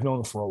I've known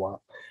them for a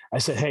while. I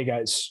said, hey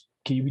guys,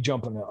 can you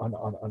jump on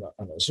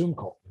a Zoom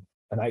call?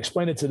 And I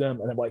explained it to them,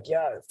 and I'm like,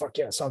 yeah, fuck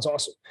yeah, sounds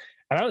awesome.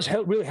 And I was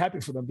really happy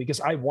for them because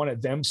I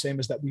wanted them, same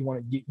as that we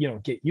want to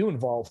get you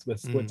involved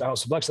with the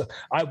House of Black stuff.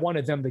 I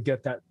wanted them to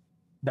get that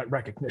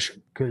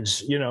recognition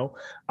because, you know,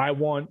 I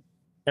want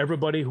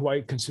everybody who I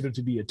consider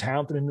to be a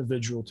talented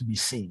individual to be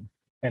seen.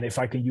 And if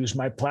I can use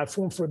my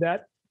platform for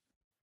that,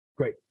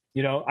 great.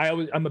 You know,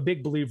 I'm a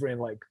big believer in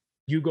like,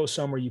 you go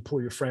somewhere, you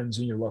pull your friends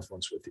and your loved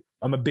ones with you.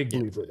 I'm a big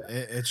believer in that.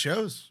 It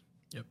shows.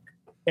 Yep.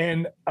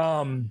 And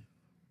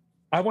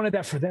I wanted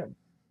that for them.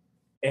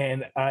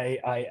 And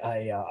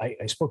I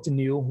spoke to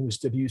Neil, who's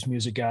W's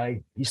music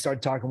guy. He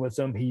started talking with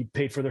them. He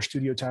paid for their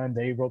studio time.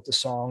 They wrote the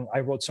song. I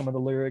wrote some of the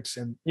lyrics,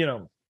 and, you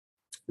know,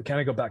 we kind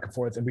of go back and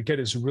forth, and we get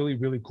this really,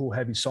 really cool,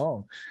 heavy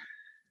song.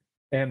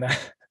 And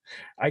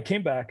I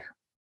came back,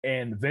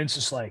 and Vince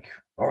is like,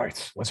 all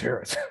right, let's hear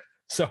it.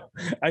 So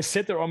I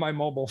sit there on my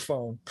mobile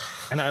phone,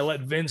 and I let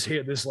Vince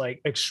hear this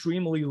like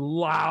extremely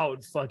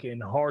loud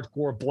fucking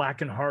hardcore, black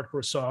and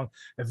hardcore song.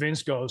 And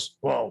Vince goes,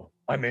 well,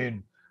 I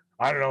mean,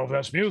 I don't know if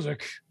that's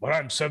music, but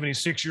I'm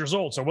 76 years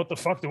old, so what the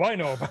fuck do I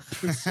know about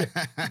music?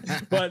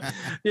 But,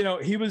 you know,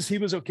 he was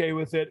okay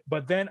with it.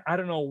 But then I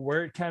don't know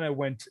where it kind of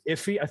went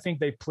iffy. I think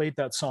they played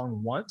that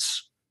song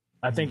once.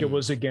 I think it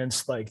was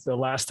against like the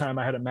last time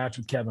I had a match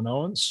with Kevin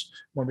Owens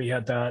when we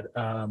had that.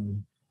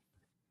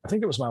 I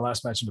think it was my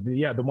last match, but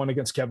yeah, the one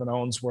against Kevin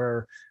Owens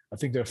where I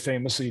think they're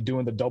famously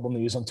doing the double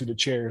knees onto the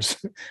chairs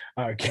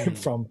came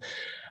from.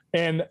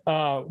 And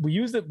we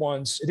used it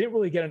once. It didn't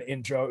really get an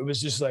intro. It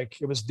was just like,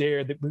 it was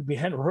there. We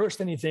hadn't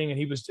rehearsed anything.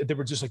 And they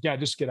were just like, yeah,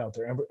 just get out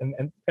there.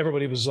 And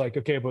everybody was like,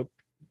 okay, but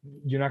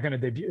you're not going to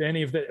debut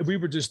any of that. We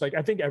were just like,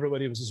 I think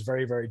everybody was just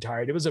very, very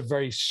tired. It was a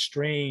very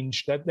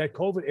strange, that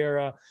COVID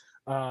era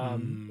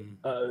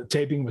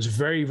taping was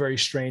very, very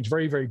strange,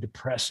 very, very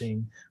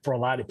depressing for a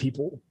lot of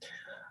people.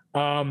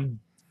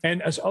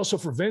 And as also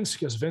for Vince,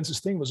 because Vince's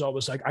thing was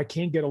always like, I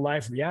can't get a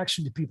live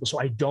reaction to people, so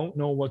I don't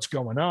know what's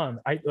going on.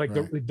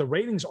 The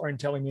ratings aren't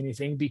telling me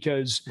anything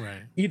because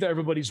either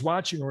everybody's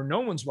watching or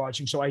no one's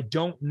watching. So I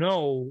don't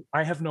know.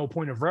 I have no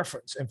point of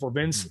reference. And for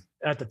Vince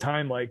at the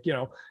time, like, you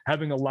know,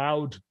 having a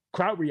loud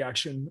crowd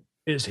reaction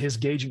is his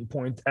gauging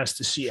point as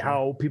to see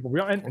how people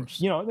react.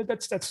 And you know,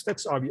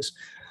 that's obvious.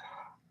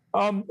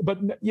 But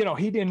you know,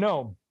 he didn't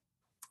know.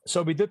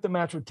 So we did the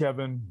match with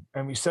Kevin,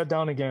 and we sat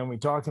down again. We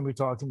talked. And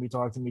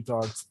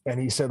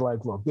he said,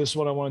 like, look, this is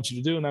what I want you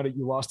to do. Now that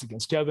you lost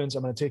against Kevin's,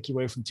 I'm going to take you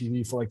away from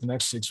TV for like the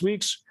next 6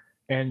 weeks.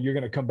 And you're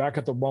going to come back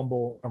at the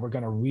Rumble, and we're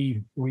going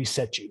to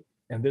reset you.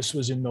 And this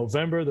was in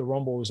November. The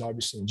Rumble was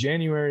obviously in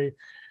January.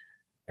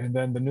 And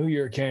then the new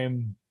year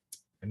came,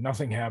 and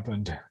nothing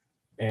happened.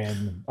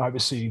 And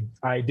obviously,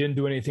 I didn't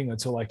do anything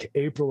until like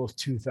April of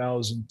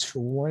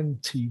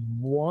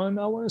 2021,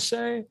 I want to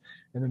say.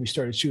 And then we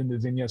started shooting the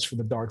vignettes for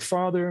The Dark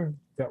Father.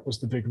 That was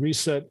the big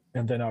reset.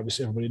 And then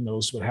obviously everybody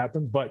knows what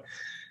happened. But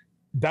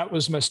that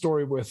was my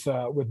story with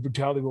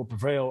Brutality Will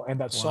Prevail. And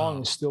that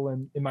song is still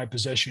in my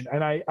possession.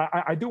 And I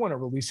do want to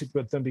release it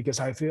with them because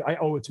I feel I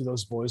owe it to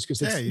those boys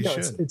because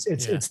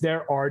it's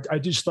their art. I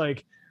just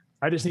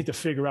need to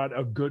figure out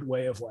a good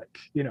way of like,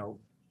 you know,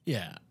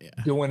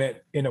 doing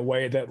it in a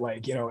way that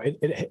like, you know,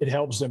 it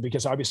helps them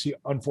because obviously,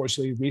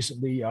 unfortunately,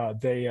 recently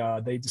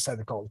they decided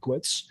to call it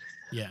quits.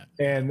 Yeah.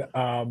 And,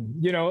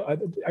 you know,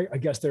 I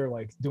guess they're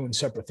like doing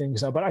separate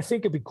things now, but I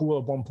think it'd be cool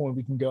at one point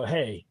we can go,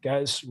 hey,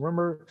 guys,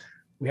 remember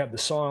we have the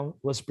song,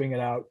 let's bring it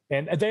out.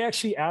 And they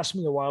actually asked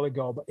me a while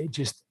ago, but it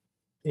just,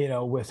 you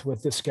know,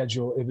 with this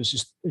schedule, it was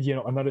just, you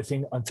know, another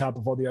thing on top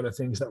of all the other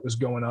things that was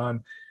going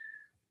on.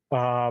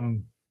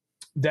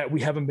 That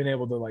we haven't been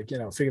able to like, you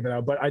know, figure that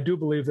out. But I do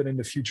believe that in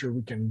the future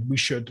we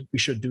should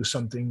do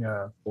something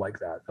like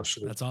that.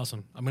 Absolutely. That's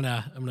awesome. I'm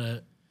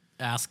gonna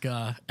ask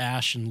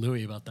Ash and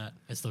Louie about that.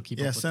 I still keep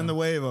up with send them. the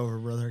wave over,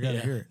 brother. I gotta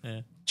hear it.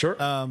 Yeah.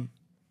 Sure.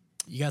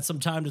 You got some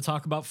time to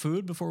talk about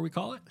food before we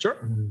call it?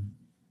 Sure.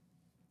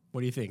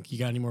 What do you think? You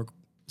got any more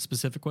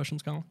specific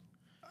questions, Colin?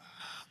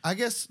 I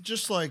guess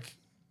just like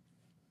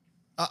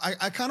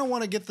I kind of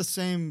want to get the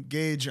same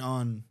gauge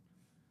on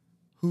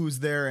who's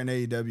there in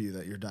AEW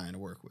that you're dying to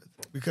work with,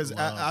 because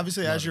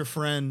obviously as your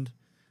friend,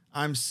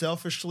 I'm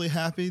selfishly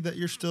happy that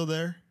you're still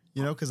there,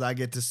 you know, because I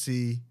get to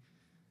see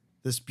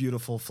this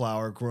beautiful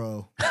flower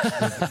grow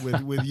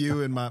with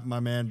you and my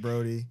man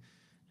Brody,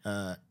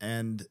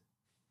 and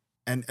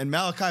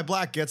Malakai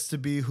Black gets to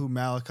be who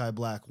Malakai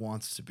Black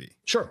wants to be.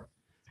 Sure.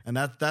 And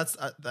that's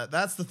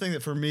the thing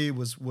that for me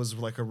was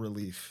like a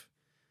relief,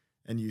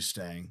 and you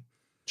staying.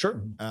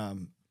 Sure.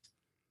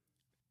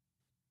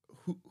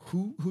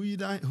 Who you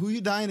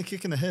dying to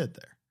kick in the head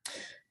there?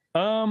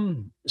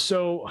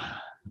 So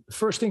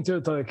first thing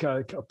to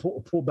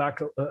pull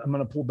back, I'm going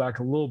to pull back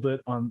a little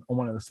bit on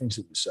one of the things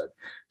that you said.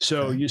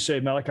 So you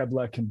say Malakai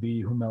Black can be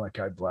who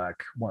Malakai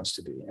Black wants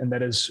to be, and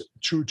that is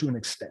true to an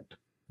extent.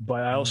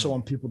 But I also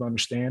want people to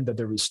understand that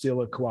there is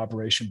still a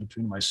cooperation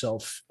between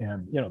myself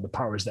and, you know, the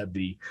powers that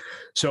be.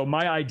 So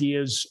my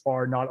ideas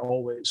are not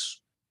always,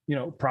 you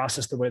know,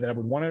 processed the way that I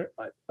would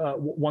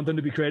want them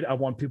to be created. I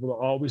want people to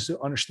always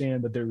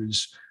understand that there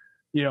is,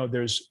 you know,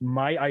 there's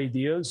my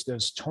ideas,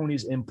 there's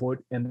Tony's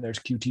input, and there's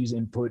QT's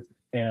input,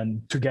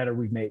 and together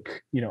we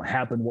make, you know,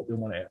 happen what we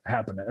want to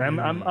happen. And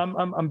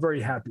I'm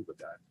very happy with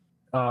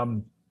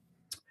that.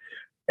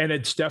 And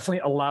it's definitely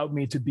allowed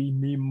me to be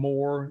me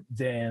more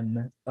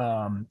than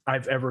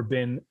I've ever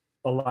been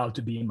allowed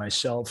to be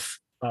myself,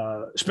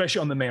 especially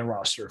on the main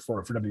roster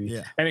for WWE.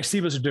 Yeah.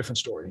 NXT was a different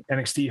story.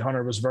 NXT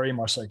Hunter was very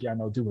much like, yeah,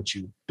 no, do what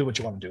you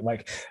want to do.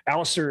 Like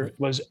Alistair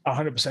was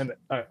 100%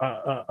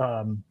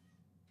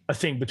 a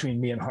thing between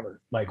me and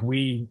Hunter. Like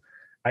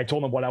I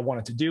told him what I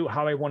wanted to do,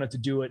 how I wanted to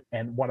do it,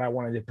 and what I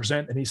wanted to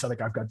present. And he said,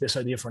 like, I've got this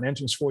idea for an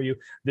entrance for you.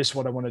 This is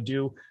what I want to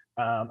do.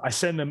 I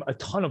send him a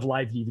ton of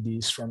live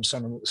DVDs from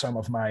some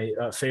of my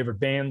favorite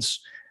bands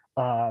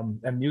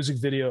and music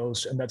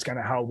videos. And that's kind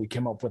of how we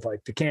came up with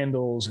like the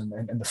candles and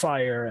the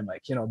fire and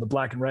like, you know, the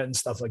black and red and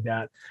stuff like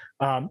that.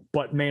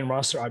 But main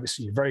roster,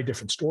 obviously a very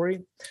different story.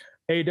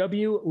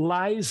 AEW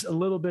lies a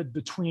little bit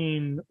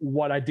between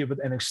what I did with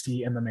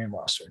NXT and the main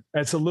roster.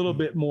 It's a little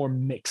bit more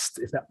mixed,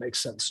 if that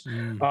makes sense.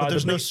 But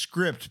there's no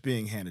script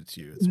being handed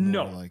to you. It's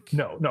more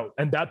no.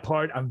 And that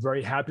part I'm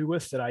very happy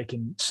with, that I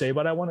can say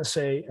what I want to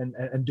say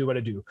and do what I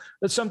do.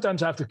 But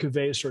sometimes I have to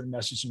convey a certain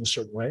message in a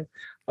certain way.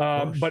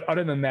 But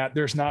other than that,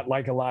 there's not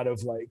like a lot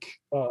of like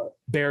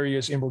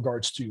barriers in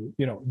regards to,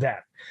 you know,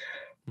 that.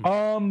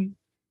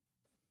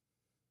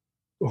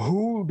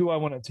 Who do I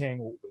want to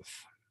tangle with?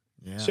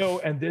 Yeah. So,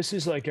 and this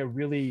is like a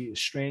really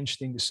strange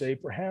thing to say,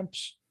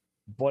 perhaps,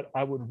 but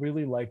I would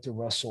really like to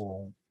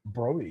wrestle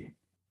Brody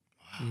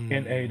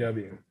in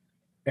AEW.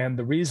 And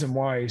the reason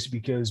why is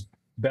because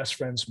best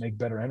friends make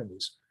better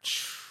enemies.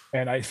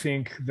 And I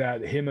think that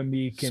him and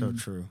me can. So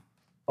true.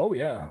 Oh,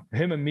 yeah.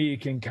 Him and me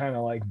can kind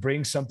of like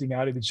bring something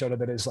out of each other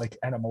that is like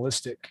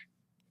animalistic.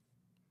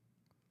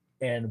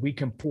 And we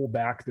can pull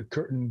back the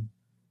curtain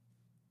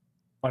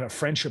on a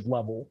friendship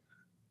level.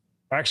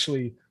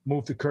 Actually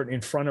move the curtain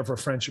in front of our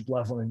friendship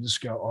level and just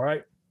go, all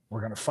right,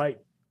 we're going to fight,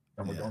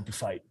 and we're going to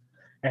fight,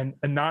 and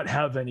not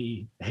have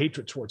any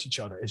hatred towards each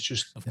other. It's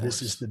just,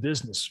 this is the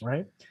business,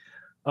 right?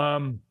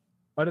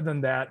 Other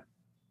than that,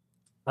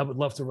 I would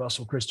love to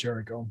wrestle Chris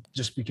Jericho,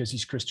 just because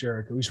he's Chris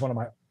Jericho. He's one of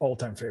my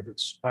all-time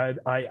favorites.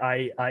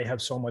 I have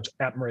so much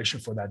admiration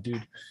for that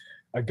dude.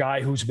 A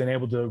guy who's been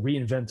able to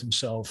reinvent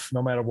himself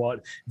no matter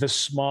what, the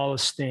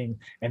smallest thing,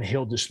 and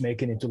he'll just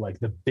make it into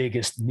like the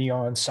biggest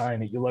neon sign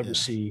that you'll ever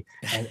see,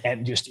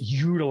 and just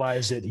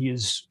utilize it. He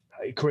is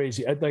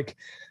crazy. Like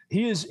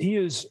he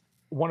is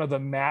one of the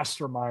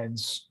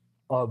masterminds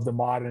of the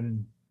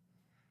modern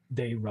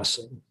day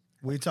wrestling.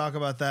 We talk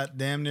about that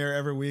damn near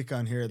every week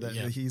on here, that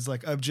he's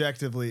like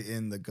objectively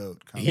in the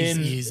GOAT.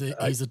 He's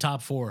a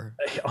top 4.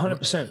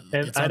 100%.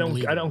 And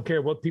I don't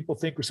care what people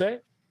think or say.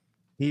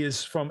 He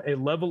is from a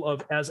level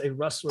of, as a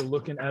wrestler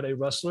looking at a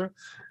wrestler.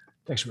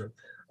 Thanks, Rick.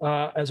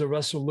 As a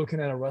wrestler looking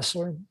at a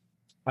wrestler,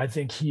 I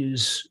think he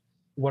is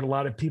what a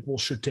lot of people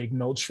should take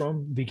notes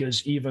from,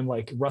 because even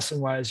like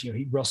wrestling wise, you know,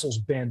 he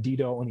wrestles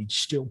Bandito and he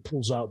still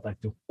pulls out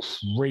like the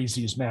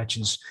craziest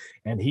matches,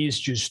 and he's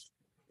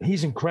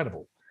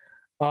incredible.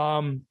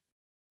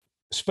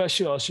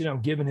 Especially us, you know,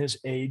 given his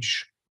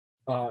age,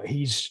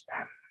 he's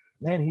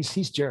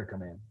Jericho,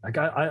 man. Like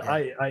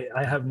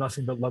I have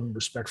nothing but love and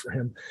respect for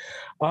him.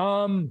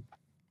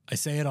 I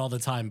say it all the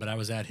time, but I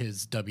was at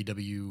his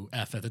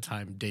WWF at the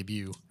time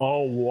debut.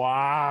 Oh,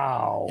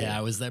 wow. Yeah,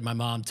 I was there. My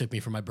mom took me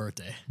for my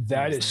birthday.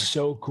 That is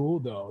so cool,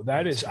 though.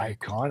 That is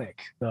iconic.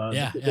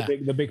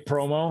 The big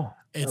promo.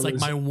 It's like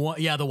my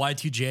one, the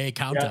Y2J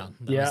countdown.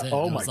 Yeah.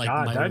 Oh my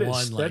God.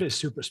 That is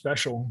super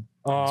special.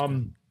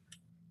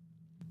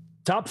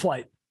 Top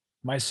Flight.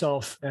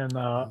 Myself and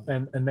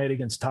Nate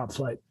against Top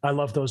Flight. I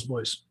love those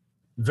boys.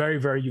 Very,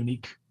 very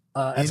unique.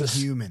 As a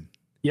human.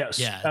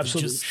 Yes,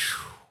 absolutely.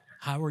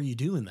 How are you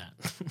doing that?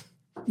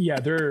 Yeah,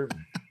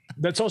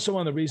 that's also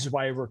one of the reasons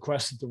why I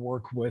requested to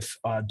work with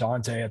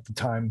Dante at the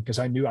time, because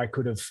I knew I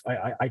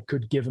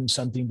could give him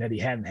something that he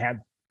hadn't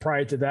had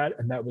prior to that,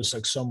 and that was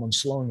like someone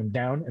slowing him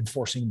down and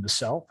forcing him to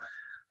sell,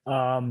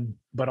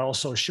 but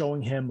also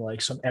showing him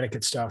like some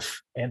etiquette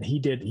stuff, and he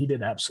did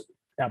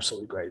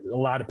absolutely great. A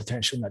lot of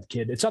potential in that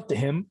kid. It's up to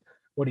him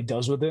what he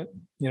does with it,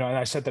 and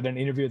I said that in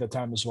an interview at the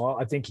time as well.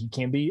 I think he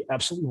can be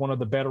absolutely one of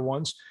the better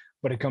ones,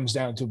 but it comes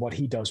down to what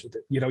he does with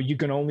it. You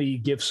can only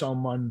give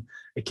someone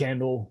a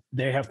candle.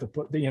 They have to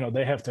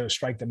they have to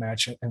strike the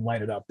match and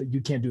light it up. But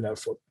you can't do that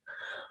for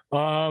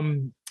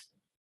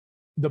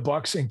the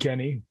Bucks and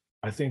Kenny.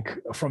 I think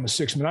from a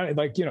 6-man,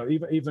 like,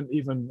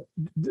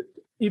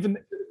 even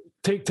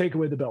take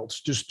away the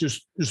belts,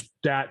 just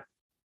that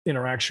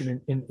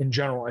interaction in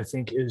general, I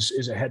think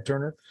is a head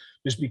turner,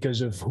 just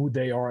because of who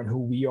they are and who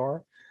we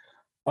are.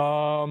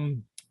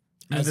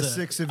 And the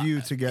six of you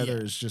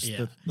together is just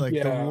the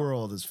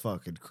world is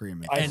fucking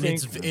creaming. And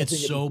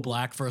it's so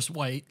black versus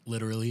white,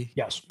 literally.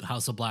 Yes.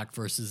 House of Black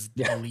versus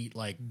elite,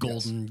 like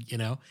golden,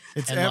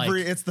 It's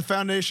it's the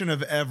foundation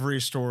of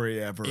every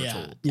story ever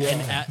told. Yeah.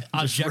 And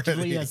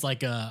objectively, as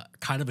like a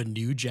kind of a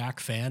New Jack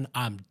fan,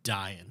 I'm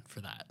dying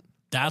for that.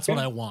 That's what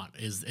I want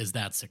is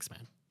that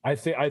 6-man. I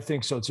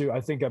think so too.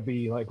 I think I'd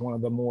be like one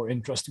of the more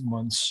interesting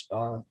ones,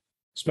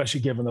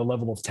 especially given the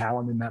level of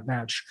talent in that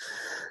match.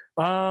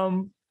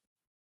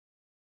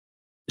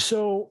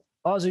 So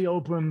Aussie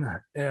Open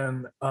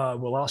and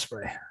Will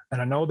Ospreay,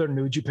 and I know they're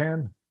New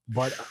Japan,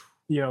 but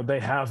they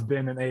have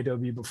been in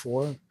AEW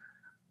before.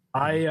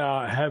 I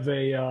have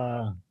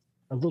a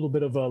little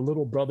bit of a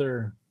little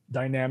brother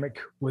dynamic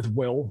with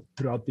Will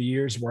throughout the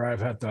years, where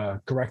I've had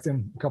to correct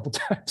him a couple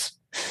times,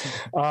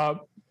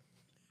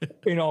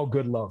 in all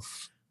good love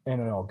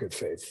and in all good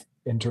faith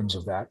in terms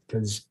of that,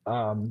 because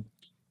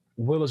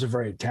Will is a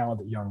very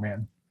talented young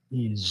man.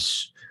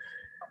 He's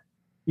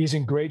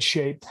in great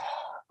shape.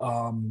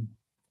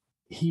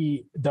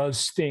 He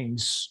does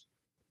things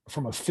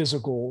from a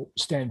physical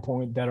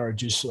standpoint that are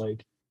just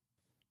like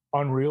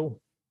unreal.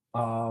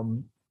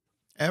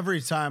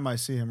 Every time I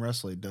see him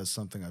wrestle, he does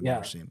something I've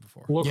never seen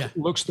before.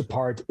 Looks the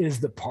part, is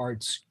the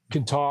parts,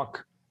 can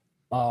talk,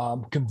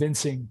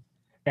 convincing.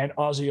 And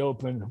Aussie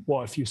Open,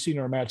 well, if you've seen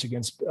our match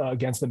against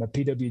them at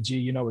PWG,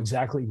 you know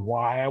exactly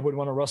why I would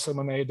want to wrestle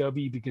them on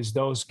AEW, because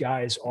those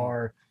guys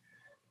are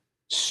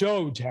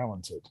so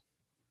talented.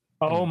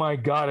 Oh my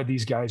God, are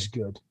these guys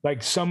good?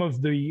 Like some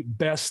of the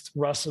best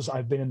wrestlers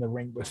I've been in the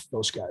ring with,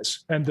 those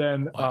guys. And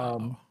then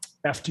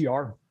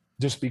FTR,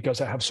 just because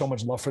I have so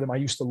much love for them. I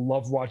used to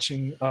love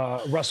watching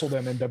wrestle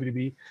them in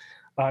WWE.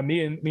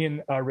 Me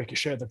and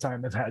Ricochet at the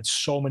time have had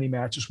so many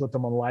matches with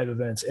them on live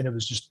events, and it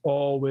was just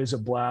always a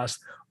blast,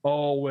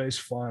 always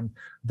fun.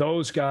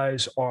 Those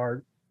guys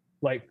are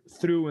like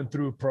through and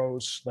through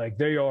pros. Like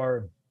they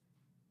are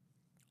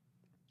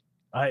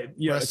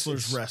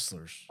wrestlers.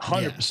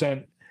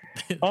 100%.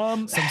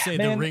 Some say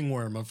the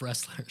ringworm of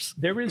wrestlers.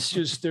 There is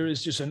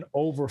just an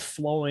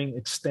overflowing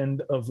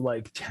extent of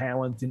like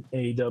talent in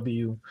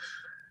AEW.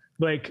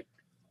 Like,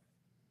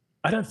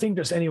 I don't think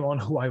there's anyone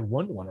who I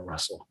wouldn't want to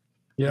wrestle.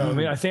 I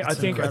mean, I think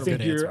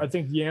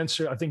the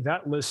answer, I think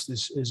that list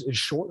is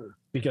shorter,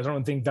 because I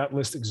don't think that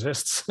list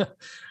exists.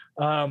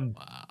 Wow.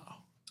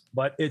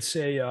 But it's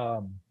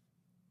an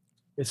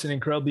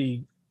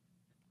incredibly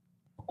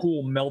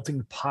cool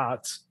melting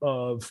pot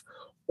of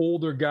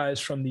older guys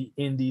from the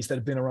indies that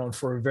have been around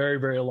for a very,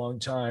 very long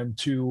time,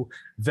 to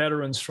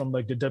veterans from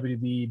like the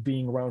WWE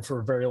being around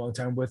for a very long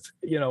time, with,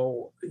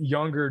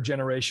 younger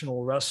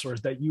generational wrestlers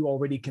that you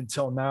already can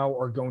tell now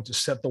are going to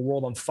set the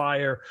world on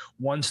fire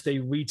once they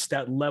reach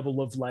that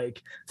level of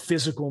like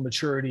physical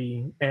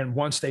maturity. And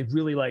once they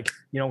really like,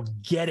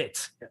 get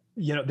it,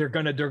 they're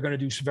going to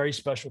do very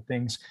special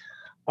things.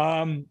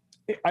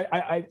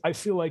 I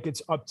feel like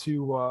it's up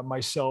to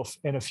myself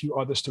and a few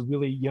others to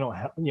really,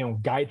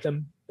 guide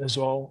them as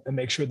well, and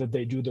make sure that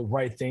they do the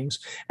right things.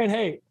 And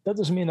hey, that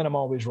doesn't mean that I'm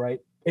always right.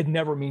 It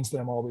never means that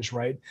I'm always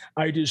right.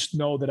 I just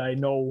know that I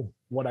know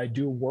what I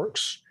do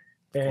works,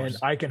 and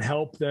I can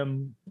help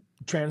them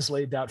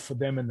translate that for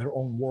them in their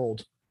own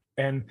world.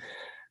 And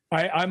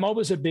I'm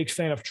always a big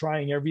fan of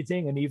trying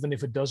everything. And even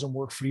if it doesn't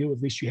work for you, at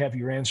least you have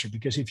your answer,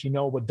 because if you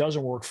know what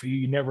doesn't work for you,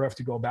 you never have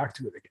to go back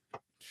to it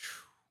again.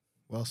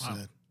 Well said.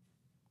 Wow.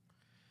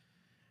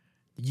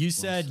 You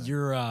said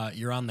you're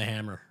on the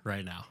hammer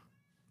right now.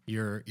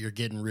 You're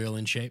getting real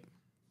in shape.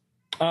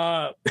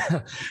 Yeah.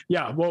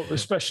 Well,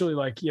 especially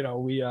like,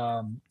 we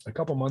a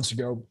couple months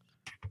ago,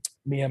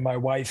 me and my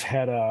wife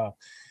had a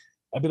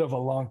bit of a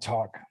long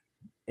talk,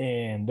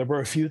 and there were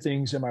a few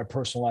things in my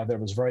personal life that I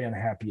was very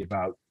unhappy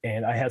about,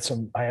 and I had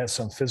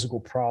some physical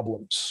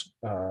problems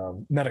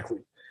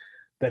medically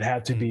that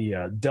had to be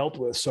dealt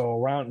with.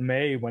 So around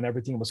May, when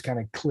everything was kind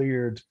of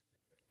cleared,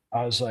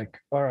 I was like,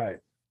 all right,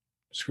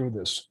 screw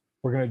this.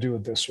 We're going to do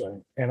it this way.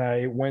 And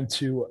I went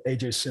to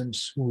AJ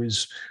Sims, who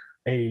is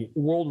a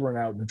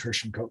world-renowned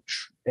nutrition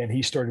coach, and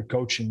he started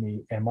coaching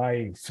me, and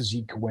my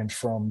physique went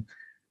from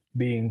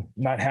being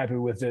not happy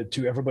with it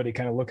to everybody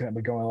kind of looking at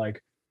me going like,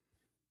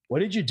 what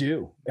did you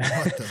do?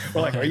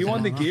 We're like, are you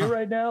on the gear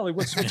right now? Like,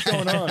 what's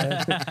going on?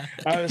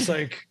 I was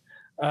like,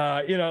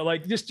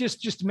 like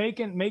just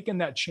making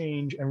that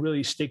change and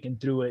really sticking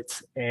through it,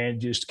 and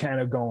just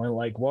kind of going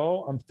like,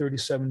 well, I'm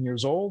 37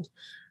 years old.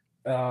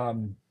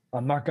 I'm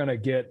not going to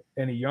get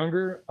any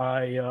younger.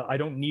 I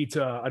don't need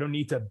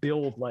to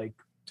build like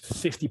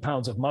 50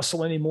 pounds of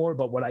muscle anymore.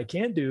 But what I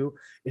can do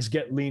is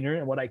get leaner,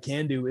 and what I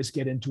can do is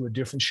get into a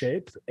different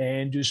shape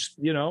and just,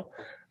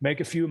 make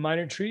a few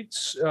minor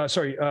changes,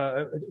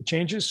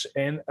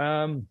 and,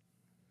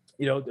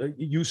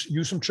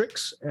 use some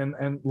tricks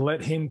and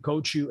let him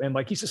coach you. And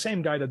like, he's the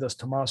same guy that does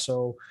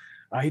Tommaso.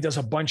 He does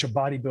a bunch of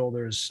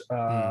bodybuilders.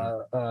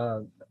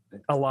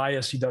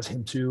 Elias, he does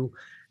him too.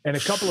 And a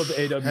couple of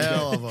AEW.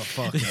 Hell of a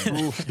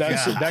fucking.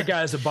 That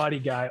guy is a body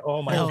guy.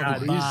 Oh my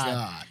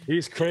God.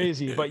 He's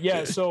crazy. But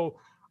yeah, so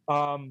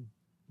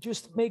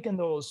just making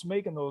those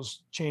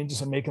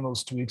changes and making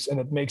those tweaks, and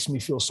it makes me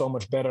feel so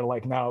much better.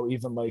 Like now,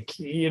 even like,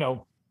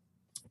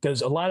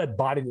 because a lot of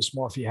body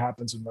dysmorphia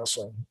happens in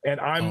wrestling, and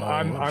I'm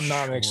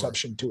not an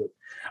exception to it.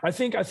 I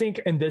think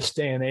in this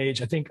day and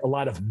age, I think a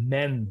lot of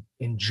men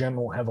in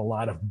general have a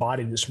lot of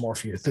body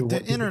dysmorphia through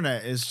the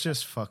internet is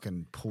just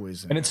fucking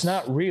poison, and it's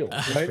not real,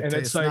 right? And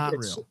it's like,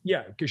 real.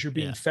 Yeah, because you're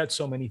being fed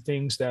so many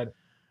things that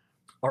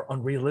are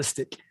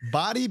unrealistic.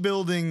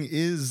 Bodybuilding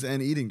is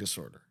an eating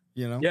disorder,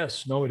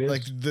 Yes, no, it is.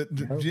 Like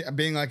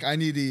being like, I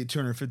need to eat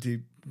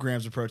 250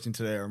 grams of protein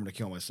today, or I'm going to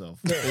kill myself.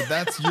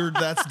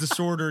 That's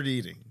disordered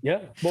eating. Yeah,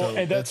 well, so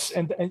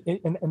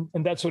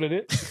and that's what it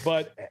is.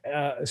 But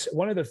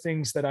one of the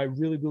things that I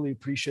really, really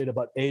appreciate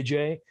about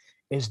AJ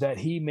is that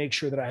he makes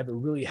sure that I have a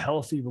really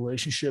healthy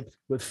relationship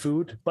with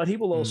food. But he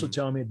will also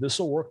tell me, this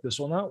will work, this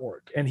will not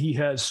work, and he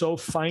has so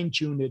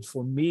fine-tuned it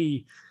for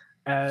me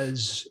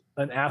as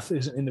an athlete,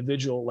 as an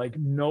individual. Like,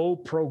 no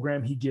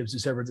program he gives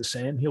is ever the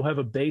same. He'll have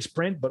a base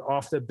print, but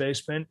off that base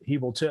print, he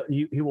will tell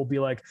you, he will be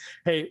like,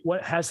 hey,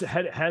 what has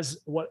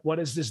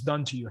this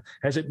done to you?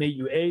 Has it made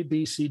you A,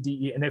 B, C,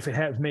 D, E? And if it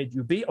has made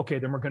you B, okay,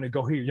 then we're going to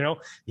go here.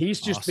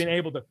 He's just been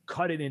able to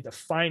cut it into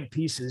fine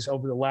pieces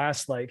over the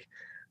last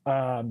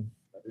 6-7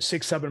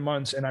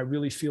 months. And I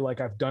really feel like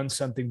I've done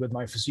something with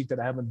my physique that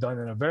I haven't done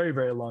in a very,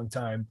 very long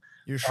time.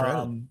 You're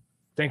shredded.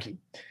 Thank you.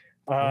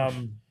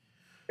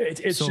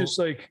 It's just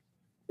like,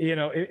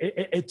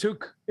 it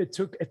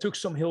took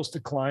some hills to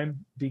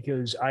climb,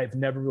 because I've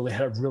never really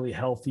had a really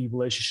healthy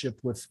relationship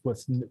with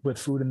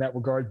food in that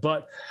regard.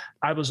 But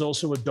I was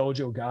also a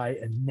dojo guy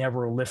and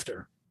never a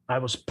lifter. I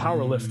was a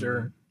power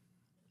lifter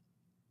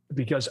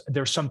because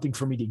there's something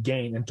for me to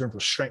gain in terms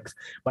of strength.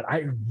 But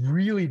I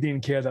really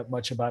didn't care that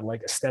much about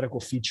like aesthetical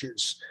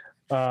features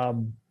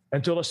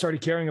until I started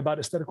caring about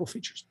aesthetical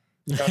features.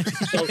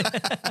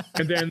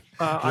 And then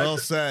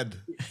said.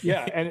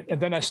 Yeah, and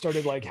then I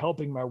started like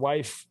helping my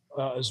wife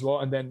as well,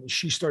 and then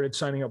she started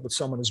signing up with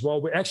someone as well.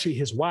 But actually,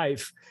 his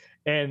wife,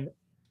 and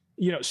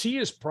she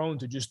is prone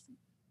to just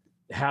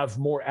have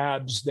more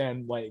abs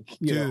than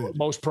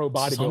most pro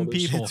bodybuilders. Some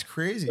people, it's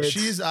crazy.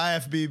 She's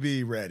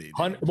IFBB ready.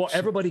 Well,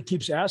 everybody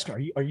keeps asking,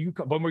 "Are you?"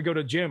 When we go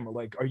to gym, we're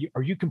like,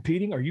 "Are you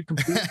competing? Are you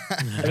competing?"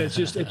 And it's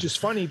just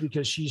funny,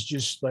 because she's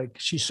just like,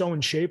 she's so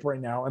in shape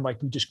right now, and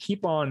like we just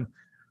keep on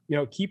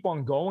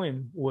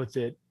going with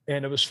it.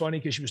 And it was funny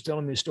because she was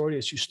telling me a story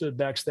that she stood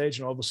backstage,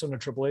 and all of a sudden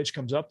Triple H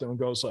comes up to him and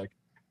goes like,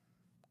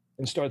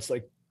 and starts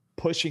like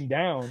pushing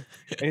down.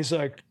 And he's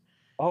like,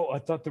 "Oh, I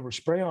thought they were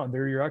spray on.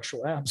 They're your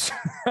actual abs."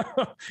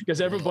 Because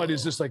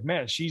everybody's just like,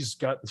 man, she's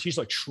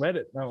like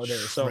shredded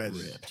nowadays. So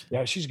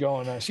yeah, she's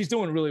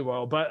doing really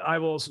well. But I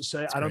will also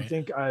say, I don't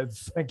think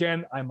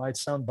I might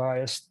sound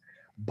biased,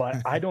 but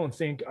I don't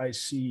think I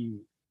see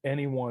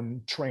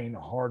anyone train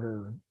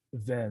harder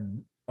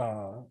than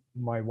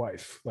my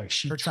wife. Like,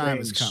 her time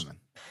is coming.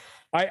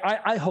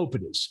 I hope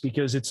it is,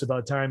 because it's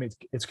about time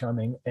it's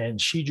coming, and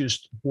she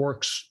just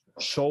works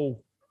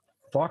so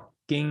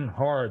fucking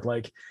hard.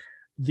 Like,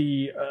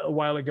 a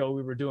while ago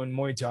we were doing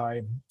Muay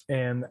Thai,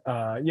 and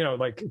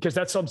because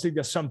that's something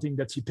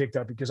that she picked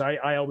up, because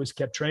I always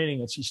kept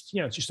training, and she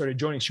started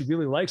joining. She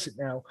really likes it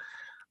now.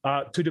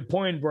 To the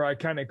point where I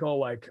kind of go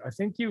like, I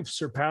think you've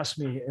surpassed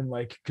me in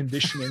like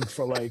conditioning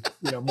for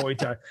Muay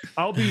Thai.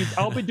 I'll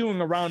be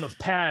doing a round of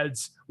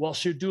pads while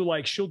she'll do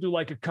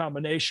like a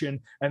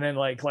combination, and then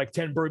like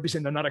 10 burpees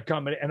and another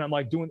combination, and I'm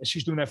like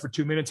she's doing that for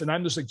 2 minutes, and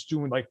I'm just like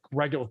doing like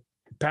regular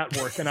pad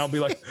work, and I'll be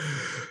like,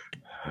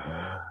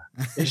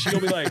 and she'll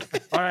be like,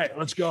 "All right,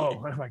 let's go."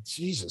 And I'm like,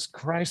 Jesus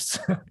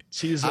Christ.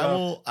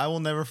 I will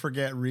never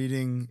forget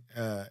reading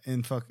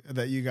info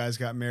that you guys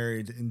got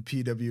married in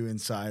PW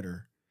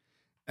Insider.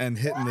 And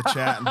hitting the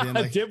chat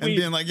and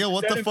being like, "Yo,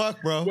 what the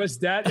fuck, bro?" Was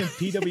that in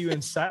PW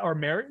Inside our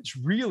marriage?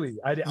 Really?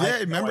 I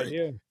remember.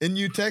 No, and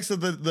you texted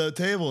the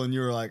table, and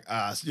you were like,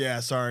 yeah,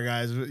 sorry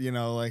guys,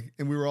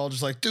 and we were all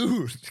just like,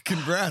 "Dude,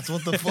 congrats!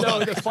 What the fuck?" No,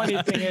 the funny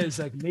thing is,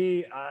 like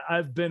me,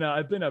 I've been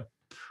a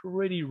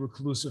pretty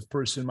reclusive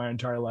person my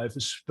entire life,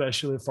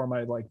 especially for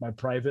my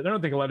private. I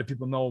don't think a lot of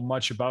people know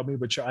much about me,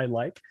 which I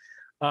like.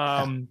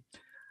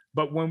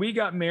 But when we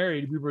got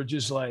married, we were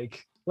just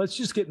like, let's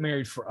just get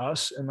married for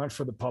us and not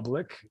for the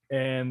public.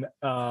 And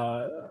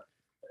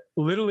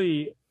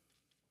literally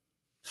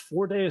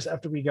 4 days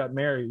after we got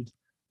married,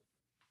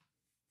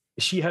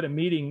 she had a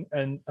meeting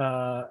and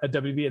at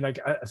WB, and like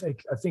I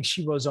think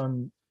she was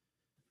on.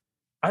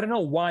 I don't know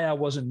why I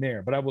wasn't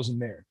there, but I wasn't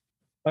there.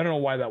 I don't know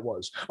why that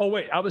was. Oh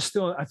wait, I was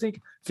still. I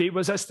think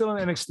was I still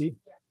in NXT?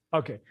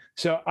 Okay,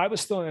 so I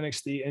was still in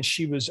NXT, and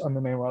she was on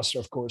the main roster,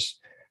 of course.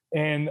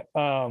 And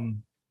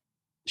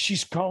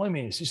she's calling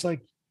me. She's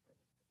like,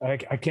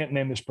 I can't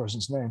name this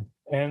person's name.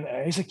 And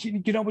he's like,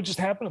 you know what just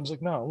happened? I was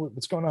like, no,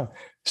 what's going on?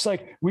 It's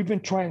like, we've been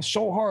trying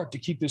so hard to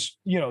keep this,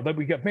 that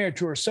we got married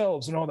to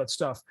ourselves and all that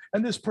stuff.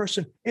 And this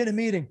person in a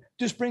meeting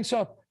just brings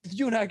up,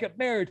 you and I got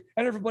married.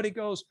 And everybody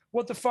goes,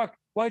 what the fuck?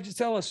 Why'd you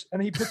tell us?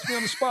 And he puts me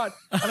on the spot.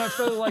 And I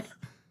feel like,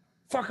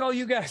 fuck all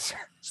you guys.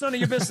 It's none of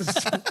your business.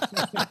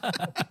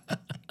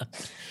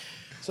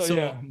 So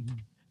yeah.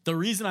 The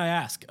reason I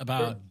ask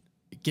about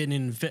getting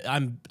in,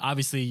 I'm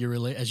obviously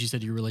as you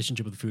said, your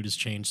relationship with food has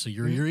changed. So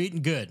you're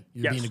eating good.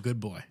 You're being a good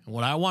boy. And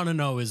what I want to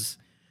know is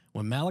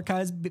when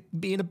Malakai's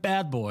being a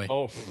bad boy,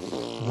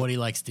 what he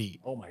likes to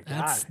eat. Oh my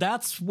God.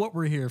 That's what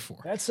we're here for.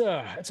 That's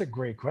a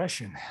great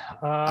question.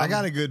 I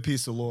got a good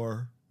piece of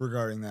lore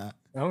regarding that.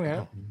 Oh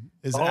yeah.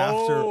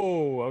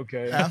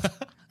 Okay.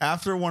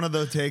 After one of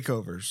the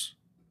takeovers,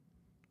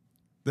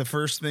 the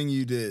first thing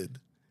you did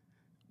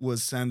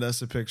was send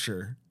us a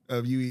picture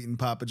of you eating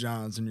Papa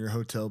John's in your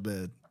hotel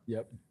bed.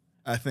 Yep.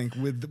 I think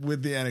with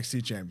the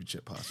NXT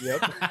Championship, possibly.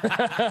 Yep.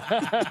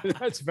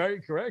 That's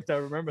very correct. I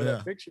remember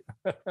that picture.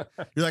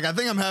 You're like, I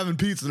think I'm having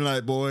pizza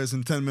tonight, boys.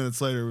 And 10 minutes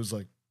later, it was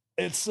like,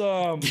 it's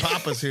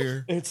Papa's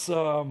here. It's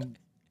I'm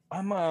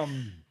a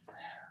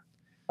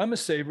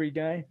savory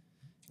guy.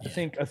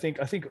 Yeah. I think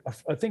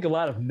a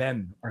lot of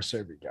men are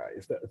savory guy,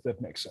 if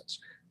that makes sense.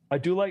 I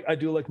do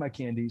like my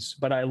candies,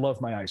 but I love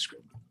my ice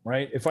cream.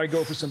 Right? If I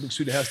go for something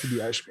sweet, it has to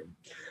be ice cream.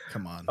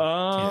 Come on.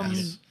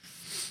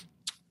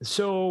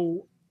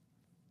 So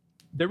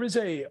there is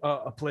a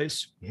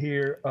place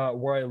here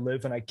where I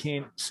live, and I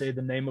can't say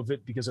the name of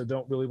it because I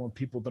don't really want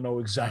people to know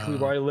exactly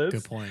where I live.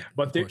 Good point.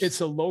 But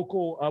it's a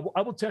local.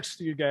 I will text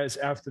you guys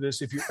after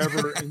this if you're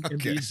ever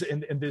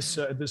in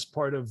this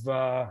part of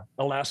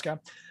Alaska,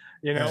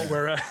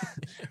 where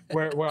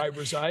I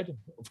reside,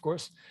 of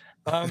course.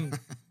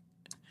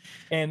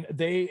 And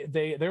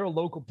they're a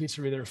local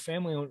pizzeria. They're a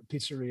family-owned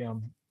pizzeria,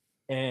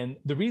 and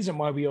the reason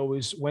why we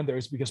always went there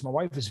is because my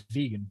wife is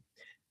vegan,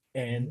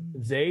 and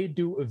they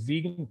do a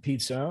vegan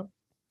pizza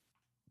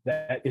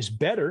that is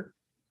better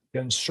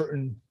than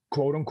certain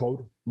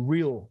quote-unquote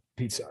real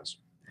pizzas.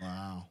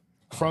 Wow!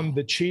 From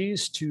the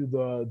cheese to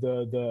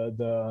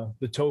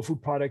the tofu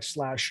products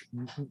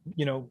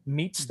 /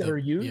 meats that are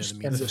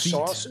used and the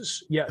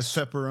sauces. Yes,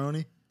 the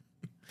pepperoni.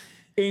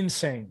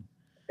 Insane.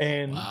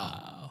 And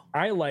wow.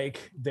 I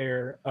like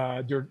their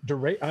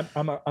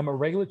I'm a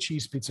regular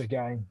cheese pizza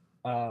guy.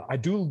 I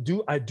do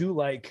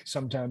like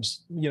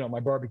sometimes, my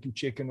barbecue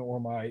chicken or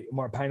my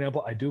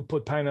pineapple. I do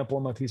put pineapple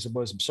on my pizza,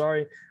 boys. I'm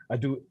sorry. I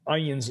do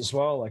onions as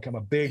well. Like I'm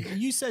a big.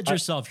 You said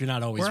yourself you're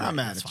not always. We're right. not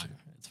mad It's at you. Fine.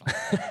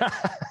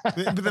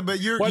 It's fine. but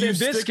you're. But you in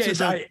this case,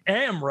 the, I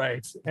am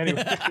right.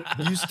 Anyway,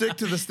 you stick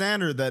to the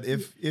standard that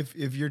if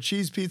your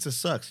cheese pizza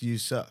sucks, you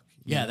suck.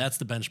 Yeah, that's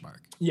the benchmark.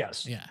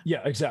 Yes. Yeah,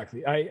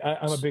 exactly.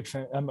 I'm a big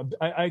fan.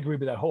 I agree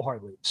with that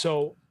wholeheartedly.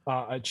 So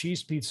a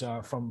cheese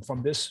pizza from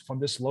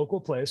this local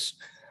place,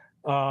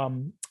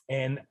 and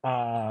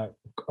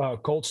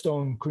Cold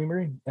Stone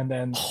Creamery, and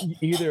then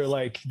either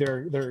like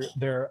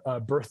their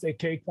birthday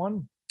cake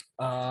one,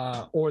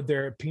 or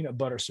their peanut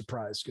butter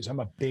surprise, because I'm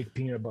a big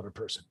peanut butter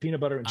person.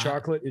 Peanut butter and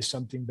chocolate is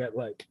something that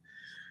like.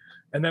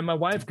 And then my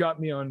wife got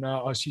me on.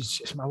 My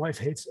wife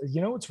hates.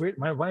 What's weird?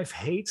 My wife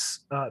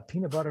hates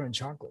peanut butter and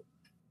chocolate.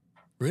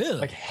 Really?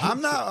 Like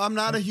I'm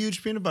not a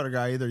huge peanut butter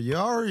guy either. You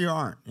are or you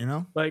aren't.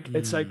 Like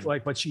it's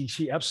like, but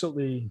she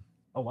absolutely.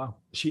 Oh wow,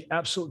 she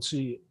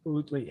absolutely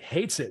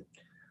hates it.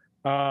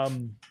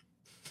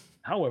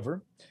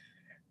 However,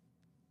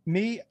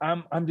 me,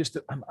 I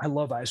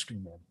love ice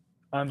cream, man.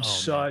 I'm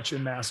such a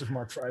massive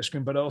mark for ice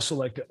cream, but also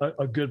like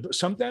a good.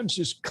 Sometimes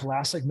just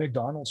classic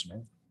McDonald's,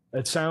 man.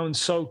 It sounds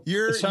so.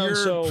 You're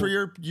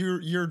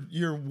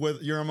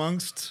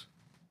amongst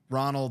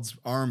Ronald's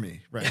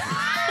army right here.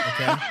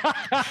 Okay,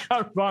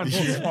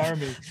 Ronald's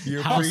army.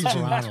 You're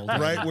preaching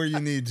right where you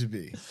need to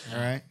be.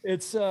 All right.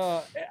 It's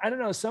I don't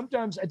know.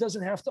 Sometimes it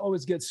doesn't have to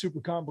always get super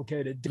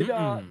complicated. Did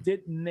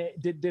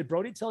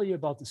Brody tell you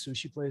about the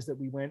sushi place that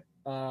we went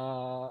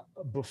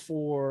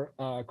before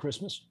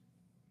Christmas?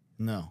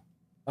 No.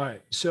 All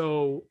right.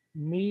 So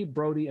me,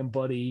 Brody, and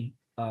Buddy.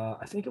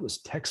 I think it was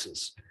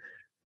Texas.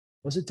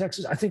 Was it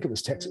Texas? I think it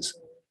was Texas.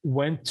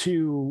 Went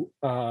to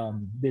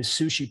this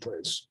sushi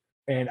place.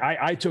 And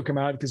I took him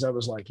out because I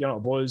was like,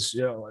 boys,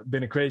 it's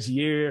been a crazy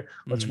year.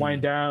 Let's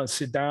wind down, let's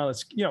sit down.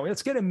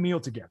 Let's get a meal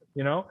together,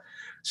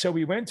 So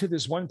we went to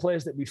this one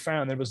place that we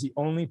found. It was the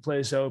only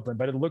place open,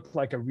 but it looked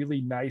like a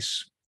really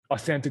nice,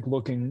 authentic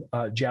looking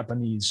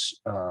Japanese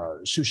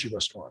sushi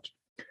restaurant.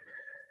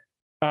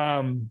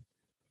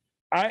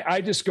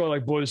 I just go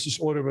like, boys, just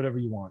order whatever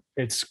you want.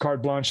 It's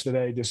carte blanche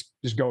today. Just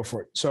go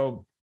for it.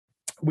 So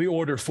we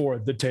ordered for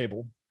the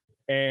table,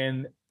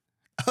 and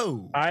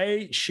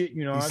I shit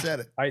you not, said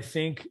it. I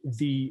think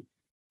the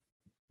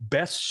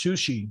best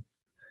sushi,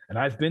 and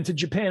I've been to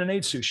Japan and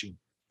ate sushi.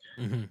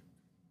 Mm-hmm.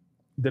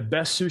 The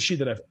best sushi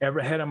that I've ever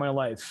had in my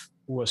life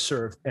was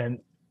served, and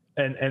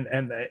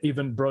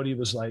even Brody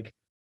was like,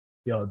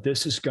 "Yo,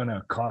 this is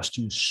gonna cost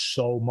you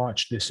so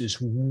much. This is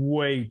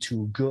way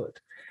too good."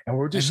 And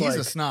we're just he's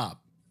a snob.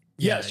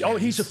 Yes. Yeah,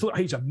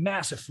 he's a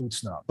massive food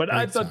snob. But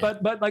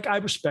but like I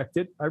respect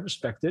it.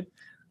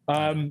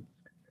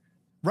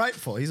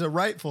 Rightful. He's a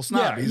rightful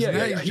snob. He's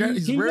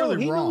rarely wrong.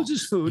 He knows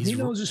his food. He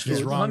knows his food.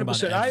 He's wrong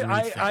 100%.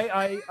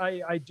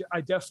 About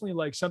I definitely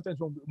like sometimes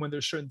when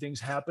there's certain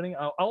things happening,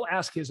 I'll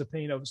ask his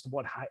opinion as to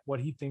what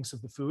he thinks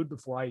of the food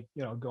before I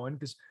go in,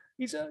 because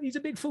he's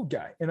a big food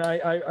guy, and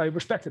I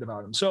respect it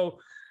about him. So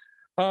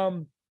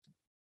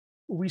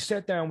we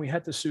sat down, we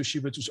had the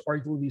sushi, which was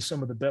arguably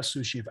some of the best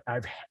sushi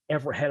I've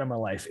ever had in my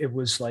life. It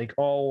was like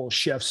all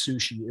chef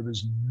sushi. It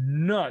was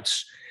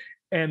nuts.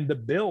 And the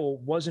bill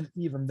wasn't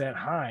even that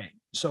high.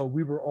 So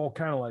we were all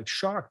kind of like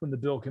shocked when the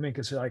bill came in,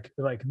 because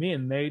like me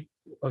and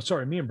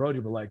Brody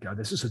were like,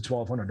 this is a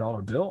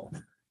 $1,200 bill.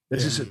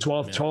 This is a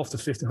 $12 to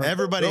 $1,500.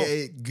 Everybody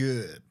ate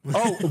good.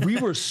 We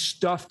were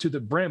stuffed to the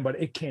brim, but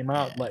it came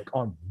out like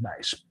on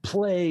nice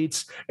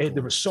plates. And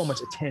there was so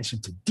much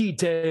attention to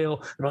detail.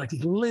 There were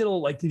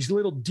like these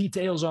little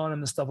details on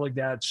them and stuff like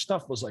that.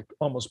 Stuff was like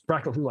almost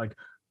practically like,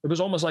 it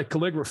was almost like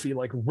calligraphy,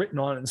 like written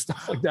on it and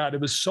stuff like that. It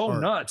was so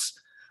nuts.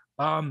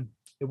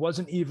 It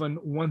wasn't even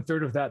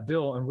 1/3 of that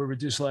bill. And we were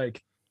just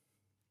like,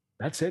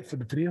 that's it for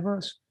the three of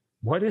us?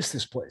 What is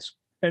this place?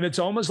 And it's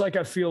almost like,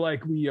 I feel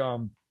like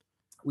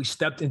we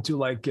stepped into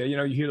like, you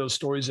hear those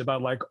stories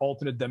about like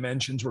alternate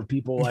dimensions where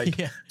people like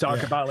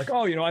talk about like,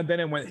 and then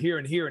it went here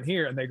and here and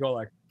here. And they go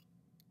like,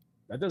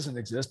 that doesn't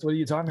exist. What are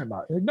you talking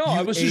about? Like, no,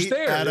 I was just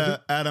there. At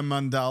a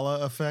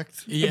mandala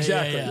effect. Yeah,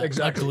 exactly. Yeah.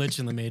 Exactly. A glitch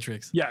in the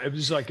Matrix. Yeah. It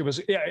was like, I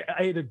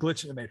ate a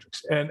glitch in the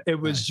Matrix, and it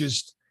was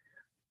just,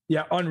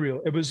 unreal.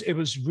 It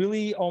was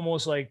really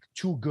almost like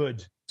too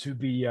good to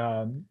be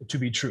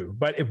true,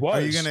 but it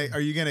was. Are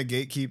you gonna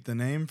gatekeep the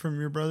name from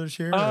your brothers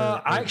here?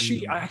 I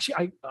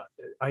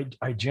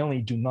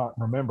generally do not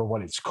remember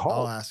what it's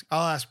called.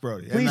 I'll ask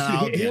Brody. Please,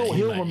 he'll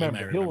remember.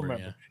 He might He'll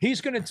remember. Yeah. He's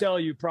gonna tell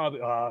you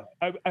probably.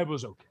 I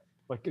was okay.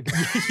 Like,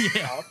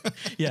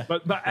 yeah.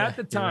 But at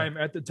the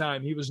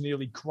time, he was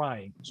nearly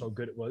crying. So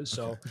good it was.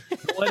 So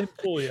don't let him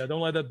fool you. Don't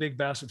let that big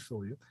bastard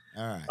fool you.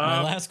 All right.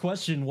 My last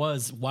question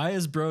was, why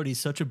is Brody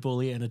such a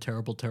bully and a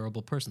terrible,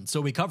 terrible person? So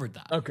we covered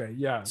that. Okay.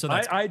 Yeah. So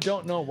I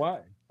don't know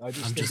why. I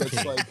just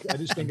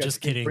think it's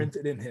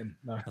imprinted in him.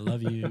 No. I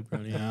love you,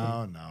 Brody.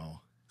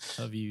 No.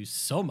 Love you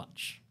so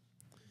much.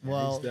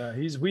 Well,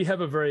 we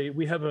have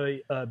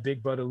a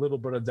big brother, little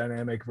brother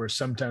dynamic where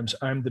sometimes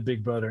I'm the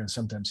big brother and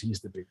sometimes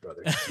he's the big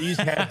brother. He's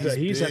had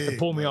to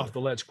pull me off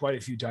the ledge quite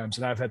a few times,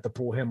 and I've had to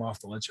pull him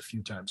off the ledge a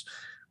few times.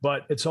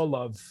 But it's all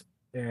love,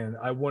 and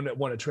I wouldn't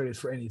want to trade it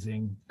for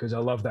anything because I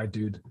love that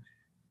dude,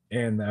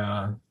 and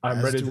I'm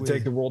ready to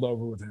take the world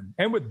over with him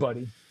and with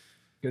Buddy.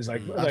 Because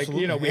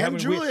we haven't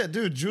Julia.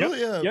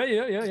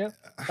 Yeah.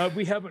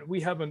 We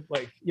haven't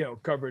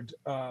covered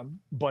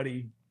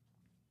Buddy.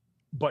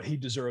 But he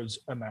deserves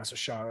a massive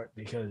shout out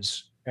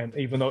because, and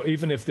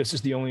even if this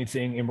is the only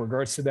thing in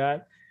regards to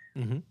that,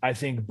 I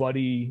think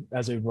Buddy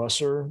as a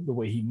wrestler, the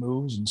way he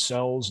moves and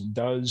sells and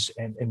does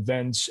and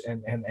invents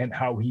and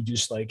how he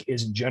just like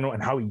is in general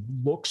and how he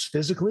looks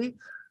physically,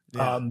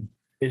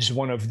 is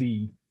one of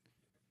the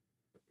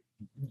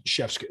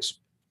chef's kiss.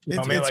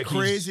 It's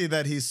crazy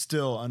that he's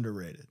still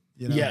underrated.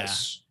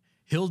 Yes,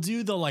 he'll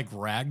do the like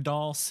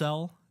ragdoll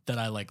sell that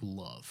I like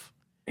love.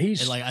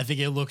 I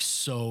think it looks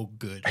so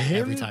good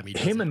every time he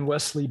does it. And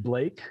Wesley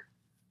Blake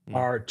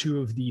are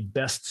two of the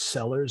best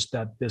sellers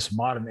that this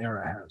modern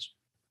era has.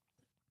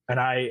 And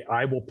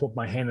I will put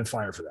my hand in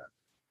fire for that.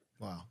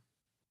 Wow.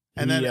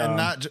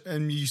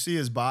 And you see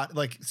his body,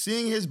 like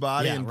seeing his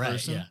body in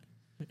person.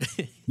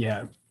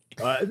 Yeah.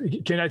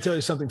 Can I tell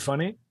you something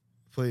funny?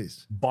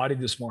 Please. Body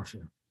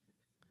dysmorphia.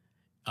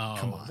 Oh,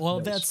 come on. Well,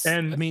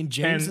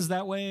 James is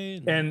that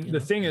way. And the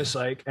thing is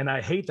like, and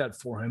I hate that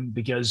for him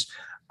because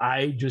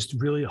I just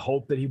really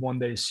hope that he one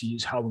day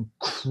sees how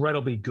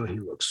incredibly good he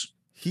looks.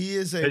 He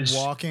is a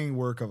walking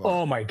work of art.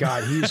 Oh my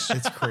God,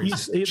 it's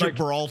crazy. He's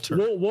Gibraltar.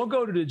 We'll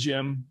go to the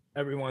gym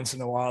every once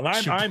in a while.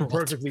 And I'm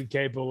perfectly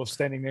capable of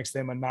standing next to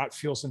him and not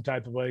feel some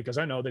type of way because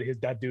I know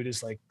that that dude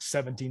is like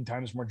 17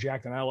 times more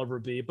jacked than I'll ever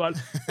be. But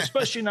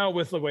especially now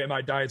with the way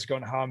my diet's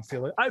going, how I'm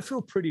feeling, I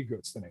feel pretty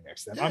good standing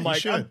next to him.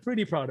 I'm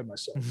pretty proud of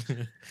myself.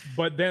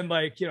 But then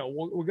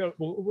we'll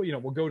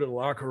go to the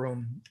locker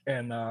room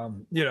and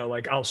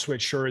I'll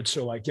switch shirts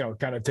or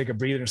kind of take a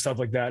breather and stuff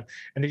like that.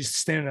 And he's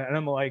standing there and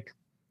I'm like,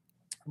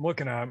 I'm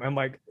looking at him. I'm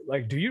like,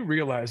 do you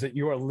realize that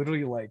you are literally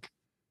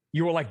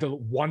you are like the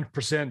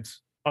 1%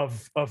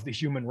 of the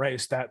human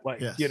race that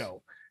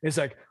it's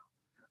like,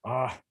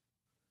 I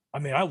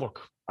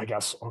I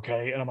guess,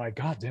 okay. And I'm like,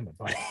 God damn it,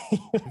 buddy.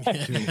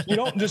 You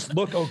don't just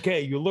look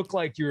okay. You look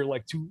like you're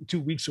like two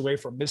weeks away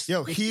from missing.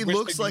 Yo, he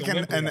looks like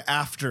an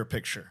after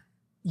picture.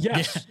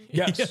 Yes.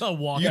 Yes.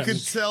 You could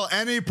sell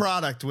any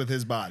product with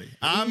his body.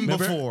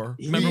 Before.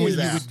 Remember when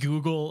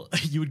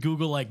you would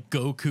Google like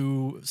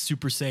Goku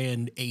Super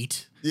Saiyan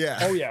 8? Yeah.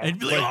 Oh yeah. And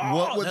be like,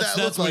 what would that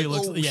look like?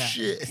 Oh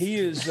shit. He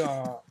is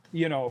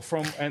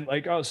from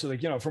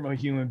a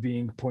human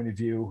being point of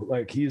view,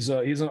 like he's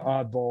an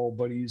oddball,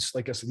 but he's,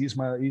 like I said, he's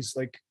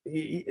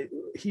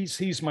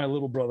my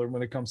little brother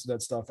when it comes to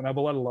that stuff, and I have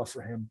a lot of love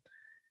for him.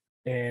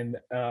 And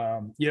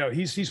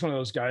he's one of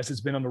those guys that's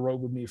been on the road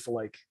with me for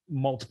like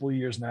multiple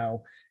years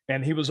now,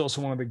 and he was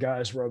also one of the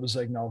guys where I was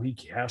like, no, he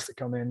has to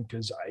come in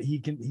because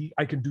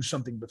I can do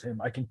something with him.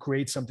 I can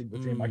create something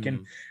with him. I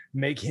can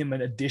make him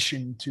an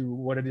addition to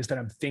what it is that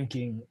I'm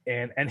thinking,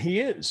 and he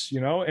is,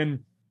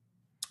 and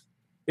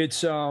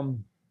it's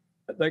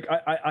like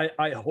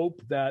I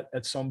hope that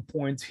at some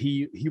point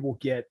he will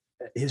get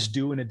his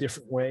due in a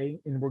different way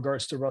in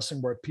regards to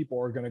wrestling, where people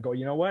are going to go,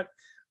 you know what,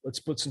 let's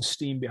put some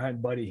steam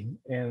behind Buddy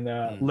and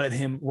let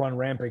him run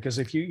rampant. Because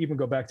if you even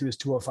go back to his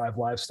 205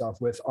 Live stuff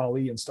with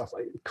Ali and stuff,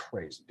 like,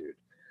 crazy dude,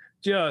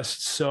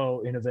 just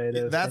so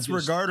innovative. That's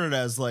regarded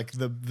as like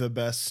the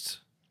best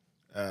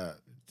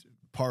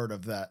part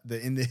of that.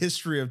 In the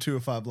history of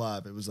 205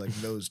 Live, it was like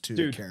those two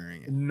dude,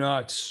 carrying it.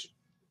 Nuts.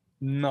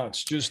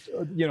 Just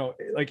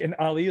like, and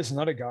Ali is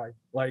another guy,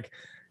 like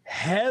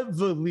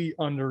heavily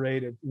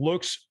underrated,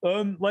 looks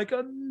like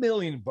 $1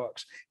 million.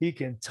 He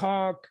can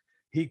talk,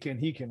 he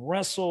can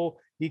wrestle,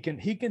 he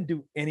can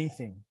do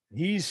anything.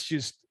 He's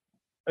just,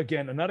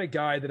 again, another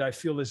guy that I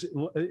feel is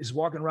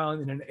walking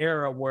around in an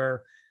era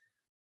where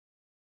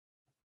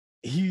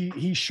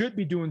he should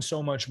be doing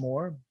so much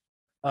more,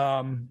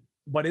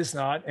 but it's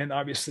not. And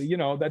obviously,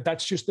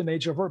 that's just the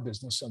nature of our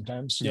business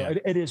sometimes.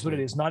 It is what it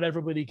is. Not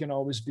everybody can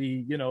always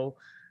be,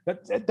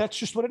 that's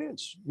just what it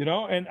is,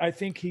 and I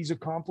think he's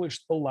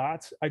accomplished a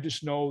lot. I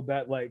just know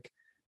that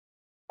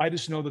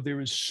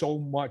there is so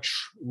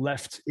much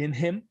left in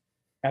him.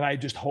 And I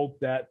just hope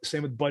that,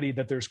 same with Buddy,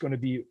 that there's going to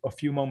be a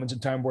few moments in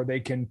time where they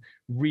can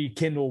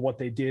rekindle what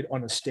they did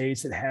on a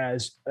stage that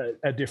has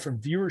a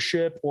different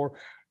viewership, or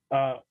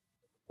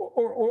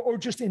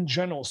just in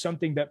general,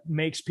 something that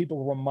makes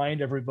people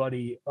remind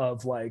everybody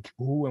of like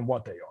who and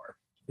what they are,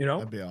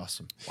 That'd be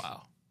awesome.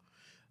 Wow.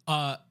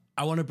 I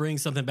want to bring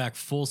something back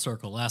full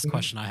circle. Last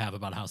question I have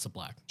about House of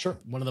Black. Sure.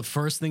 One of the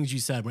first things you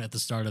said at the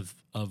start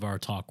of our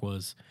talk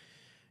was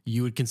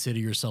you would consider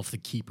yourself the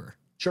keeper.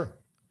 Sure.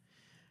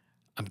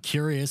 I'm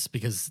curious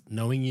because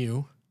knowing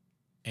you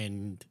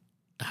and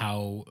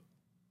how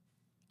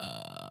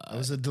that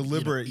was a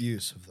deliberate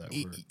use of that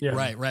word. Yeah.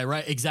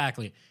 Right.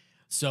 Exactly.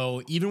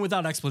 So even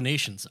without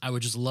explanations, I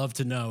would just love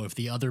to know if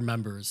the other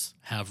members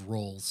have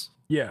roles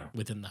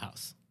within the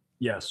house.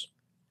 Yes.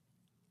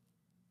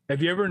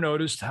 Have you ever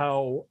noticed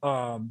how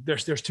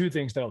there's two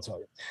things that I'll tell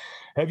you.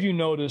 Have you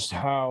noticed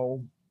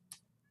how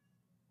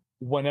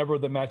whenever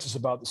the match is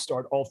about to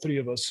start, all three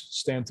of us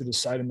stand to the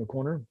side in the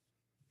corner?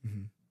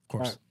 Mm-hmm. Of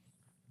course. Right.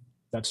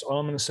 That's all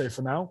I'm going to say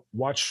for now.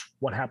 Watch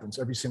what happens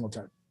every single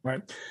time, right?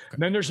 Okay.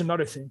 And then there's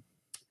another thing.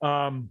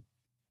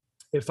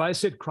 If I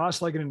sit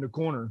cross-legged in the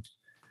corner,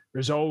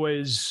 there's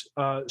always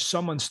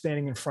someone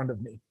standing in front of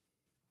me.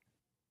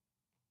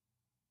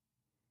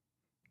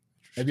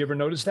 Have you ever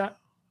noticed that?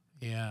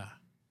 Yeah,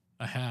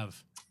 I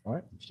have. All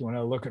right. If you want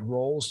to look at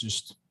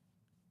roles,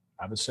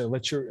 I would say,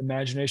 let your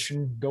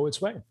imagination go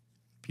its way.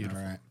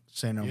 Beautiful. All right.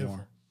 Say no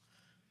more.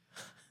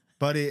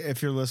 Buddy,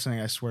 if you're listening,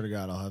 I swear to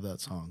God, I'll have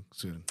that song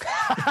soon.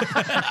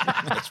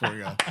 I swear to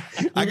God.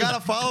 I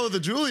gotta follow the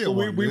Julia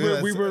one.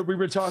 We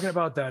were talking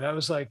about that. I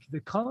was like,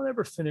 did Colin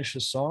ever finish a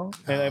song?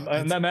 And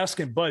I'm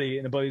asking Buddy,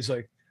 and Buddy's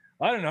like,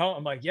 I don't know.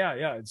 I'm like,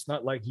 yeah. It's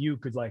not like you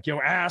could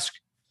ask.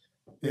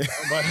 Yeah.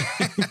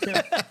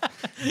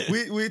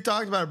 We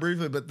talked about it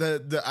briefly, but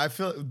I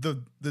feel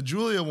the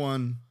Julia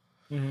one.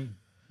 Mm-hmm.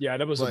 Yeah,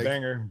 that was a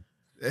banger.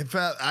 In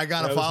fact, I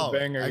gotta follow.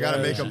 I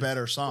gotta make a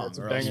better song.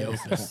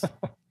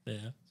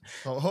 Yeah.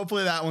 So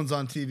hopefully that one's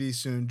on TV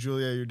soon.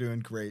 Julia, you're doing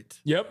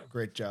great. Yep.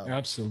 Great job.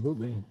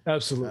 Absolutely.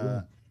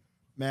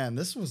 Man,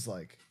 this was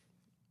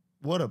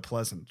what a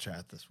pleasant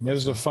chat this was. It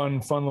was a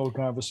fun little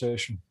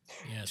conversation.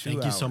 Yeah.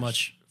 Thank you so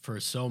much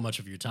for so much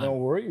of your time. No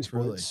worries.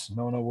 Really.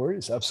 No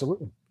worries.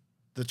 Absolutely.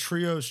 The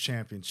Trios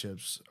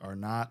Championships are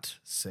not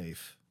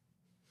safe.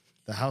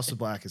 The House of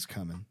Black is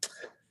coming.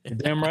 You're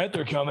damn right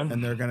they're coming.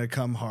 And they're going to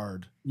come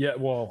hard. Yeah.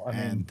 Well, I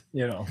mean,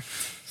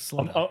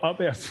 I'll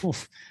be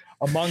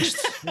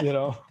amongst, I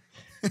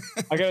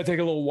got to take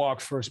a little walk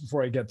first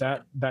before I get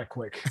that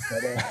quick.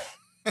 But,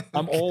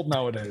 I'm old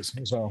nowadays,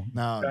 so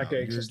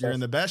you're in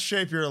the best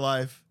shape of your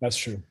life. That's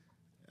true.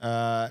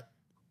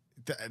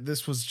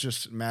 This was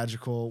just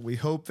magical. We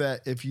hope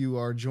that if you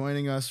are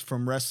joining us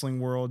from Wrestling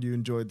World, you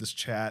enjoyed this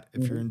chat.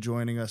 If you're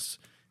joining us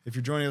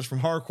from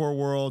Hardcore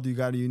World, you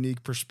got a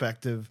unique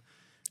perspective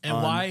and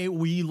why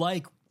we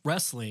like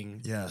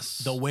wrestling. Yes,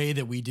 the way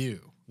that we do.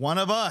 One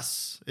of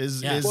us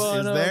is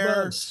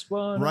there,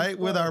 right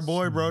with our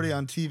boy Brody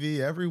on TV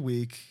every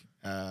week.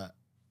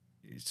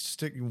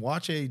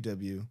 watch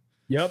AEW.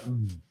 Yep.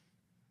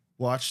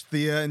 Watch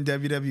Thea and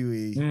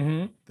WWE.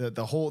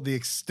 Mm-hmm. The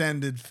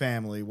extended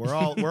family. We're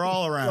all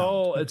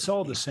around. It's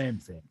all the same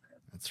thing.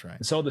 That's right.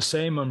 It's all the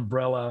same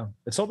umbrella.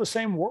 It's all the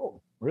same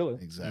world, really.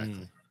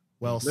 Exactly.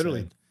 Well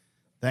Literally. said.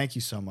 Thank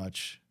you so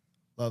much.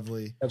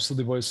 Lovely.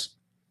 Absolutely, boys.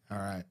 All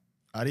right.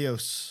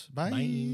 Adios. Bye. Bye.